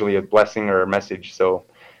usually a blessing or a message. So,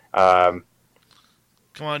 come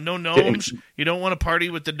on, no gnomes? You don't want to party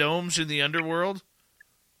with the gnomes in the underworld?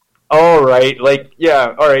 All right. Like,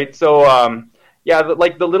 yeah. All right. So, yeah,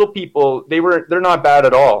 like the little people, they're not bad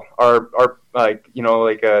at all. Our like, you know,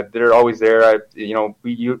 like they're always there. You know,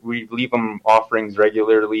 we leave them offerings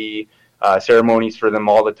regularly, ceremonies for them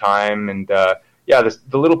all the time, and yeah,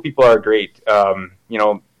 the little people are great. You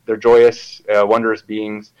know, they're joyous, wondrous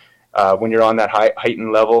beings. When you're on that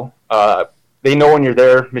heightened level, they know when you're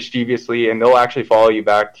there mischievously, and they'll actually follow you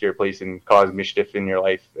back to your place and cause mischief in your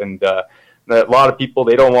life. And a lot of people,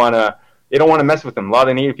 they don't want to mess with them. A lot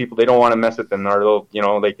of Native people, they don't want to mess with them, or they'll, you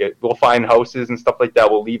know, like we'll find houses and stuff like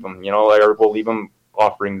that. We'll leave them, you know, or we'll leave them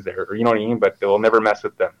offerings there, or you know what I mean. But they'll never mess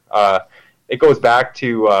with them. It goes back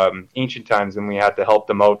to ancient times when we had to help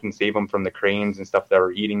them out and save them from the cranes and stuff that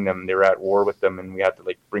were eating them. They were at war with them, and we had to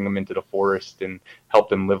like bring them into the forest and help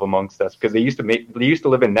them live amongst us, because they used to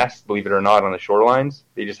live in nests, believe it or not, on the shorelines.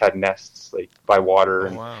 They just had nests like by water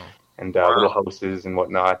and little houses and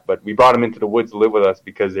whatnot. But we brought them into the woods to live with us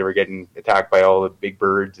because they were getting attacked by all the big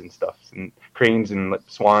birds and stuff, and cranes and like,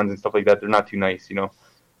 swans and stuff like that. They're not too nice, you know.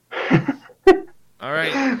 All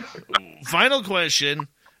right, final question.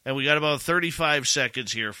 And we got about 35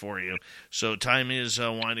 seconds here for you, so time is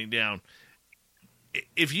winding down.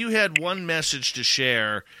 If you had one message to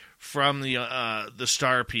share from the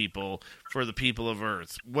Star People for the people of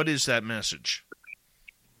Earth, what is that message?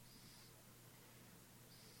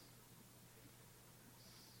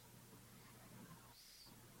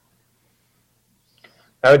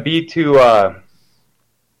 That would be to.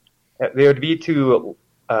 They would be to.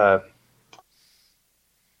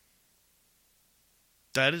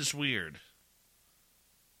 That is weird.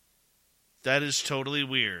 That is totally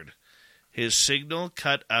weird. His signal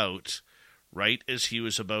cut out right as he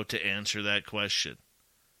was about to answer that question.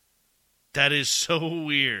 That is so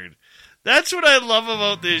weird. That's what I love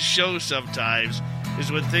about this show sometimes,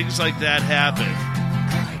 is when things like that happen.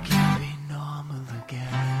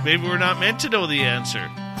 Maybe we're not meant to know the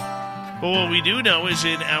answer. But what we do know is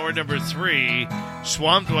in hour number 3,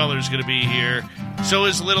 Swamp Dweller's going to be here. So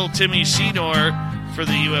is little Timmy Senor for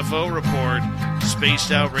the UFO Report.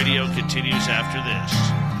 Spaced Out Radio continues after this.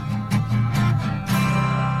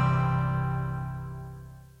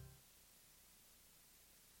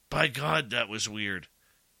 By God, that was weird.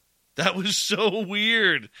 That was so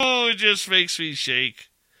weird. Oh, it just makes me shake.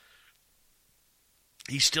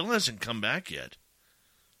 He still hasn't come back yet.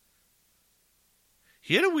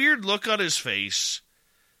 He had a weird look on his face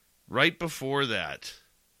right before that.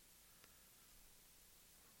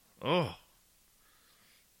 Oh.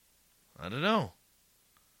 I don't know.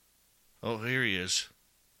 Oh, here he is.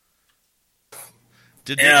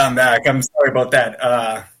 I'm back. I'm sorry about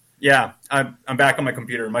that. Yeah, I'm back on my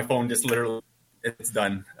computer. My phone just literally, it's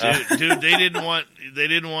done. Dude, they didn't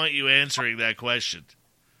want you answering that question.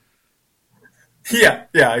 Yeah,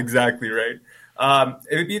 exactly right.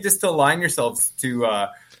 It would be just to align yourselves to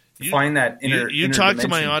find that inner. You talk to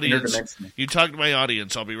my audience. You talk to my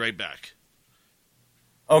audience. I'll be right back.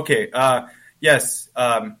 Okay. Yes.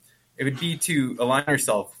 It would be to align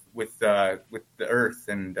yourself with the earth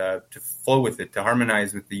and to flow with it, to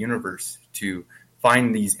harmonize with the universe, to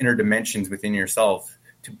find these inner dimensions within yourself,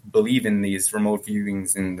 to believe in these remote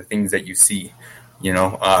viewings and the things that you see. You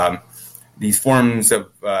know, these forms of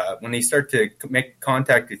when they start to make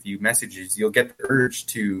contact with you, messages, you'll get the urge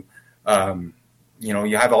to, you know,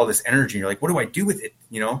 you have all this energy. You're like, what do I do with it?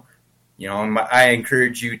 You know, I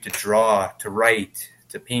encourage you to draw, to write,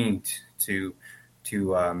 to paint, to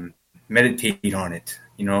meditate on it,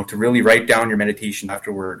 you know, to really write down your meditation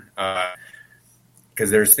afterward. Because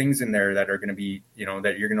there's things in there that are going to be, you know,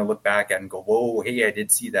 that you're going to look back at and go, whoa, hey, I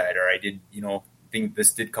did see that. Or I did, you know, think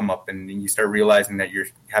this did come up. And then you start realizing that you're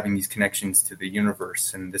having these connections to the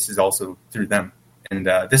universe. And this is also through them. And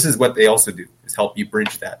this is what they also do, is help you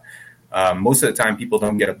bridge that. Most of the time, people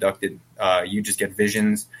don't get abducted. You just get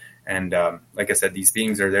visions. And like I said, these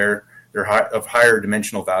beings are there. They're of higher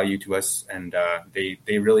dimensional value to us, and they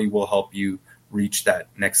really will help you reach that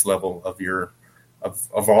next level of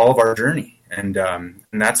of all of our journey. And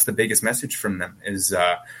that's the biggest message from them is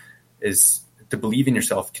to believe in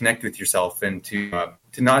yourself, connect with yourself, and to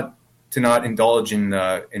not indulge in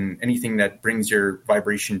anything that brings your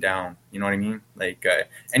vibration down. You know what I mean? Like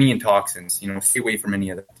any intoxins. You know, stay away from any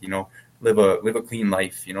of that. You know, live a clean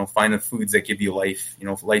life. You know, find the foods that give you life. You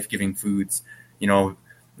know, life-giving foods. You know.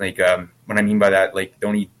 Like, what I mean by that, like,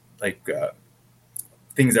 don't eat, like,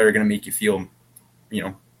 things that are going to make you feel, you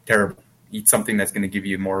know, terrible. Eat something that's going to give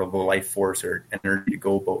you more of a life force or energy to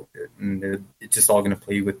go about it. And it's just all going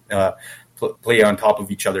to play on top of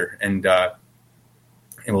each other. And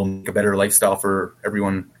it will make a better lifestyle for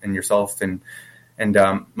everyone and yourself. And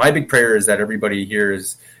my big prayer is that everybody here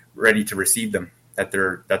is ready to receive them, that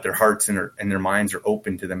their hearts and their minds are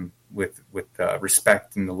open to them with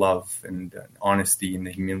respect and the love and honesty and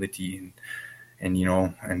the humility and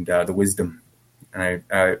the wisdom. And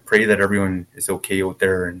I pray that everyone is okay out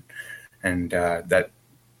there and that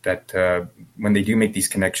when they do make these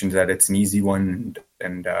connections, that it's an easy one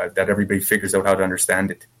and that everybody figures out how to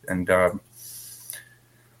understand it. And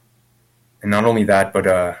not only that,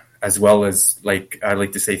 but as well as, like, I'd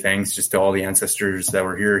like to say thanks just to all the ancestors that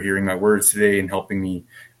were here hearing my words today and helping me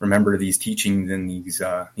remember these teachings and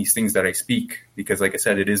these things that I speak, because like I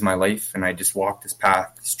said, it is my life and I just walk this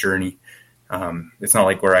path, this journey. It's not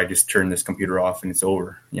like where I just turn this computer off and it's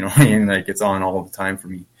over, and like it's on all the time for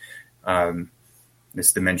me.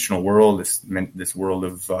 This dimensional world, this world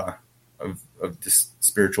of this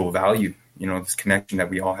spiritual value, this connection that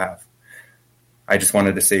we all have. I just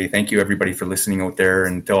wanted to say thank you, everybody, for listening out there,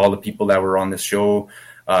 and to all the people that were on this show,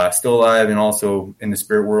 still alive and also in the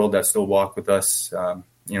spirit world that still walk with us.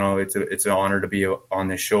 It's an honor to be on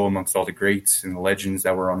this show amongst all the greats and the legends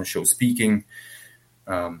that were on the show speaking.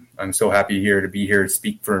 I'm so happy to be here to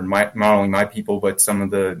speak for not only my people, but some of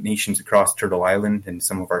the nations across Turtle Island and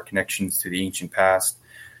some of our connections to the ancient past.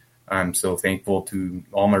 I'm so thankful to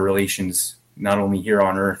all my relations, not only here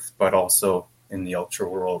on Earth, but also in the ultra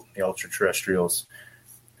world, the ultra terrestrials,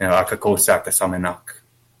 Akakosak, the Samenak,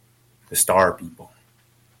 the star people.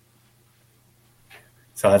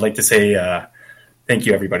 So I'd like to say thank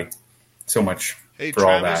you, everybody, so much for Travis,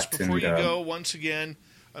 all that. Before you go, once again,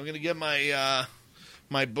 I'm going to get my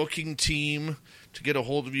my booking team to get a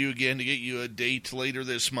hold of you again to get you a date later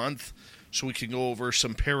this month so we can go over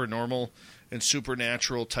some paranormal and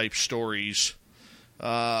supernatural type stories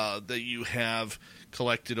that you have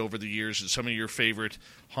collected over the years and some of your favorite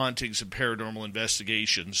hauntings and paranormal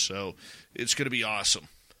investigations. So it's going to be awesome.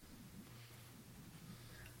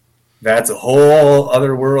 That's a whole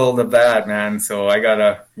other world of that, man. So I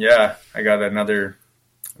got another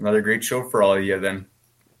great show for all of you then.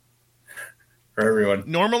 For everyone.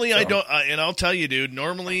 Normally I don't, and I'll tell you, dude,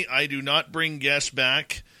 normally I do not bring guests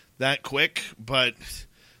back that quick, but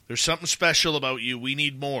there's something special about you. We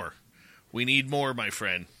need more. We need more, my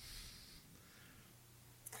friend.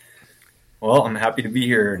 Well, I'm happy to be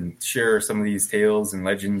here and share some of these tales and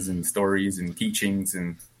legends and stories and teachings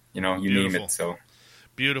and, you name it. So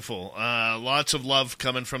beautiful. Lots of love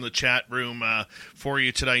coming from the chat room for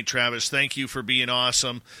you tonight, Travis. Thank you for being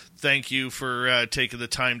awesome. Thank you for taking the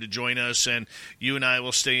time to join us. And you and I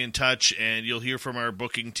will stay in touch, and you'll hear from our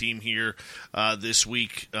booking team here this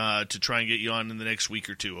week to try and get you on in the next week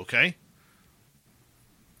or two, okay?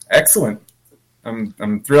 Excellent.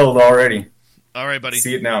 I'm thrilled already. All right, buddy.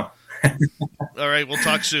 See it now. All right, we'll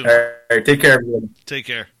talk soon. All right, take care, everyone. Take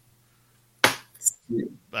care.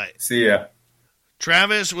 Bye. See ya.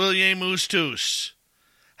 Travis Williamustus.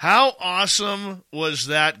 How awesome was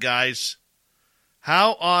that, guys?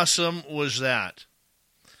 How awesome was that?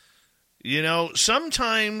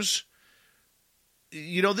 Sometimes,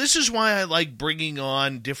 this is why I like bringing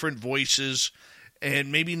on different voices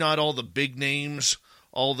and maybe not all the big names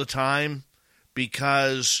all the time,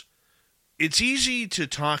 because it's easy to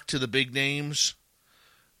talk to the big names,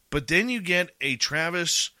 but then you get a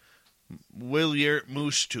Travis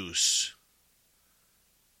Williamustus,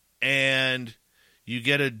 and you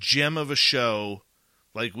get a gem of a show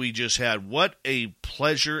like we just had. What a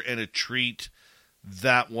pleasure and a treat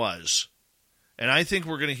that was. And I think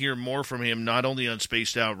we're going to hear more from him, not only on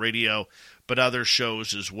Spaced Out Radio, but other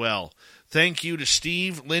shows as well. Thank you to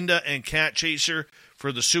Steve, Linda, and Cat Chaser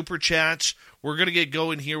for the super chats. We're going to get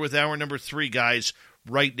going here with hour number 3, guys,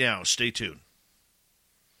 right now. Stay tuned.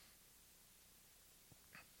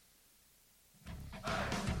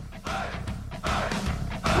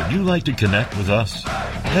 Would you like to connect with us?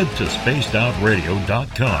 Head to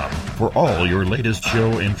spacedoutradio.com for all your latest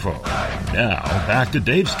show info. Now, back to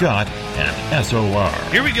Dave Scott and SOR.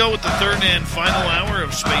 Here we go with the third and final hour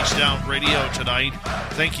of Spaced Out Radio tonight.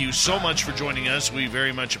 Thank you so much for joining us. We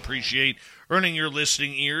very much appreciate earning your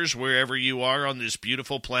listening ears wherever you are on this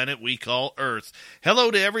beautiful planet we call Earth.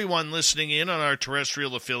 Hello to everyone listening in on our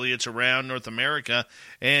terrestrial affiliates around North America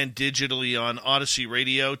and digitally on Odyssey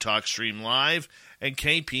Radio, TalkStream Live, and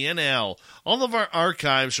KPNL. All of our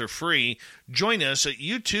archives are free. Join us at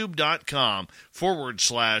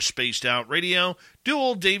youtube.com/Spaced Out Radio. Do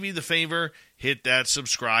old Davey the favor, hit that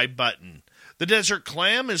subscribe button. The Desert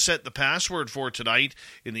Clam has set the password for tonight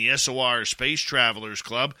in the SOR Space Travelers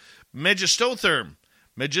Club. Megistotherm.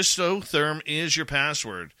 Megistotherm is your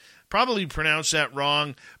password. Probably pronounced that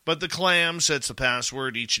wrong, but the Clam sets the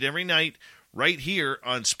password each and every night right here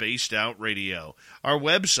on Spaced Out Radio. Our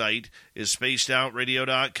website is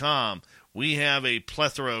spacedoutradio.com. We have a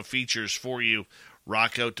plethora of features for you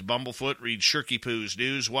Rock out to Bumblefoot, read Shirky Poo's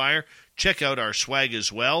Newswire, check out our swag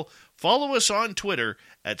as well. Follow us on Twitter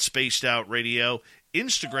at Spaced Out Radio,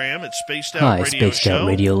 Instagram at Spaced Out Radio Spaced Show. Out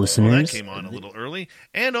Radio listeners. Well, that came on a little early.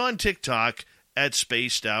 And on TikTok at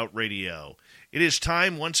Spaced Out Radio. It is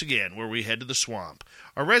time once again where we head to the swamp.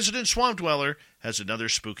 Our resident swamp dweller has another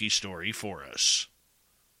spooky story for us.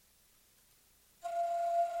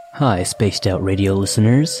 Hi, Spaced Out Radio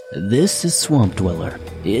listeners. This is Swamp Dweller.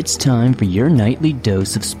 It's time for your nightly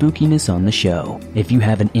dose of spookiness on the show. If you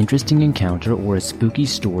have an interesting encounter or a spooky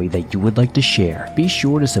story that you would like to share, be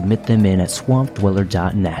sure to submit them in at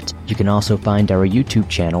swampdweller.net. You can also find our YouTube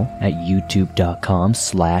channel at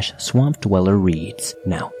youtube.com/swampdwellerreads.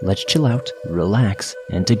 Now, let's chill out, relax,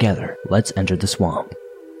 and together, let's enter the swamp.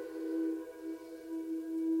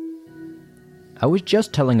 I was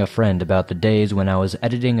just telling a friend about the days when I was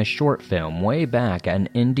editing a short film way back at an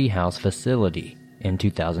indie house facility in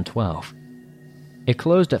 2012. It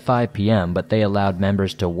closed at 5 p.m., but they allowed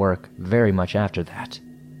members to work very much after that.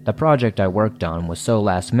 The project I worked on was so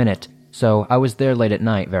last minute, so I was there late at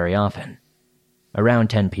night very often. Around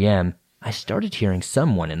 10 p.m., I started hearing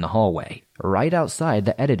someone in the hallway, right outside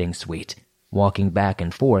the editing suite, walking back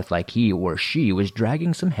and forth like he or she was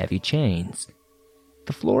dragging some heavy chains.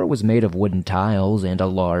 The floor was made of wooden tiles and a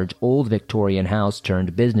large, old Victorian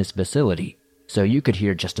house-turned-business facility, so you could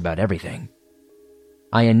hear just about everything.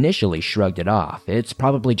 I initially shrugged it off, it's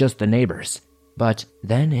probably just the neighbors, but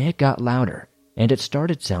then it got louder, and it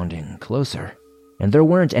started sounding closer, and there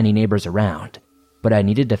weren't any neighbors around, but I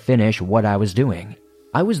needed to finish what I was doing.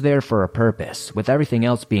 I was there for a purpose, with everything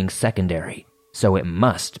else being secondary, so it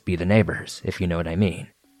must be the neighbors, if you know what I mean.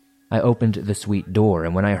 I opened the suite door,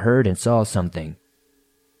 and when I heard and saw nothing,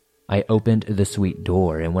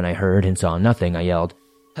 I yelled,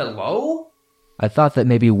 "Hello?" I thought that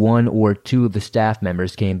maybe one or two of the staff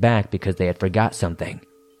members came back because they had forgot something,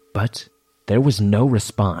 but there was no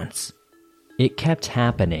response. It kept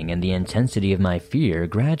happening, and the intensity of my fear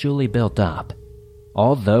gradually built up,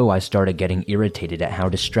 although I started getting irritated at how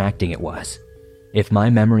distracting it was. If my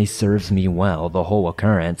memory serves me well, the whole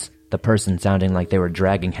occurrence, the person sounding like they were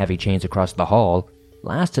dragging heavy chains across the hall,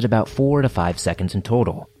 lasted about 4 to 5 seconds in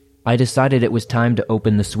total. I decided it was time to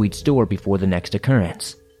open the suite's door before the next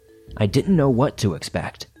occurrence. I didn't know what to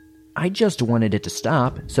expect. I just wanted it to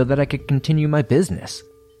stop so that I could continue my business.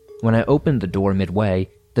 When I opened the door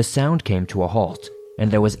midway, the sound came to a halt,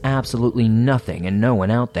 and there was absolutely nothing and no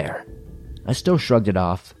one out there. I still shrugged it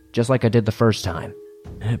off, just like I did the first time.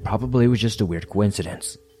 It probably was just a weird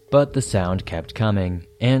coincidence. But the sound kept coming,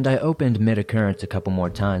 and I opened mid-occurrence a couple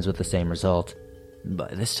more times with the same result.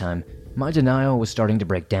 By this time, my denial was starting to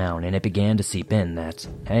break down, and it began to seep in that,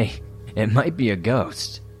 hey, it might be a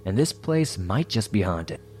ghost, and this place might just be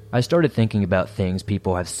haunted. I started thinking about things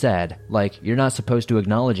people have said, like you're not supposed to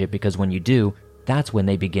acknowledge it because when you do, that's when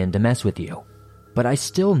they begin to mess with you. But I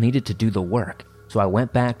still needed to do the work, so I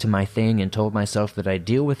went back to my thing and told myself that I'd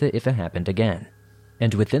deal with it if it happened again.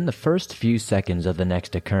 And within the first few seconds of the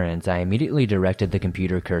next occurrence, I immediately directed the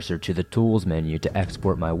computer cursor to the Tools menu to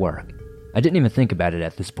export my work. I didn't even think about it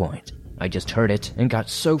at this point. I just heard it and got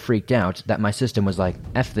so freaked out that my system was like,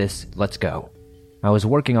 F this, let's go. I was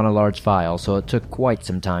working on a large file, so it took quite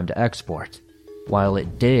some time to export. While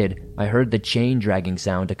it did, I heard the chain dragging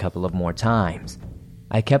sound a couple of more times.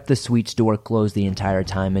 I kept the suite's door closed the entire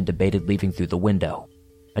time and debated leaving through the window.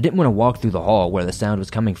 I didn't want to walk through the hall where the sound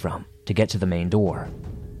was coming from to get to the main door.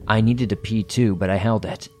 I needed to pee too, but I held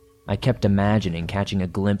it. I kept imagining catching a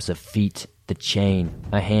glimpse of feet, the chain,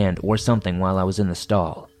 a hand, or something while I was in the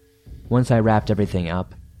stall. Once I wrapped everything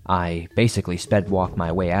up, I basically sped walked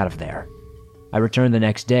my way out of there. I returned the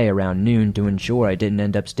next day around noon to ensure I didn't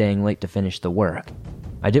end up staying late to finish the work.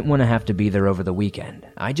 I didn't want to have to be there over the weekend.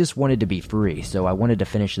 I just wanted to be free, so I wanted to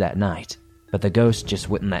finish that night. But the ghost just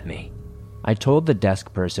wouldn't let me. I told the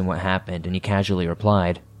desk person what happened, and he casually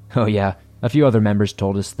replied, "Oh yeah, a few other members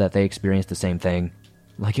told us that they experienced the same thing.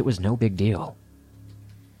 Like it was no big deal."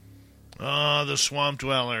 The Swamp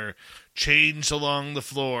Dweller. Chains along the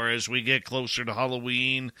floor as we get closer to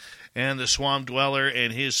Halloween. And the Swamp Dweller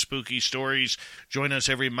and his spooky stories join us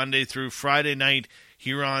every Monday through Friday night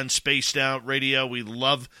here on Spaced Out Radio. We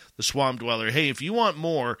love the Swamp Dweller. Hey, if you want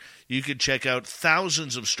more, you can check out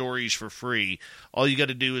thousands of stories for free. All you got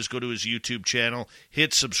to do is go to his YouTube channel,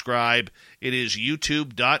 hit subscribe. It is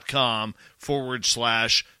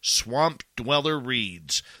youtube.com/Swamp Dweller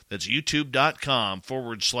Reads. That's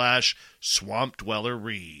youtube.com/Swamp Dweller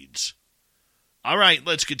Reads. All right,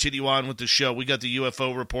 let's continue on with the show. We got the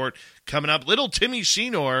UFO report coming up. Little Timmy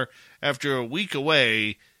Senor, after a week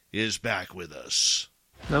away, is back with us.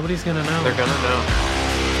 Nobody's going to know. They're going to know.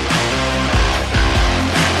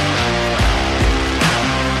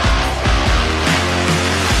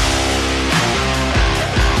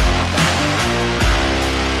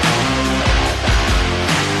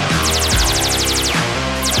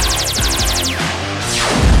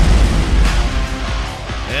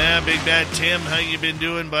 Big Bad Tim, how you been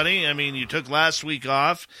doing, buddy? I mean, you took last week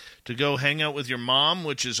off to go hang out with your mom,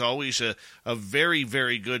 which is always a very,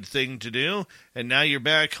 very good thing to do. And now you're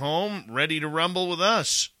back home, ready to rumble with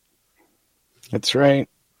us. That's right.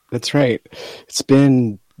 That's right. It's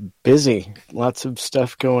been busy. Lots of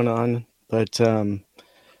stuff going on. But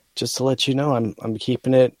just to let you know, I'm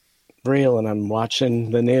keeping it real and I'm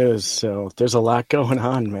watching the news. So there's a lot going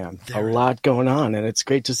on, man. A lot going on. And it's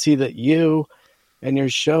great to see that you and your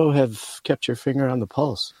show have kept your finger on the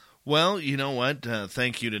pulse. Well, you know what?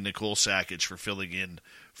 Thank you to Nicole Sackage for filling in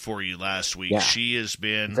for you last week. Yeah, she has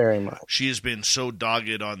been very much. She has been so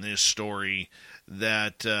dogged on this story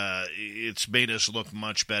that it's made us look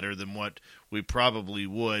much better than what we probably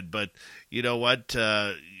would. But you know what?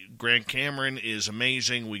 Grant Cameron is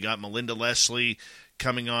amazing. We got Melinda Leslie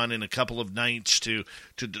coming on in a couple of nights to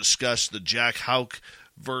discuss the Jack Houck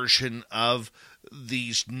version of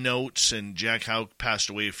these notes, and Jack Houck passed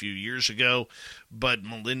away a few years ago, but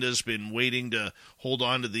Melinda's been waiting to hold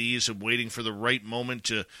on to these and waiting for the right moment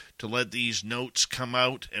to let these notes come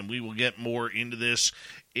out, and we will get more into this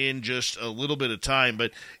in just a little bit of time.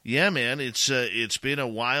 But yeah, man, it's been a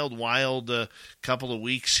wild couple of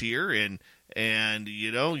weeks here, and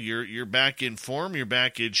you know, you're back in form, you're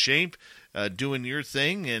back in shape, doing your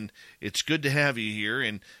thing, and it's good to have you here.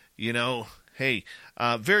 And you know, hey,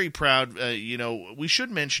 very proud. You know, we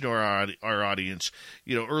should mention to our audience,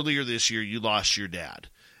 you know, earlier this year you lost your dad,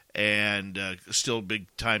 and still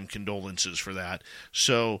big time condolences for that.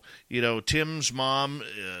 So, you know, Tim's mom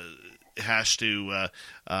has to,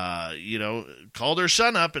 you know, called her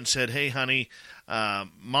son up and said, "Hey, honey,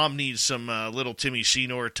 mom needs some little Timmy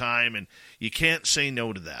Senor time," and you can't say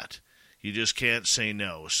no to that. You just can't say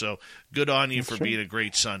no. So good on you for being a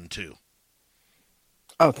great son too.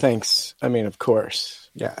 Oh, thanks. I mean, of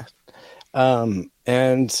course. Yeah.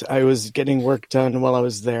 And I was getting work done while I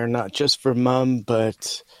was there, not just for Mom,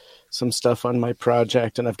 but some stuff on my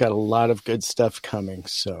project. And I've got a lot of good stuff coming.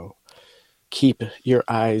 So keep your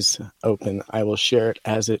eyes open. I will share it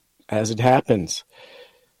as it happens.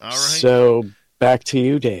 All right. So back to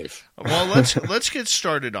you, Dave. Well, let's get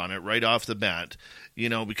started on it right off the bat, you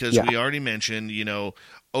know, because we already mentioned, you know,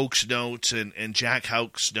 Oak's notes and Jack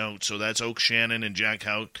Houck's notes. So that's Oak Shannon and Jack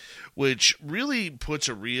Houck, which really puts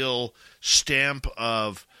a real stamp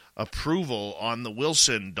of approval on the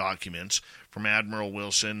Wilson documents from Admiral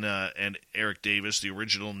Wilson and Eric Davis. The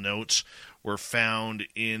original notes were found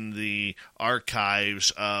in the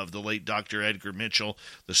archives of the late Dr. Edgar Mitchell,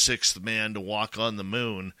 the sixth man to walk on the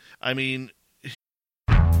moon. I mean,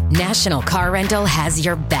 National Car Rental has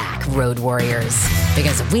your back, road warriors,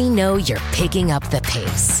 because we know you're picking up the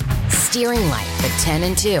pace. Steering life at 10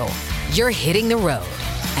 and 2, you're hitting the road,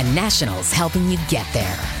 and National's helping you get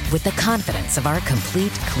there with the confidence of our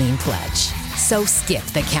complete clean pledge. So skip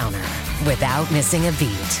the counter without missing a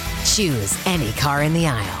beat. Choose any car in the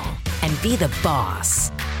aisle and be the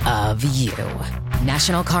boss of you.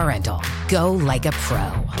 National Car Rental. Go like a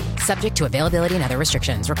pro. Subject to availability and other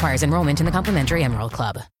restrictions. Requires enrollment in the complimentary Emerald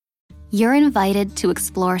Club. You're invited to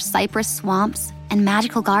explore cypress swamps and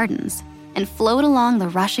magical gardens and float along the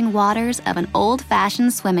rushing waters of an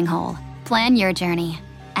old-fashioned swimming hole. Plan your journey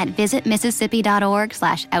at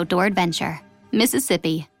visitmississippi.org/outdoor adventure.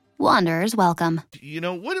 Mississippi. Wanderers welcome. You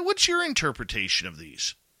know, what's your interpretation of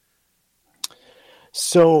these?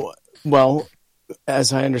 So, well,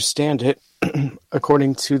 as I understand it,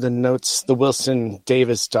 according to the notes, the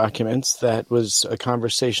Wilson-Davis documents, that was a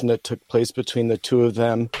conversation that took place between the two of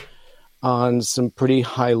them on some pretty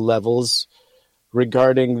high levels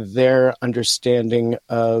regarding their understanding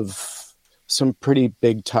of some pretty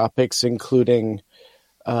big topics, including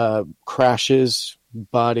crashes,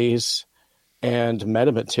 bodies, and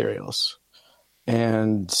metamaterials.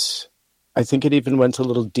 And I think it even went a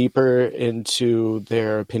little deeper into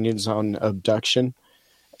their opinions on abduction.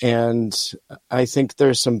 And I think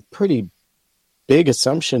there's some pretty big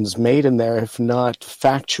assumptions made in there, if not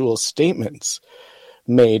factual statements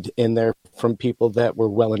made in there from people that were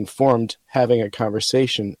well informed having a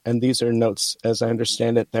conversation. And these are notes, as I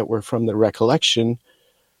understand it, that were from the recollection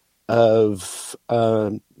of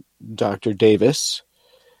Dr. Davis.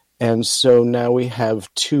 And so now we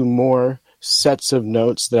have two more sets of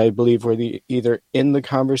notes that I believe were either in the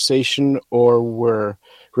conversation or were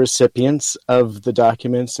recipients of the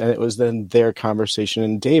documents, and it was then their conversation.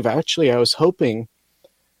 And Dave, actually, I was hoping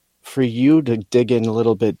for you to dig in a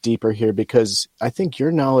little bit deeper here, because I think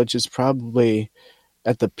your knowledge is probably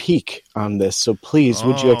at the peak on this. So please,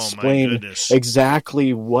 would you explain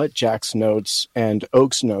exactly what Jack's notes and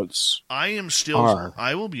Oak's notes I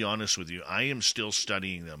will be honest with you, I am still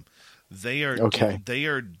studying them. They are Okay. They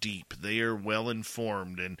are deep. They are well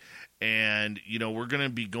informed, and we're going to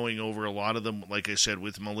be going over a lot of them, like I said,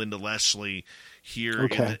 with Melinda Leslie here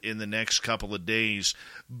Okay. in the next couple of days.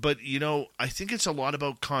 But I think it's a lot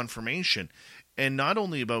about confirmation, and not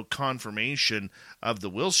only about confirmation of the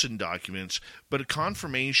Wilson documents, but a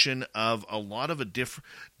confirmation of a lot of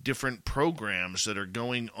different programs that are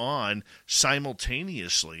going on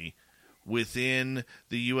simultaneously within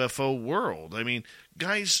the UFO world. I mean,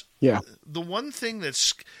 guys, Yeah. the one thing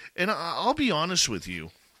that's, and I'll be honest with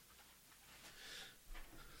you,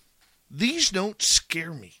 these don't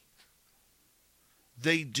scare me.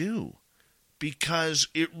 They do, because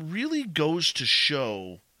it really goes to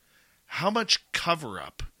show how much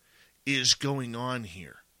cover-up is going on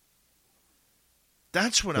here.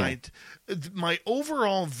 That's what my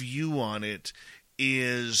overall view on it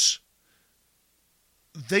is,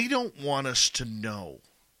 they don't want us to know.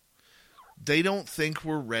 They don't think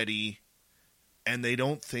we're ready, and they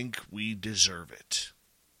don't think we deserve it.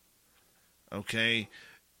 Okay?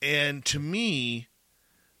 And to me,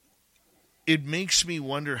 it makes me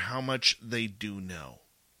wonder how much they do know.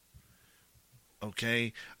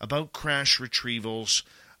 Okay? About crash retrievals,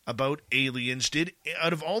 about aliens.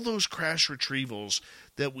 Out of all those crash retrievals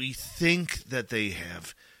that we think that they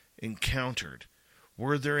have encountered,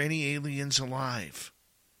 were there any aliens alive?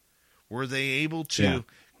 Were they able to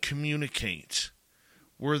communicate?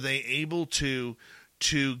 Were they able to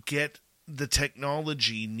get the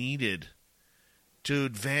technology needed to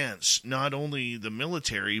advance not only the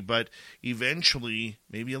military, but eventually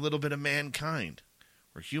maybe a little bit of mankind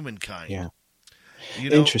or humankind? Yeah.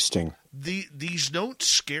 Interesting. These don't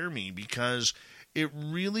scare me, because it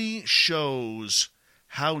really shows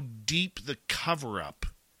how deep the cover-up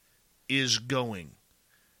is going.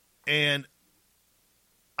 And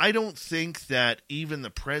I don't think that even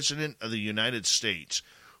the President of the United States,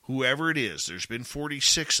 whoever it is, there's been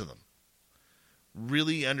 46 of them,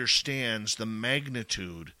 really understands the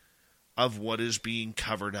magnitude of what is being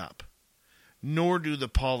covered up. Nor do the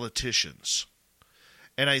politicians.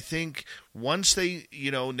 And I think once they,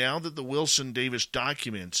 now that the Wilson-Davis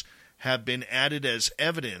documents have been added as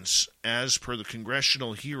evidence as per the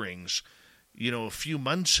congressional hearings, a few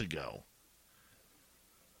months ago,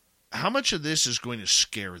 how much of this is going to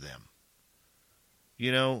scare them?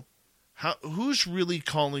 Who's really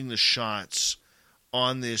calling the shots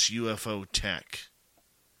on this UFO tech?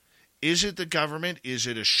 Is it the government? Is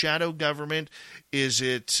it a shadow government? Is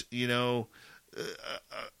it, a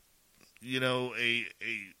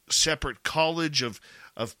separate college of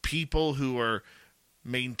people who are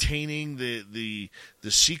maintaining the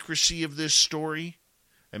secrecy of this story,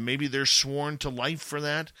 and maybe they're sworn to life for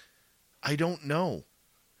that? I don't know,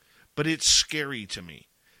 but it's scary to me,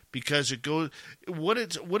 because it goes. What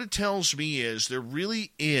it tells me is there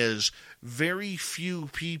really is very few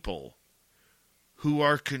people who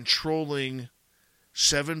are controlling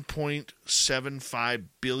 7.75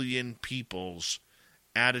 billion people's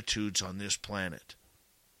attitudes on this planet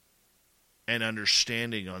and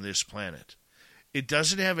understanding on this planet. It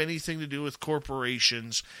doesn't have anything to do with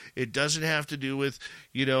corporations. It doesn't have to do with,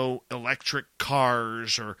 electric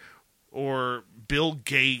cars or Bill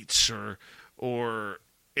Gates or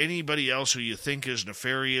anybody else who you think is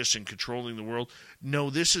nefarious and controlling the world. No,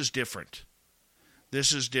 this is different.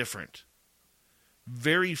 This is different.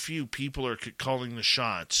 Very few people are calling the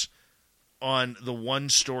shots on the one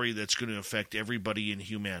story that's going to affect everybody in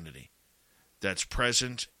humanity, that's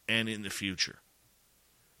present and in the future.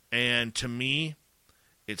 And to me,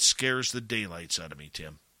 it scares the daylights out of me,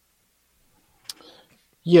 Tim.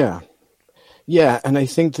 Yeah. Yeah, and I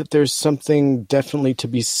think that there's something definitely to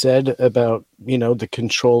be said about, the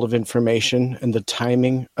control of information and the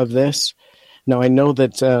timing of this. Now, I know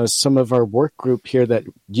that some of our work group here that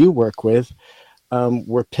you work with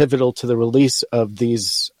were pivotal to the release of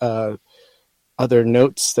these other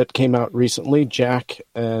notes that came out recently, Jack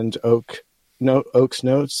and Oak's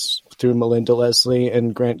notes through Melinda Leslie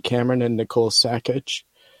and Grant Cameron and Nicole Sackich.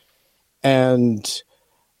 And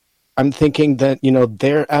I'm thinking that,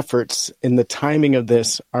 their efforts in the timing of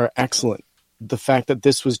this are excellent. The fact that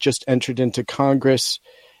this was just entered into Congress,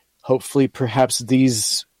 hopefully perhaps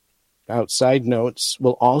these outside notes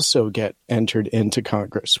will also get entered into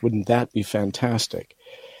Congress. Wouldn't that be fantastic?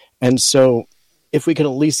 And so if we can at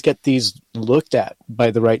least get these looked at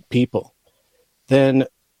by the right people, then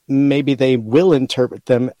maybe they will interpret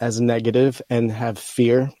them as negative and have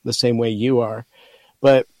fear the same way you are.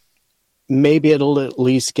 But maybe it'll at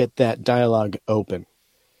least get that dialogue open,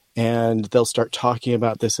 and they'll start talking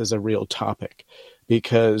about this as a real topic,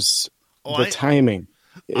 because timing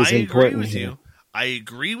is important here. I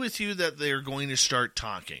agree with you that they're going to start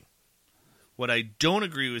talking. What I don't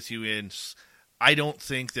agree with you is I don't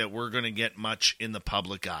think that we're going to get much in the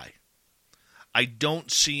public eye. I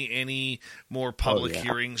don't see any more public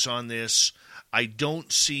hearings on this. I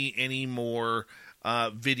don't see any more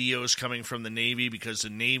videos coming from the Navy, because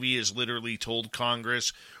the Navy has literally told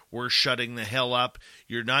Congress, we're shutting the hell up.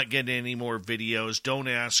 You're not getting any more videos. Don't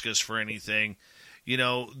ask us for anything. You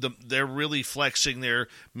know, they're really flexing their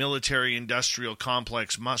military-industrial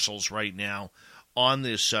complex muscles right now on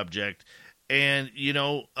this subject. And, you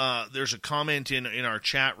know, there's a comment in our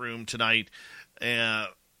chat room tonight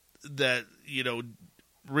that, you know,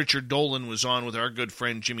 Richard Dolan was on with our good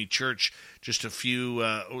friend Jimmy Church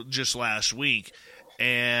just last week,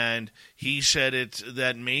 and he said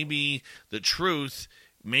that maybe the truth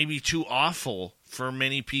may be too awful for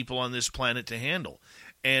many people on this planet to handle.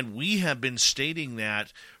 And we have been stating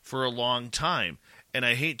that for a long time. And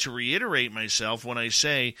I hate to reiterate myself when I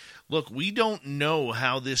say, look, we don't know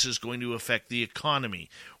how this is going to affect the economy.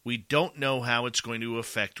 We don't know how it's going to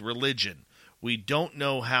affect religion. We don't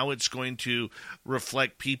know how it's going to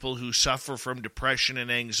reflect people who suffer from depression and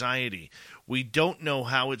anxiety. We don't know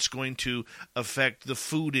how it's going to affect the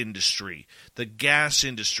food industry, the gas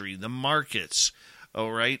industry, the markets.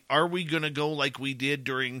 All right. Are we going to go like we did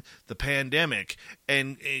during the pandemic?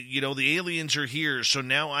 And, you know, the aliens are here, so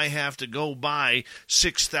now I have to go buy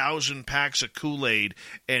 6,000 packs of Kool-Aid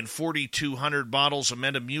and 4,200 bottles of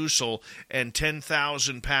Metamucil and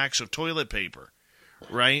 10,000 packs of toilet paper.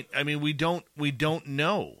 Right? I mean, we don't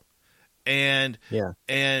know. And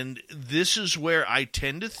this is where I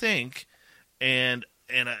tend to think, and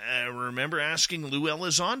I remember asking Lou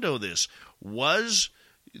Elizondo this, was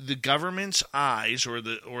the government's eyes or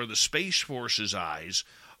the Space Force's eyes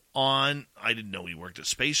on, I didn't know he worked at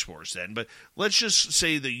Space Force then, but let's just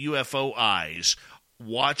say the UFO eyes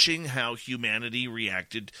watching how humanity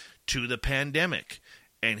reacted to the pandemic.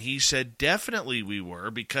 And he said definitely we were,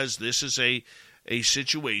 because this is a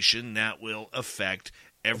situation that will affect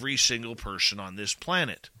every single person on this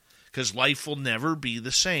planet, because life will never be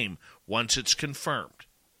the same once it's confirmed.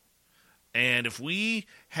 And if we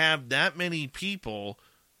have that many people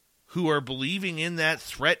who are believing in that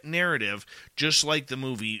threat narrative, just like the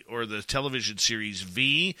movie or the television series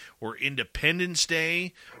V or Independence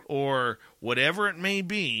Day or whatever it may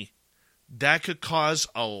be, that could cause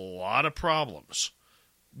a lot of problems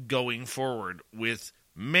going forward with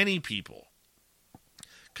many people.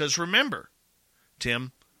 Because remember,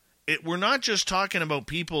 Tim, we're not just talking about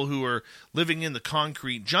people who are living in the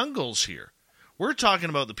concrete jungles here. We're talking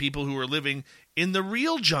about the people who are living in the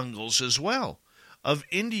real jungles as well, of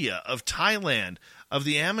India, of Thailand, of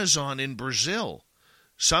the Amazon in Brazil.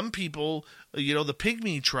 Some people, you know, the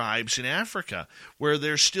Pygmy tribes in Africa, where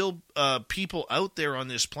there's still people out there on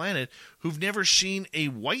this planet who've never seen a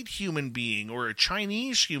white human being or a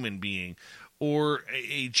Chinese human being or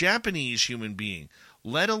a Japanese human being,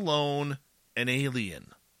 let alone an alien.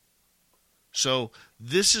 So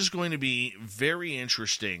this is going to be very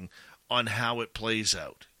interesting on how it plays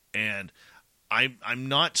out. And I'm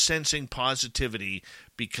not sensing positivity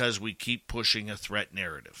because we keep pushing a threat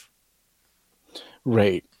narrative.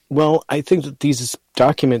 Right. Well, I think that these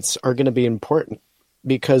documents are going to be important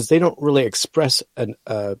because they don't really express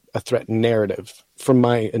a threat narrative from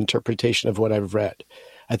my interpretation of what I've read.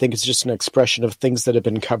 I think it's just an expression of things that have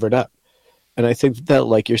been covered up. And I think that,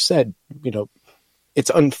 like you said, you know,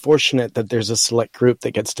 it's unfortunate that there's a select group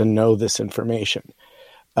that gets to know this information.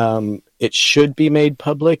 It should be made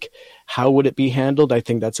public. How would it be handled? I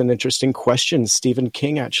think that's an interesting question. Stephen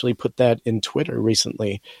King actually put that in Twitter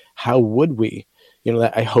recently. How would we? You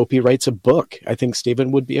know, I hope he writes a book. I think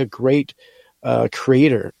Stephen would be a great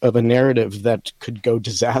creator of a narrative that could go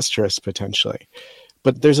disastrous potentially.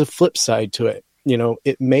 But there's a flip side to it. You know,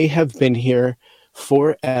 it may have been here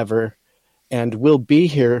forever and will be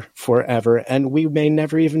here forever, and we may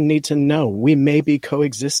never even need to know. We may be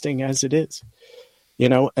coexisting as it is. You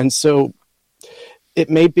know, and so it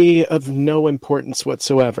may be of no importance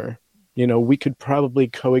whatsoever. You know, we could probably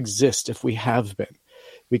coexist if we have been.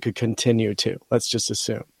 We could continue to, let's just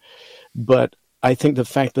assume. But I think the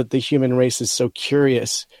fact that the human race is so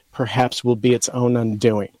curious perhaps will be its own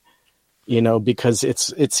undoing. You know, because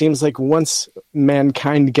it seems like once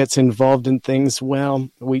mankind gets involved in things, well,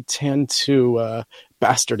 we tend to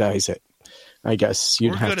bastardize it, I guess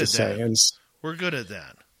you'd have to say. And we're good at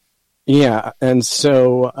that. Yeah, and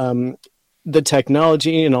so the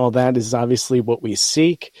technology and all that is obviously what we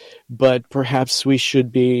seek, but perhaps we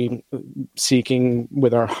should be seeking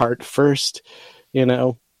with our heart first, you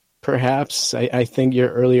know. Perhaps. I think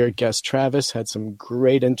your earlier guest, Travis, had some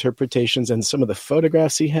great interpretations, and some of the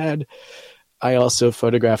photographs he had. I also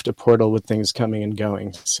photographed a portal with things coming and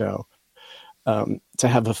going. So to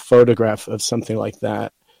have a photograph of something like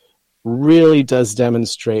that really does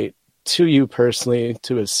demonstrate to you personally,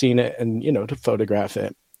 to have seen it and, to photograph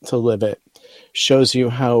it, to live it, shows you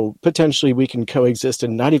how potentially we can coexist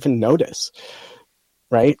and not even notice,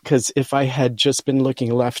 right? Because if I had just been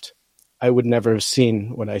looking left, I would never have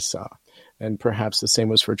seen what I saw. And perhaps the same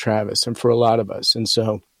was for Travis and for a lot of us. And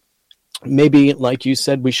so maybe, like you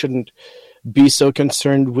said, we shouldn't be so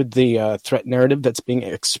concerned with the threat narrative that's being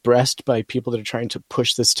expressed by people that are trying to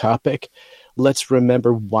push this topic. Let's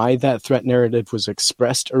remember why that threat narrative was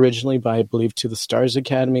expressed originally by, I believe, To the Stars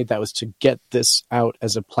Academy. That was to get this out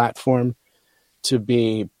as a platform to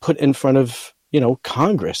be put in front of,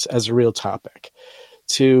 Congress as a real topic,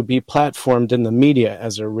 to be platformed in the media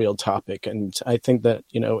as a real topic. And I think that,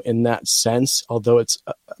 in that sense, although it's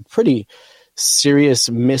a pretty serious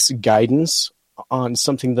misguidance on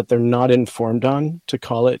something that they're not informed on, to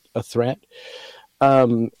call it a threat,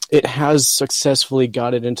 it has successfully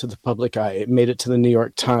got it into the public eye. It made it to the New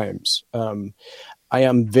York Times. I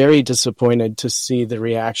am very disappointed to see the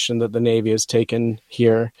reaction that the Navy has taken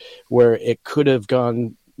here, where it could have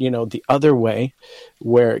gone, the other way,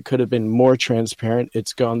 where it could have been more transparent.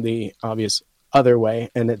 It's gone the obvious other way,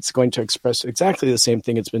 and it's going to express exactly the same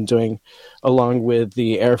thing it's been doing along with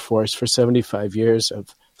the Air Force for 75 years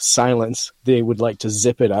of silence. They would like to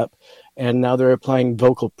zip it up, and now they're applying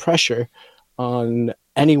vocal pressure on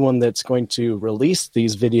anyone that's going to release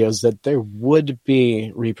these videos that there would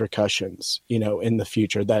be repercussions, in the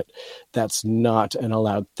future, that's not an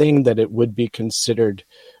allowed thing, that it would be considered,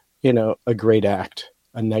 a great act,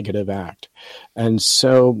 a negative act. And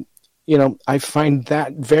so, I find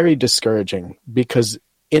that very discouraging, because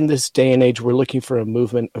in this day and age, we're looking for a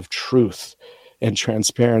movement of truth and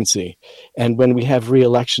transparency. And when we have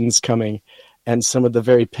re-elections coming, and some of the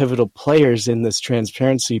very pivotal players in this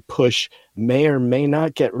transparency push may or may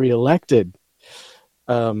not get reelected,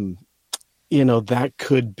 that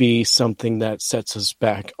could be something that sets us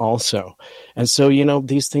back also. And so,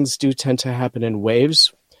 these things do tend to happen in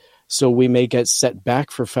waves. So we may get set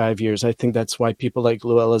back for 5 years. I think that's why people like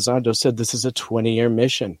Lou Elizondo said this is a 20-year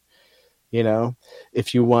mission.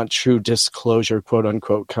 If you want true disclosure, quote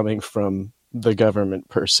unquote, coming from the government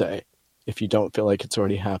per se, if you don't feel like it's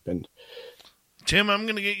already happened. Tim, I'm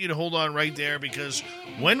going to get you to hold on right there, because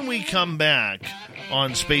when we come back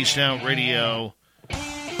on Spaced Out Radio,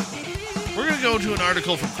 we're going to go to an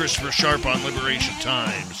article from Christopher Sharp on Liberation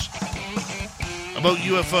Times about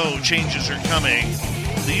UFO changes are coming.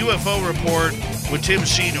 The UFO Report with Tim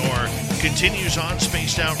Senor continues on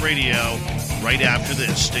Spaced Out Radio right after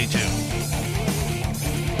this. Stay tuned.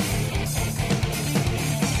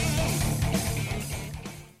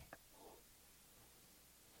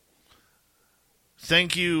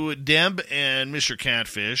 Thank you, Deb and Mr.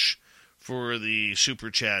 Catfish, for the super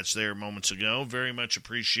chats there moments ago. Very much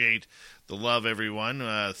appreciate the love, everyone.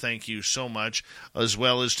 Thank you so much, as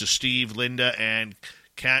well as to Steve, Linda, and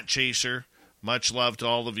Cat Chaser. Much love to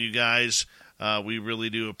all of you guys. We really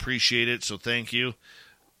do appreciate it, so thank you.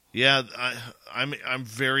 Yeah, I'm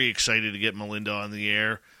very excited to get Melinda on the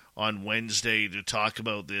air on Wednesday to talk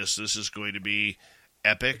about this. This is going to be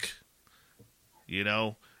epic,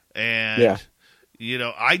 and yeah.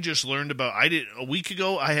 I just learned about. A week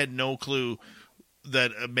ago, I had no clue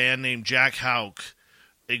that a man named Jack Houck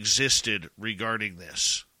existed regarding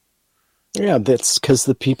this. Yeah, that's because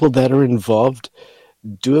the people that are involved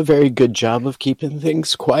do a very good job of keeping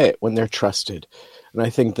things quiet when they're trusted. And I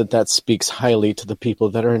think that speaks highly to the people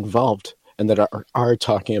that are involved and that are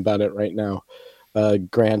talking about it right now.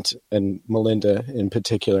 Grant and Melinda in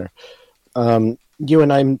particular. You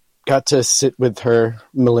and I got to sit with her,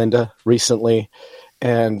 Melinda, recently,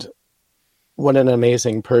 and what an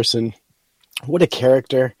amazing person. What a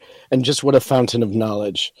character, and just what a fountain of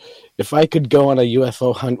knowledge. If I could go on a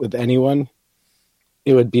UFO hunt with anyone,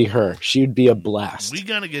 it would be her. She would be a blast. We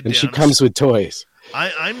gotta get and down. She comes with toys.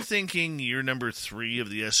 I'm thinking you're number 3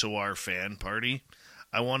 of the SOR fan party.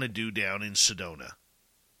 I want to do down in Sedona.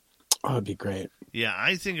 Oh, it'd be great. Yeah,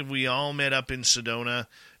 I think if we all met up in Sedona,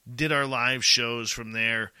 did our live shows from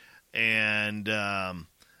there, and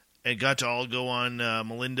got to all go on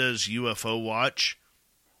Melinda's UFO watch.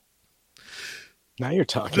 Now you're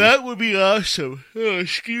talking. That would be awesome. Oh,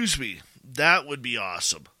 excuse me. That would be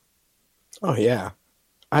awesome. Oh, yeah.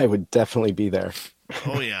 I would definitely be there.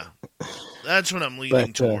 Oh, yeah. That's what I'm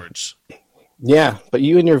leaning towards. Yeah, but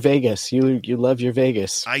you and your Vegas. You love your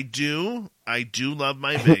Vegas. I do. I do love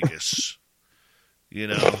my Vegas.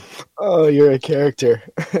 Oh, you're a character.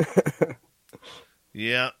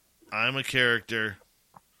 Yeah, I'm a character.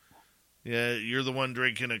 Yeah, you're the one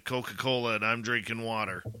drinking a Coca-Cola and I'm drinking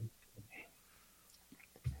water.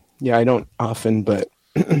 Yeah, I don't often, but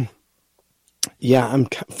yeah, I'm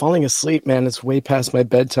falling asleep, man. It's way past my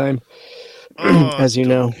bedtime, as you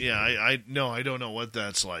know. Yeah, I don't know what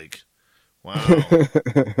that's like. Wow.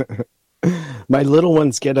 My little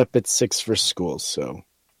ones get up at 6 for school, so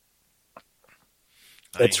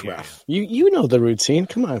it's rough. You know the routine.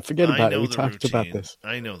 Come on, forget about it. We talked about this.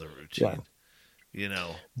 I know the routine. Yeah. You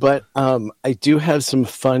know. But I do have some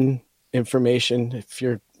fun information if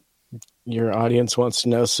your audience wants to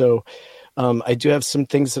know. So I do have some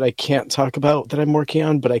things that I can't talk about that I'm working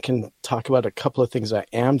on, but I can talk about a couple of things that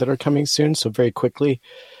are coming soon. So very quickly,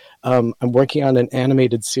 I'm working on an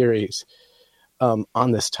animated series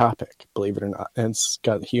on this topic, believe it or not. And it's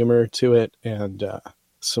got humor to it and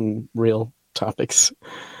some real topics.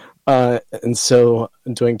 And so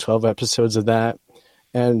I'm doing 12 episodes of that.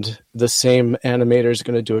 And the same animator is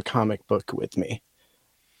going to do a comic book with me.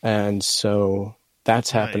 And so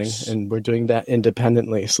that's happening. Nice. And we're doing that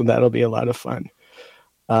independently. So that'll be a lot of fun.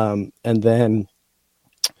 And then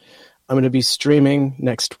I'm going to be streaming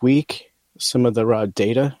next week some of the raw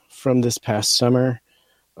data from this past summer.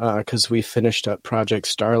 Because we finished up Project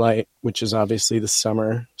Starlight, which is obviously the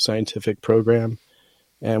summer scientific program.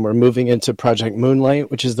 And we're moving into Project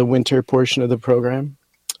Moonlight, which is the winter portion of the program.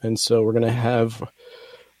 And so we're going to have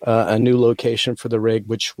a new location for the rig,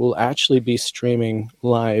 which will actually be streaming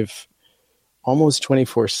live almost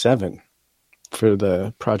 24/7 for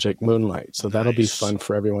the Project Moonlight. So that'll be fun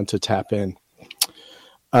for everyone to tap in.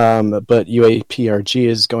 But UAPRG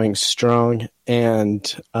is going strong,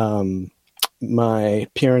 and my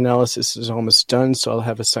peer analysis is almost done, so I'll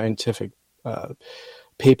have a scientific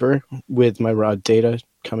paper with my raw data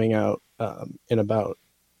coming out in about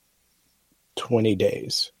 20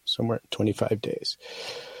 days, somewhere 25 days.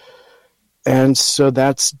 And so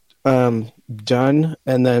that's done.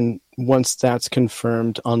 And then once that's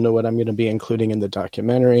confirmed, I'll know what I'm going to be including in the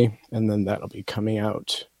documentary, and then that'll be coming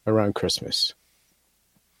out around Christmas.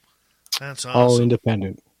 That's awesome. All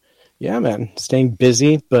independent. Yeah, man. Staying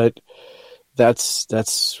busy, but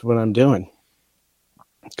that's what I'm doing.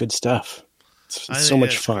 Good stuff. It's so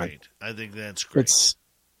much fun. Great. I think that's great.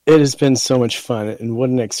 It has been so much fun, and what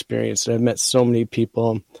an experience. I've met so many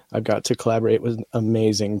people. I've got to collaborate with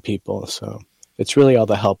amazing people, so it's really all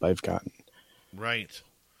the help I've gotten. Right.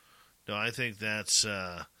 No, I think that's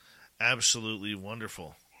absolutely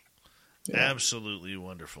wonderful. Yeah. Absolutely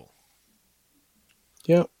wonderful.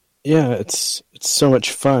 Yeah, it's so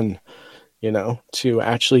much fun, to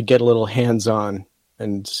actually get a little hands-on,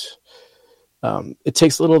 and it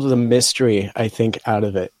takes a little of the mystery, I think, out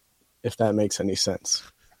of it, if that makes any sense.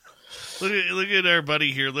 Look at our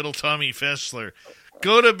buddy here, little Tommy Fessler.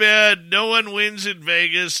 Go to bed. No one wins in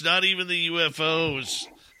Vegas, not even the UFOs.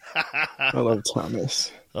 I love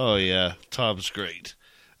Thomas. Oh, yeah. Tom's great.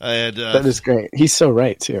 That is great. He's so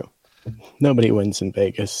right, too. Nobody wins in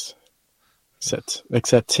Vegas.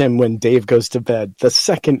 Except him when Dave goes to bed. The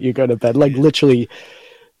second you go to bed, like literally,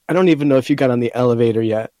 I don't even know if you got on the elevator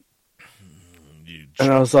yet.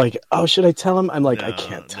 And I was like, oh, should I tell him? I'm like, I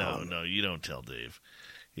can't tell him. No, you don't tell Dave.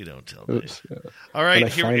 You don't tell Dave. Oops, yeah. All right,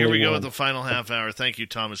 here we go with the final half hour. Thank you,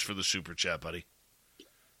 Thomas, for the super chat, buddy.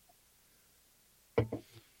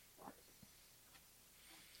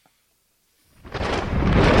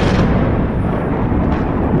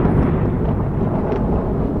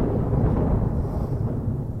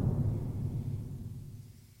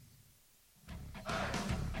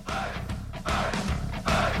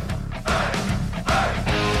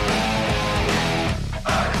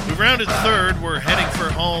 Rounded third, we're heading for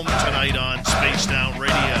home tonight on Spaced Out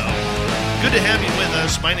Radio. Good to have you with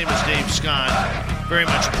us. My name is Dave Scott. Very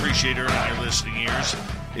much appreciate earning your listening ears.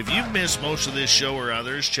 If you've missed most of this show or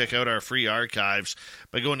others, check out our free archives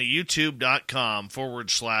by going to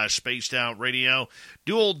youtube.com/Spaced Out Radio.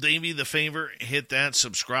 Do old Davey the favor, hit that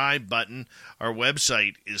subscribe button. Our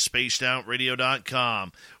website is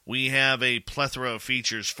spacedoutradio.com. We have a plethora of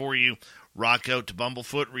features for you. Rock out to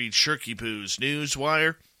Bumblefoot, read Shirky Poo's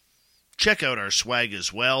Newswire. Check out our swag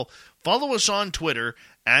as well. Follow us on Twitter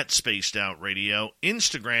at Spaced Out Radio,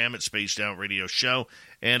 Instagram at Spaced Out Radio Show,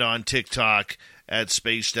 and on TikTok at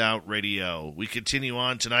Spaced Out Radio. We continue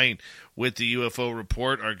on tonight with the UFO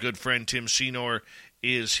Report. Our good friend Tim Senor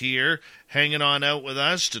is here, hanging on out with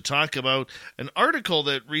us to talk about an article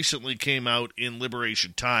that recently came out in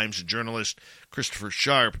Liberation Times, journalist Christopher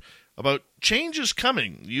Sharp, about changes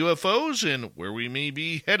coming, UFOs, and where we may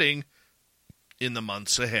be heading in the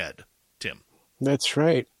months ahead. Tim. That's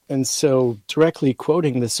right. And so, directly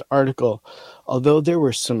quoting this article, although there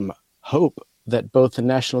were some hope that both the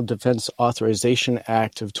National Defense Authorization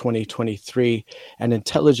Act of 2023 and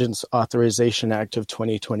Intelligence Authorization Act of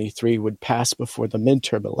 2023 would pass before the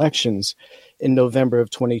midterm elections in November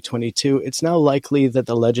of 2022, it's now likely that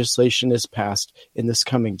the legislation is passed in this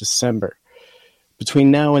coming December.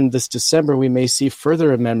 Between now and this December, we may see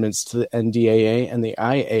further amendments to the NDAA and the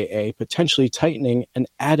IAA, potentially tightening and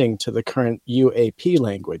adding to the current UAP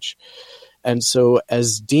language. And so,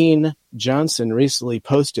 as Dean Johnson recently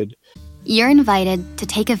posted, you're invited to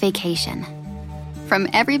take a vacation from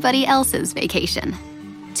everybody else's vacation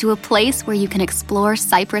to a place where you can explore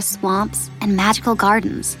cypress swamps and magical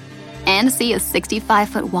gardens and see a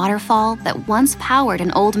 65-foot waterfall that once powered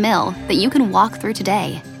an old mill that you can walk through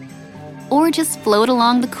today. Or just float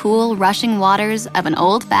along the cool, rushing waters of an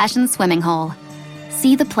old-fashioned swimming hole.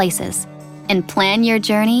 See the places and plan your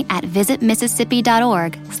journey at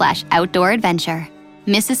visitmississippi.org/outdoor adventure.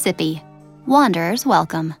 Mississippi. Wanderers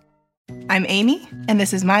welcome. I'm Amy, and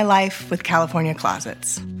this is my life with California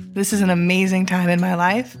Closets. This is an amazing time in my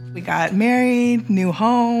life. We got married, new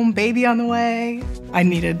home, baby on the way. I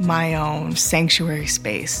needed my own sanctuary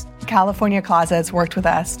space. California Closets worked with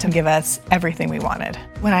us to give us everything we wanted.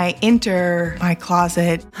 When I enter my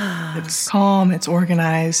closet, it's calm, it's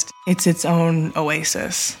organized, it's its own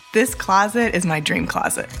oasis. This closet is my dream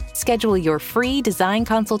closet. Schedule your free design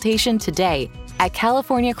consultation today at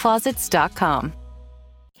CaliforniaClosets.com.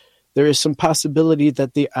 there is some possibility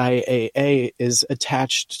that the IAA is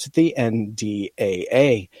attached to the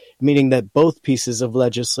NDAA, meaning that both pieces of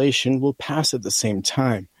legislation will pass at the same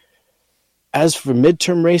time. As for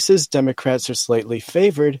midterm races, Democrats are slightly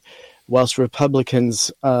favored, whilst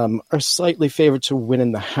Republicans are slightly favored to win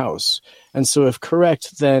in the House. And so if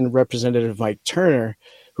correct, then Representative Mike Turner,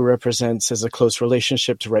 who represents as a close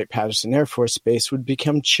relationship to Wright-Patterson Air Force Base, would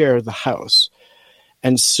become chair of the House.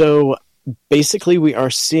 And so basically we are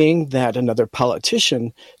seeing that another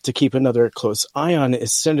politician to keep another close eye on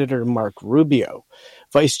is Senator Mark Rubio,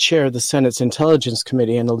 vice chair of the Senate's Intelligence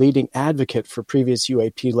Committee and a leading advocate for previous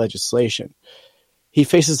UAP legislation. He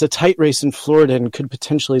faces a tight race in Florida and could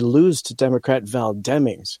potentially lose to Democrat Val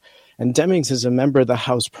Demings. And Demings is a member of the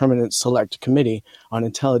House Permanent Select Committee on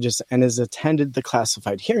Intelligence and has attended the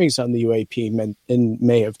classified hearings on the UAP in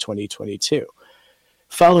May of 2022.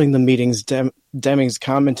 Following the meetings, Demings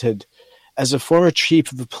commented, "As a former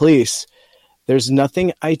chief of police, there's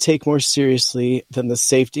nothing I take more seriously than the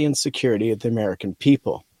safety and security of the American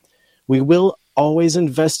people. We will always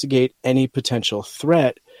investigate any potential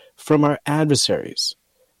threat from our adversaries.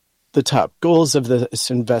 The top goals of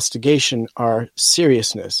this investigation are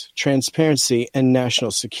seriousness, transparency, and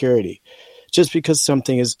national security. Just because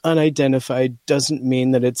something is unidentified doesn't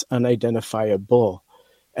mean that it's unidentifiable.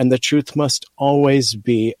 And the truth must always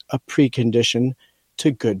be a precondition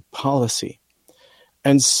to good policy."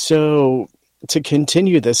 And so, to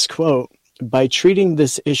continue this quote, by treating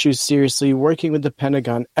this issue seriously, working with the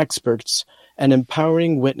Pentagon experts, and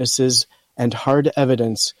empowering witnesses and hard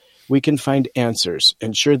evidence, we can find answers,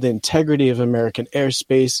 ensure the integrity of American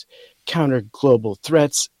airspace, counter global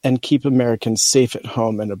threats, and keep Americans safe at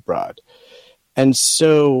home and abroad. And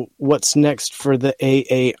so, what's next for the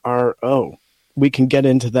AARO? We can get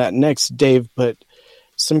into that next, Dave, but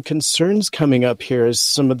some concerns coming up here is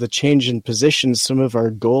some of the change in positions. Some of our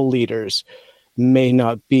goal leaders may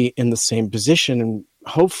not be in the same position, and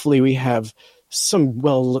hopefully we have some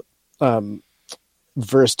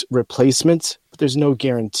versed replacements, but there's no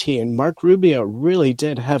guarantee. And Mark Rubio really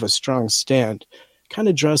did have a strong stand. Kind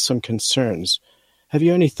of draws some concerns. Have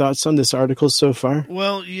you any thoughts on this article so far?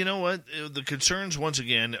 Well, you know what? The concerns, once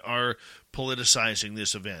again, are politicizing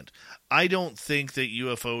this event. I don't think that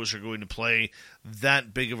UFOs are going to play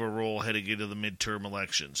that big of a role heading into the midterm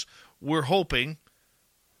elections. We're hoping,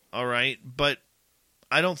 all right, but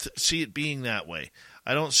I don't see it being that way.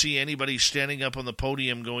 I don't see anybody standing up on the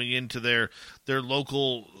podium going into their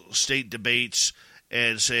local state debates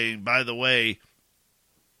and saying, by the way,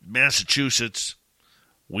 Massachusetts,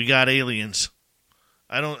 we got aliens.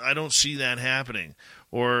 I don't see that happening.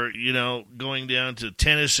 Or, going down to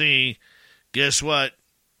Tennessee, guess what?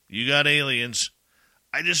 You got aliens.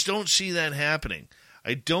 I just don't see that happening.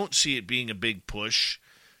 I don't see it being a big push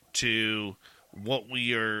to what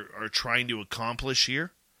we are trying to accomplish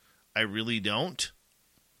here. I really don't.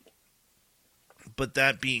 But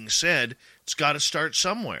that being said, it's got to start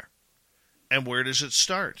somewhere. And where does it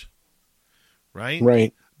start? Right?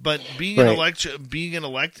 Right. But being an elect,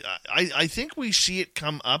 I think we see it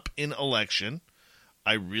come up in election.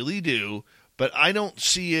 I really do. But I don't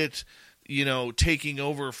see it, taking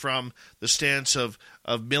over from the stance of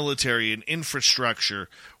military and infrastructure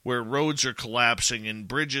where roads are collapsing and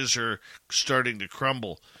bridges are starting to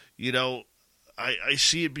crumble. I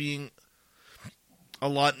see it being a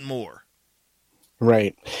lot more.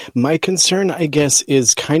 Right. My concern, I guess,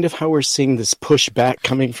 is kind of how we're seeing this pushback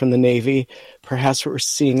coming from the Navy. Perhaps we're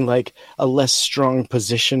seeing like a less strong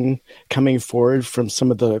position coming forward from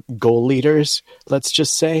some of the goal leaders, let's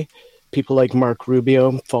just say. People like Mark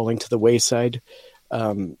Rubio falling to the wayside,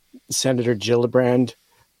 Senator Gillibrand,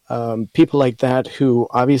 people like that who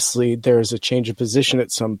obviously there is a change of position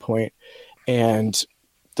at some point, and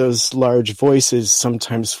those large voices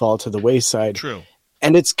sometimes fall to the wayside. True.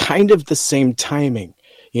 And it's kind of the same timing,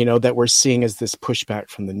 that we're seeing as this pushback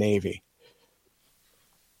from the Navy.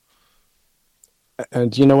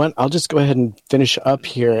 And you know what? I'll just go ahead and finish up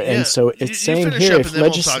here. Yeah, and so it's saying here, if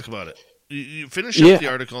we'll talk about it. You finish up the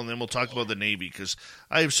article, and then we'll talk about the Navy, because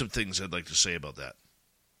I have some things I'd like to say about that.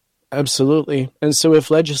 Absolutely. And so if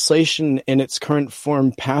legislation in its current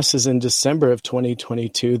form passes in December of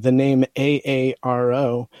 2022, the name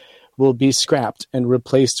AARO will be scrapped and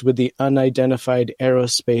replaced with the Unidentified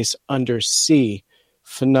Aerospace Undersea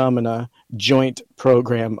Phenomena Joint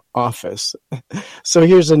Program Office. So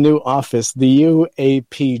here's a new office, the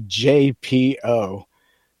UAPJPO.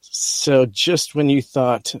 So just when you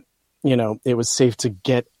thought, it was safe to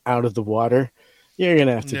get out of the water, you're going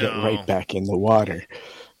to have to get right back in the water.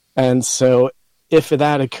 And so if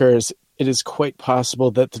that occurs, it is quite possible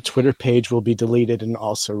that the Twitter page will be deleted and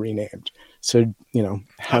also renamed. So,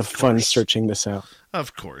 have fun searching this out.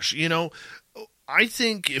 Of course. I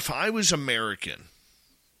think if I was American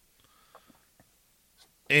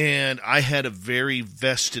and I had a very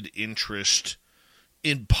vested interest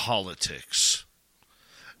in politics,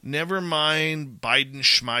 never mind Biden,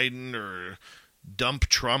 Schmeiden, or dump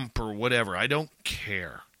Trump or whatever, I don't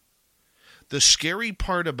care. The scary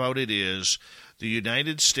part about it is the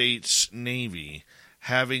United States Navy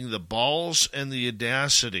having the balls and the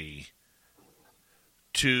audacity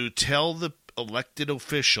to tell the elected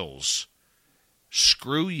officials,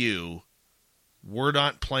 screw you, we're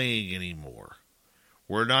not playing anymore.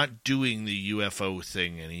 We're not doing the UFO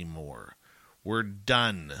thing anymore. We're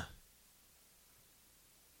done.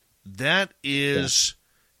 That is,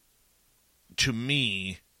 to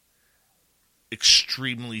me,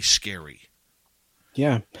 extremely scary.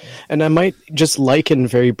 Yeah. And I might just liken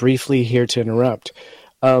very briefly here to interrupt.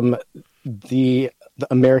 The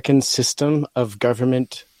American system of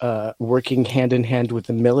government working hand in hand with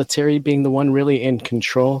the military being the one really in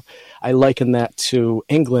control. I liken that to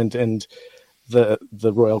England and the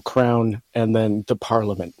royal crown, and then the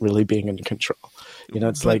parliament really being in control.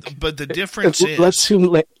 It's but the difference is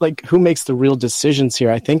who makes the real decisions here.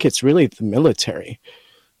 I think it's really the military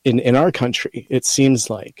in our country. It seems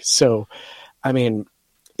like so. I mean,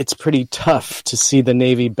 it's pretty tough to see the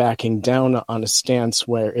Navy backing down on a stance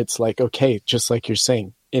where it's like, okay, just like you're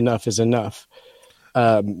saying, enough is enough.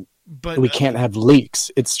 But we can't have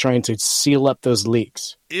leaks. It's trying to seal up those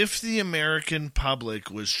leaks. If the American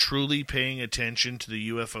public was truly paying attention to the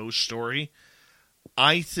UFO story,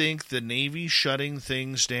 I think the Navy shutting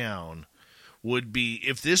things down would be,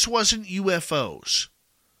 if this wasn't UFOs,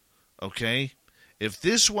 okay? If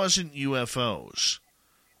this wasn't UFOs,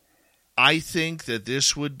 I think that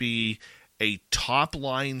this would be a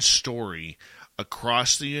top-line story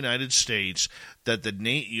across the United States that the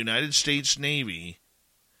United States Navy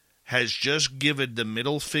has just given the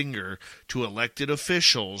middle finger to elected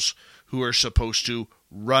officials who are supposed to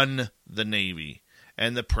run the Navy,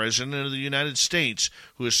 and the President of the United States,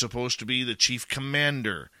 who is supposed to be the chief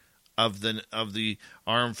commander of the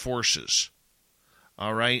armed forces.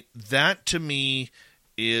 All right? That, to me,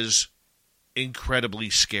 is incredibly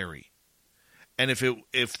scary. And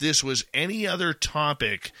if this was any other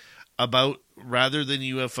topic about, rather than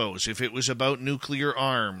UFOs, if it was about nuclear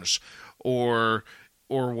arms or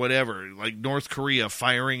whatever, like North Korea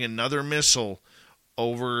firing another missile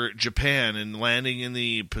over Japan and landing in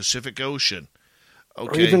the Pacific Ocean,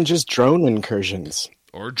 okay, or even just drone incursions.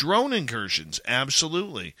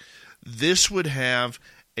 Absolutely. This would have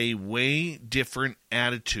a way different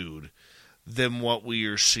attitude than what we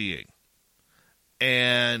are seeing.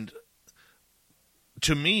 And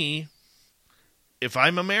to me, if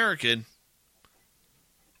I'm American,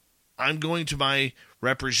 I'm going to my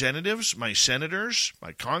representatives, my senators,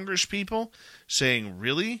 my congresspeople, saying,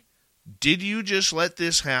 really? Did you just let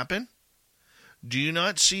this happen? Do you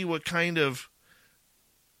not see what kind of,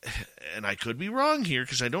 and I could be wrong here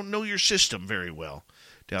because I don't know your system very well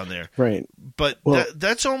down there. Right. But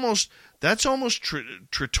that's almost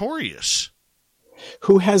traitorous.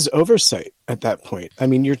 Who has oversight at that point? I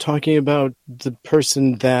mean, you're talking about the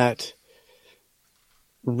person that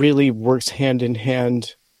really works hand in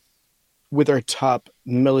hand with our top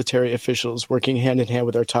military officials, working hand in hand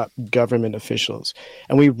with our top government officials.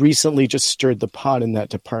 And we recently just stirred the pot in that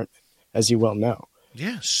department, as you well know.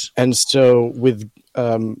 Yes. And so with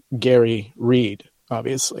Gary Reed,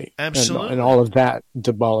 obviously, Absolutely. and all of that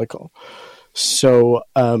debacle. So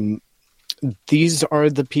these are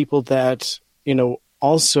the people that,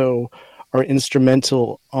 also are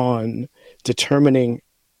instrumental on determining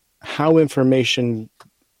how information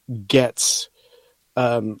gets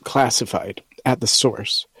classified at the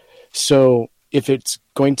source. So if it's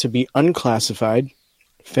going to be unclassified,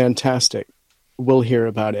 fantastic. We'll hear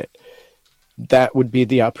about it. That would be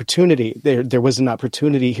the opportunity. There was an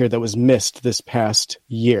opportunity here that was missed this past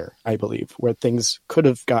year, I believe, where things could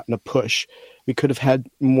have gotten a push. We could have had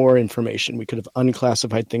more information. We could have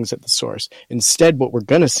unclassified things at the source. Instead, what we're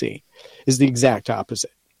going to see is the exact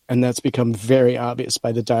opposite. And that's become very obvious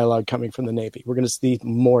by the dialogue coming from the Navy. We're going to see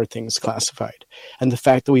more things classified. And the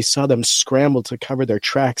fact that we saw them scramble to cover their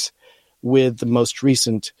tracks with the most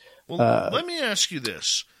recent... let me ask you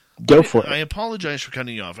this. Go for it. I apologize for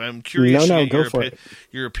cutting you off. I'm curious to get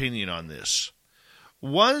your opinion on this.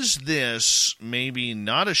 Was this maybe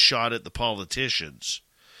not a shot at the politicians,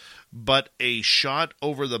 but a shot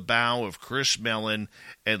over the bow of Chris Mellon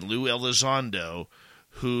and Lou Elizondo,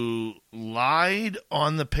 who lied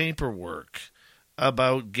on the paperwork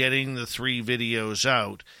about getting the 3 videos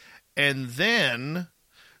out, and then,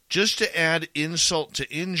 just to add insult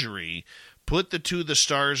to injury, put the To the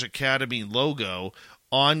Stars Academy logo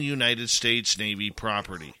on United States Navy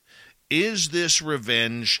property? Is this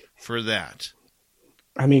revenge for that?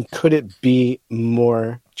 I mean, could it be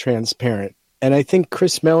more transparent? And I think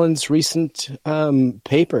Chris Mellon's recent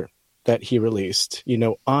paper that he released,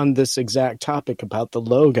 on this exact topic about the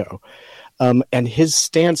logo, and his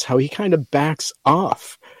stance, how he kind of backs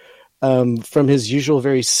off from his usual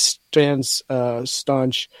very staunch,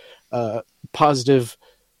 positive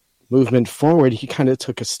movement forward. He kind of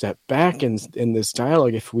took a step back in this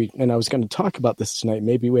dialogue. And I was going to talk about this tonight,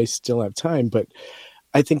 maybe we still have time, but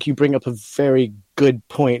I think you bring up a very good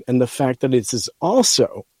point, and the fact that this is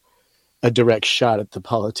also a direct shot at the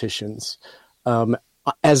politicians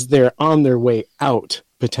as they're on their way out,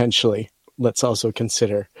 potentially. Let's also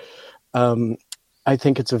consider. I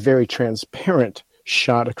think it's a very transparent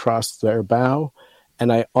shot across their bow,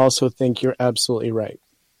 and I also think you're absolutely right.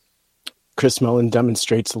 Chris Mellon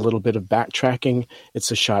demonstrates a little bit of backtracking.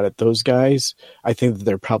 It's a shot at those guys. I think that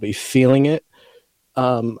they're probably feeling it.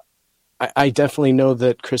 I definitely know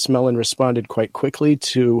that Chris Mellon responded quite quickly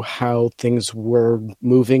to how things were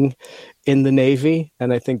moving in the Navy.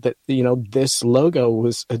 And I think that, this logo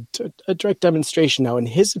was a direct demonstration. Now, in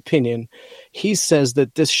his opinion, he says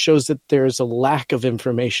that this shows that there's a lack of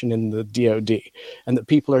information in the DoD and that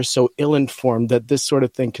people are so ill-informed that this sort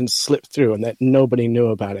of thing can slip through and that nobody knew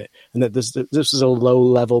about it. And that this is a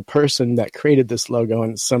low-level person that created this logo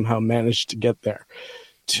and somehow managed to get there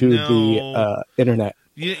to the internet.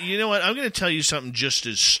 You know what? I'm going to tell you something just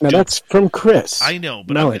as stupid. Now, that's from Chris. I know,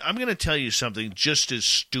 but I'm going to tell you something just as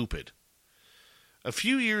stupid. A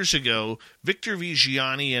few years ago, Victor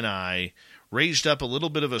Vigiani and I raised up a little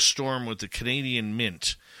bit of a storm with the Canadian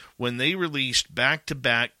Mint when they released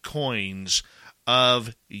back-to-back coins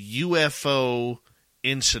of UFO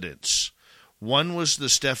incidents. One was the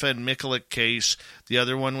Stefan Mikulik case. The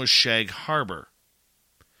other one was Shag Harbor.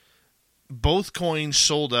 Both coins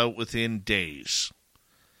sold out within days.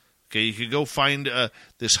 Okay, you could go find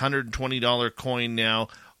this $120 coin now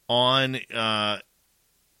on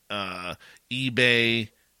eBay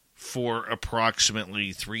for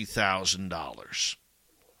approximately $3,000.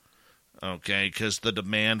 Okay, because the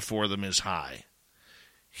demand for them is high.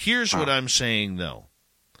 Here's what I'm saying, though.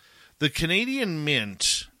 The Canadian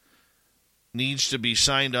Mint needs to be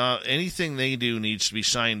signed off. Anything they do needs to be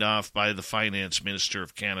signed off by the Finance Minister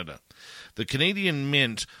of Canada. The Canadian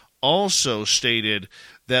Mint also stated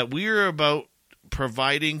that we are about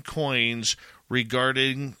providing coins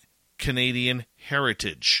regarding Canadian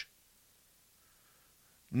heritage.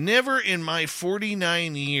 Never in my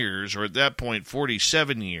 49 years, or at that point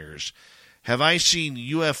 47 years, have I seen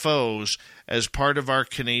UFOs as part of our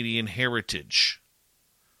Canadian heritage.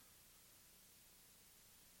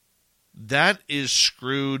 That is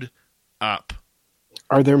screwed up.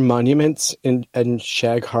 Are there monuments in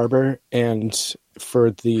Shag Harbor and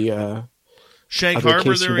for the Shag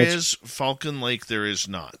Harbor there is, Falcon Lake there is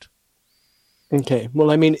not. Okay.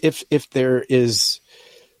 Well, I mean, if there is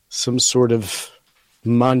some sort of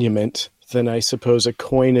monument, then I suppose a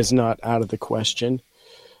coin is not out of the question.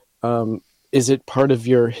 Is it part of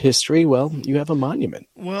your history? Well, you have a monument.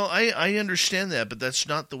 Well, I understand that, but that's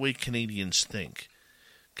not the way Canadians think.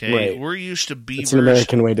 Okay, Right. we're used to beavers. It's an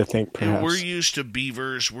American way to think, perhaps. We're used to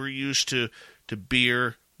beavers. We're used to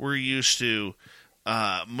beer. We're used to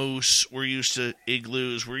moose. We're used to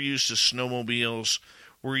igloos. We're used to snowmobiles.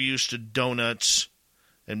 We're used to donuts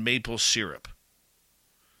and maple syrup.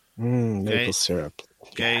 Maple syrup.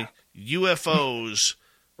 Okay, UFOs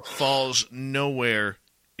falls nowhere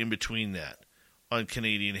in between that on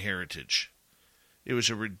Canadian heritage. It was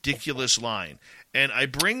a ridiculous line. And I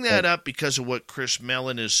bring that up because of what Chris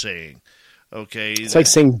Mellon is saying. Okay, It's like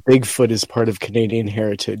saying Bigfoot is part of Canadian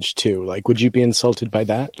heritage, too. Like, would you be insulted by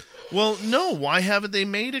that? Well, no. Why haven't they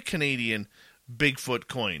made a Canadian Bigfoot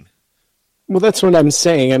coin? Well, that's what I'm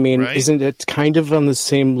saying. I mean, Right. Isn't it kind of on the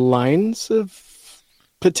same lines of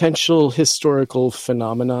potential historical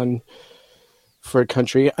phenomenon for a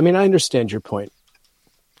country? I mean, I understand your point,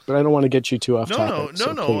 but I don't want to get you too off topic.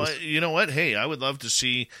 No. You know what? Hey, I would love to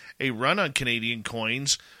see a run on Canadian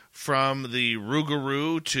coins from the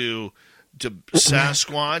Rougarou to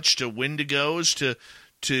Sasquatch to Wendigos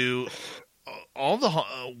to all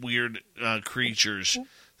the weird creatures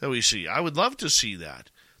that we see. I would love to see that.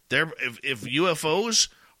 If UFOs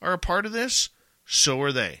are a part of this, so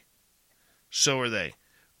are they. So are they.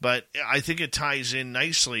 But I think it ties in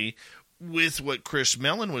nicely with what Chris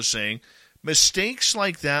Mellon was saying. Mistakes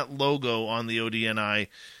like that logo on the ODNI,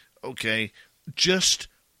 okay, just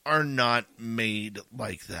are not made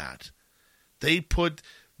like that. They put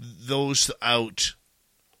those out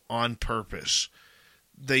on purpose.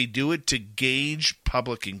 They do it to gauge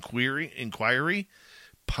public inquiry,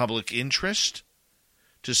 public interest,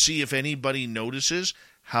 to see if anybody notices,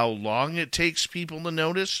 how long it takes people to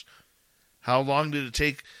notice. How long did it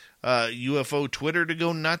take UFO Twitter to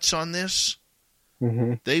go nuts on this?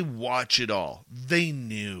 Mm-hmm. They watch it all. They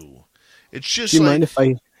knew. It's just Do you like... mind if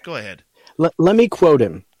I... Go ahead. Let me quote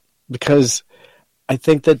him, because I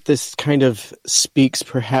think that this kind of speaks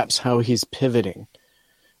perhaps how he's pivoting.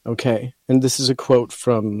 Okay, and this is a quote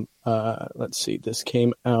from, let's see, this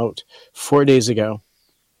came out 4 days ago.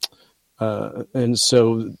 And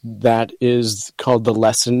so that is called The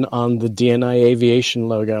Lesson on the DNI Aviation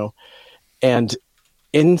Logo. And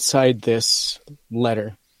inside this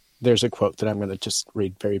letter, there's a quote that I'm going to just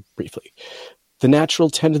read very briefly. The natural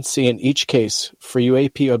tendency in each case for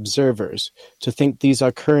UAP observers to think these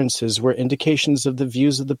occurrences were indications of the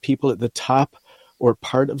views of the people at the top or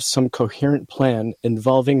part of some coherent plan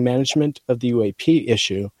involving management of the UAP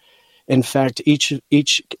issue. In fact, each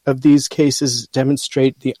of these cases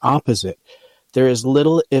demonstrate the opposite. There is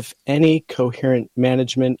little, if any, coherent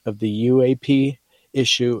management of the UAP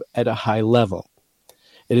issue at a high level.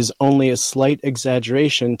 It is only a slight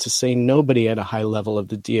exaggeration to say nobody at a high level of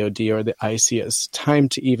the DoD or the IC has time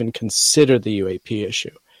to even consider the UAP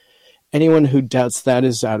issue. Anyone who doubts that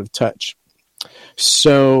is out of touch.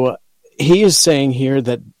 So he is saying here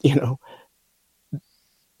that,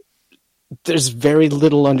 there's very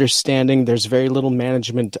little understanding, there's very little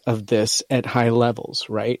management of this at high levels,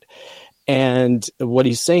 right? And what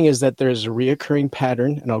he's saying is that there's a reoccurring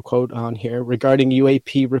pattern, and I'll quote on here, regarding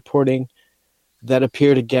UAP reporting that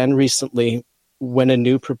appeared again recently when a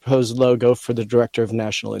new proposed logo for the Director of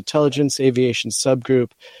National Intelligence Aviation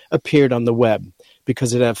subgroup appeared on the web.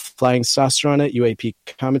 Because it had flying saucer on it, UAP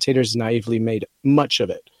commentators naively made much of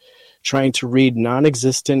it, trying to read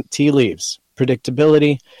non-existent tea leaves.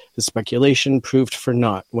 Predictability, the speculation proved for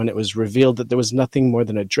naught when it was revealed that there was nothing more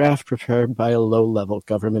than a draft prepared by a low-level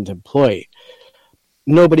government employee.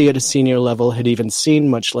 Nobody at a senior level had even seen,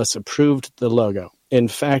 much less approved, the logo. In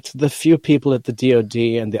fact, the few people at the DoD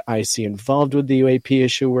and the IC involved with the UAP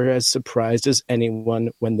issue were as surprised as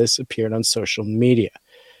anyone when this appeared on social media.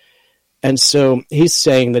 And so he's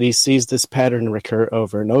saying that he sees this pattern recur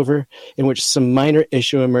over and over, in which some minor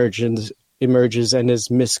issue emerges and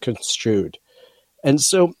is misconstrued. And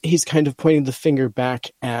so he's kind of pointing the finger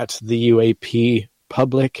back at the UAP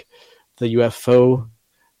public, the UFO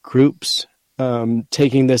groups,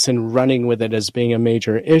 taking this and running with it as being a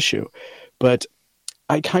major issue. But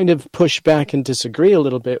I kind of push back and disagree a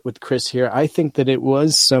little bit with Chris here. I think that it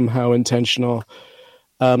was somehow intentional.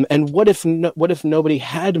 And what if nobody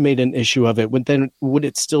had made an issue of it? Would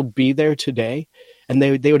it still be there today? And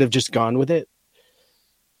they would have just gone with it?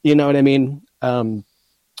 You know what I mean?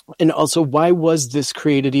 And also, why was this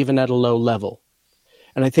created even at a low level?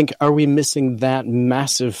 And I think, are we missing that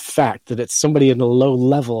massive fact that it's somebody at a low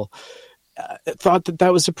level thought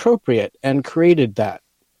that was appropriate and created that?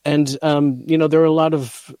 And, there were a lot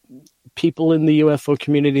of people in the UFO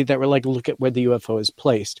community that were like, look at where the UFO is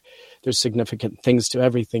placed. There's significant things to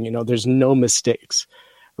everything. There's no mistakes,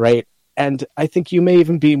 right? And I think you may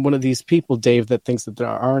even be one of these people, Dave, that thinks that there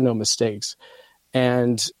are no mistakes.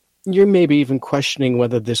 And you're maybe even questioning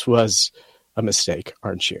whether this was a mistake,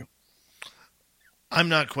 aren't you? I'm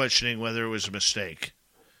not questioning whether it was a mistake.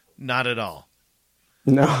 Not at all.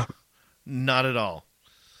 No. Not at all.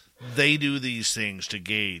 They do these things to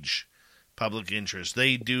gauge public interest.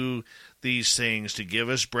 They do these things to give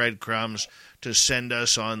us breadcrumbs, to send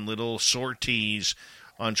us on little sorties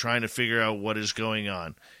on trying to figure out what is going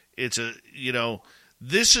on. It's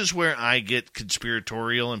this is where I get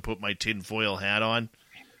conspiratorial and put my tinfoil hat on,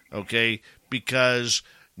 okay? Because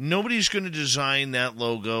nobody's going to design that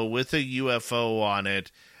logo with a UFO on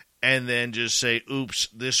it and then just say, oops,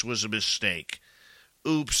 this was a mistake.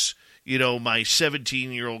 Oops, my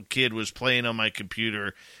 17-year-old kid was playing on my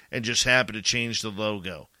computer and just happened to change the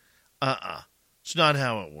logo. It's not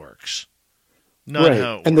how it works. Not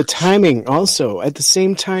how it works. And the timing also, at the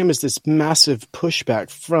same time as this massive pushback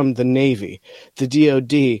from the Navy, the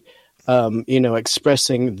DOD,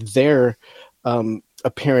 expressing their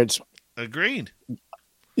apparent... Agreed.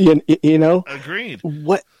 Agreed.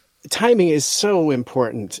 What timing is so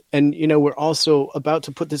important. And, we're also about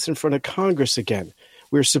to put this in front of Congress again.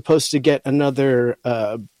 We're supposed to get another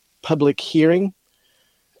public hearing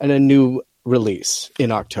and a new release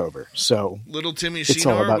in October. So Little Timmy it's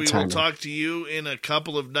all Senor, about we timing. will talk to you in a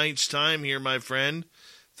couple of nights' time here, my friend.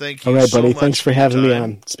 Thank you all right, so buddy. much Thanks for your having me time.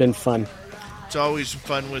 on. It's been fun. It's always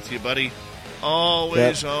fun with you, buddy.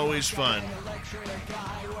 Always fun.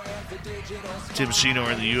 Tim Senor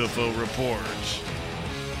and the UFO Report.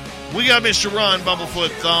 We got Mr. Ron Bumblefoot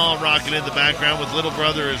Thal rocking in the background with Little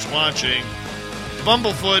Brother is Watching.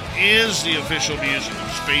 Bumblefoot is the official music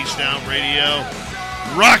of Spaced Out Radio.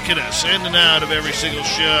 Rocking us in and out of every single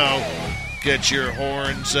show. Get your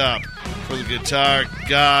horns up for the guitar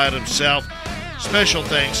god himself. Special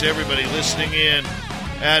thanks to everybody listening in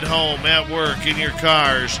at home, at work, in your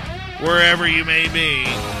cars, wherever you may be.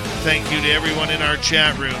 Thank you to everyone in our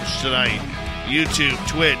chat rooms tonight. YouTube,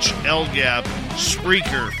 Twitch, LGAP,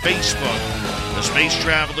 Spreaker, Facebook, the Space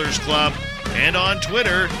Travelers Club, and on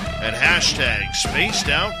Twitter at hashtag Spaced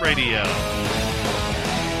Out Radio.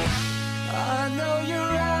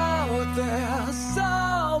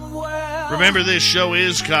 Remember, this show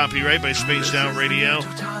is copyright by Spaced Out Radio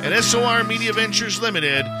and SOR Media Ventures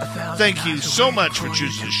Limited. Thank you so much for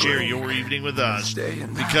choosing to share your evening with us,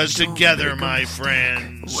 because together, my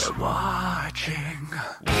friends, we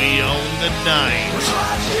own the night.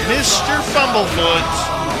 Mr. Bumblefoot,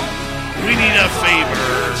 we need a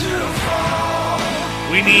favor.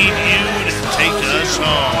 We need you to take us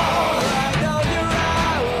home.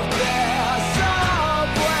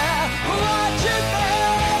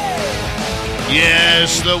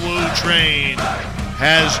 Yes, the Woo Train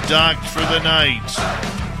has docked for the night.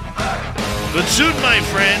 But soon, my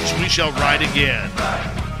friends, we shall ride again.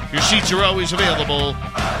 Your seats are always available.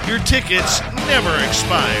 Your tickets never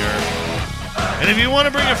expire. And if you want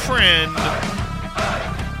to bring a friend,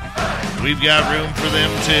 we've got room for them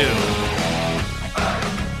too.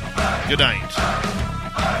 Good night.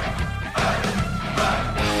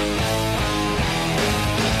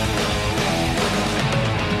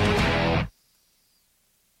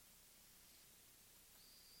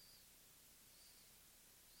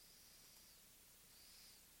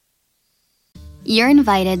 You're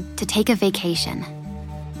invited to take a vacation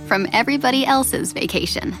from everybody else's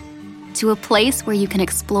vacation to a place where you can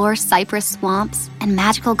explore cypress swamps and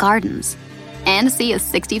magical gardens and see a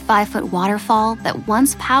 65-foot waterfall that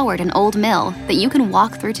once powered an old mill that you can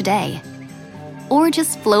walk through today. Or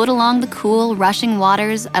just float along the cool, rushing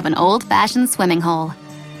waters of an old-fashioned swimming hole.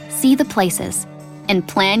 See the places and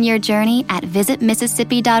plan your journey at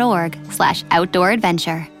visitmississippi.org/outdoor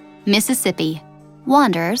adventure. Mississippi.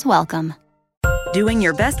 Wanderers welcome. Doing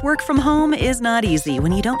your best work from home is not easy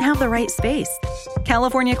when you don't have the right space.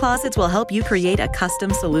 California Closets will help you create a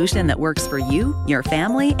custom solution that works for you, your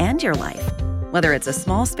family, and your life. Whether it's a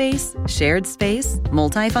small space, shared space,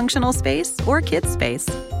 multifunctional space, or kids space,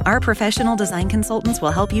 our professional design consultants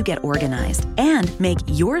will help you get organized and make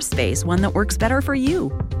your space one that works better for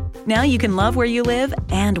you. Now you can love where you live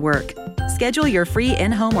and work. Schedule your free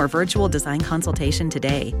in-home or virtual design consultation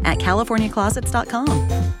today at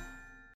CaliforniaClosets.com.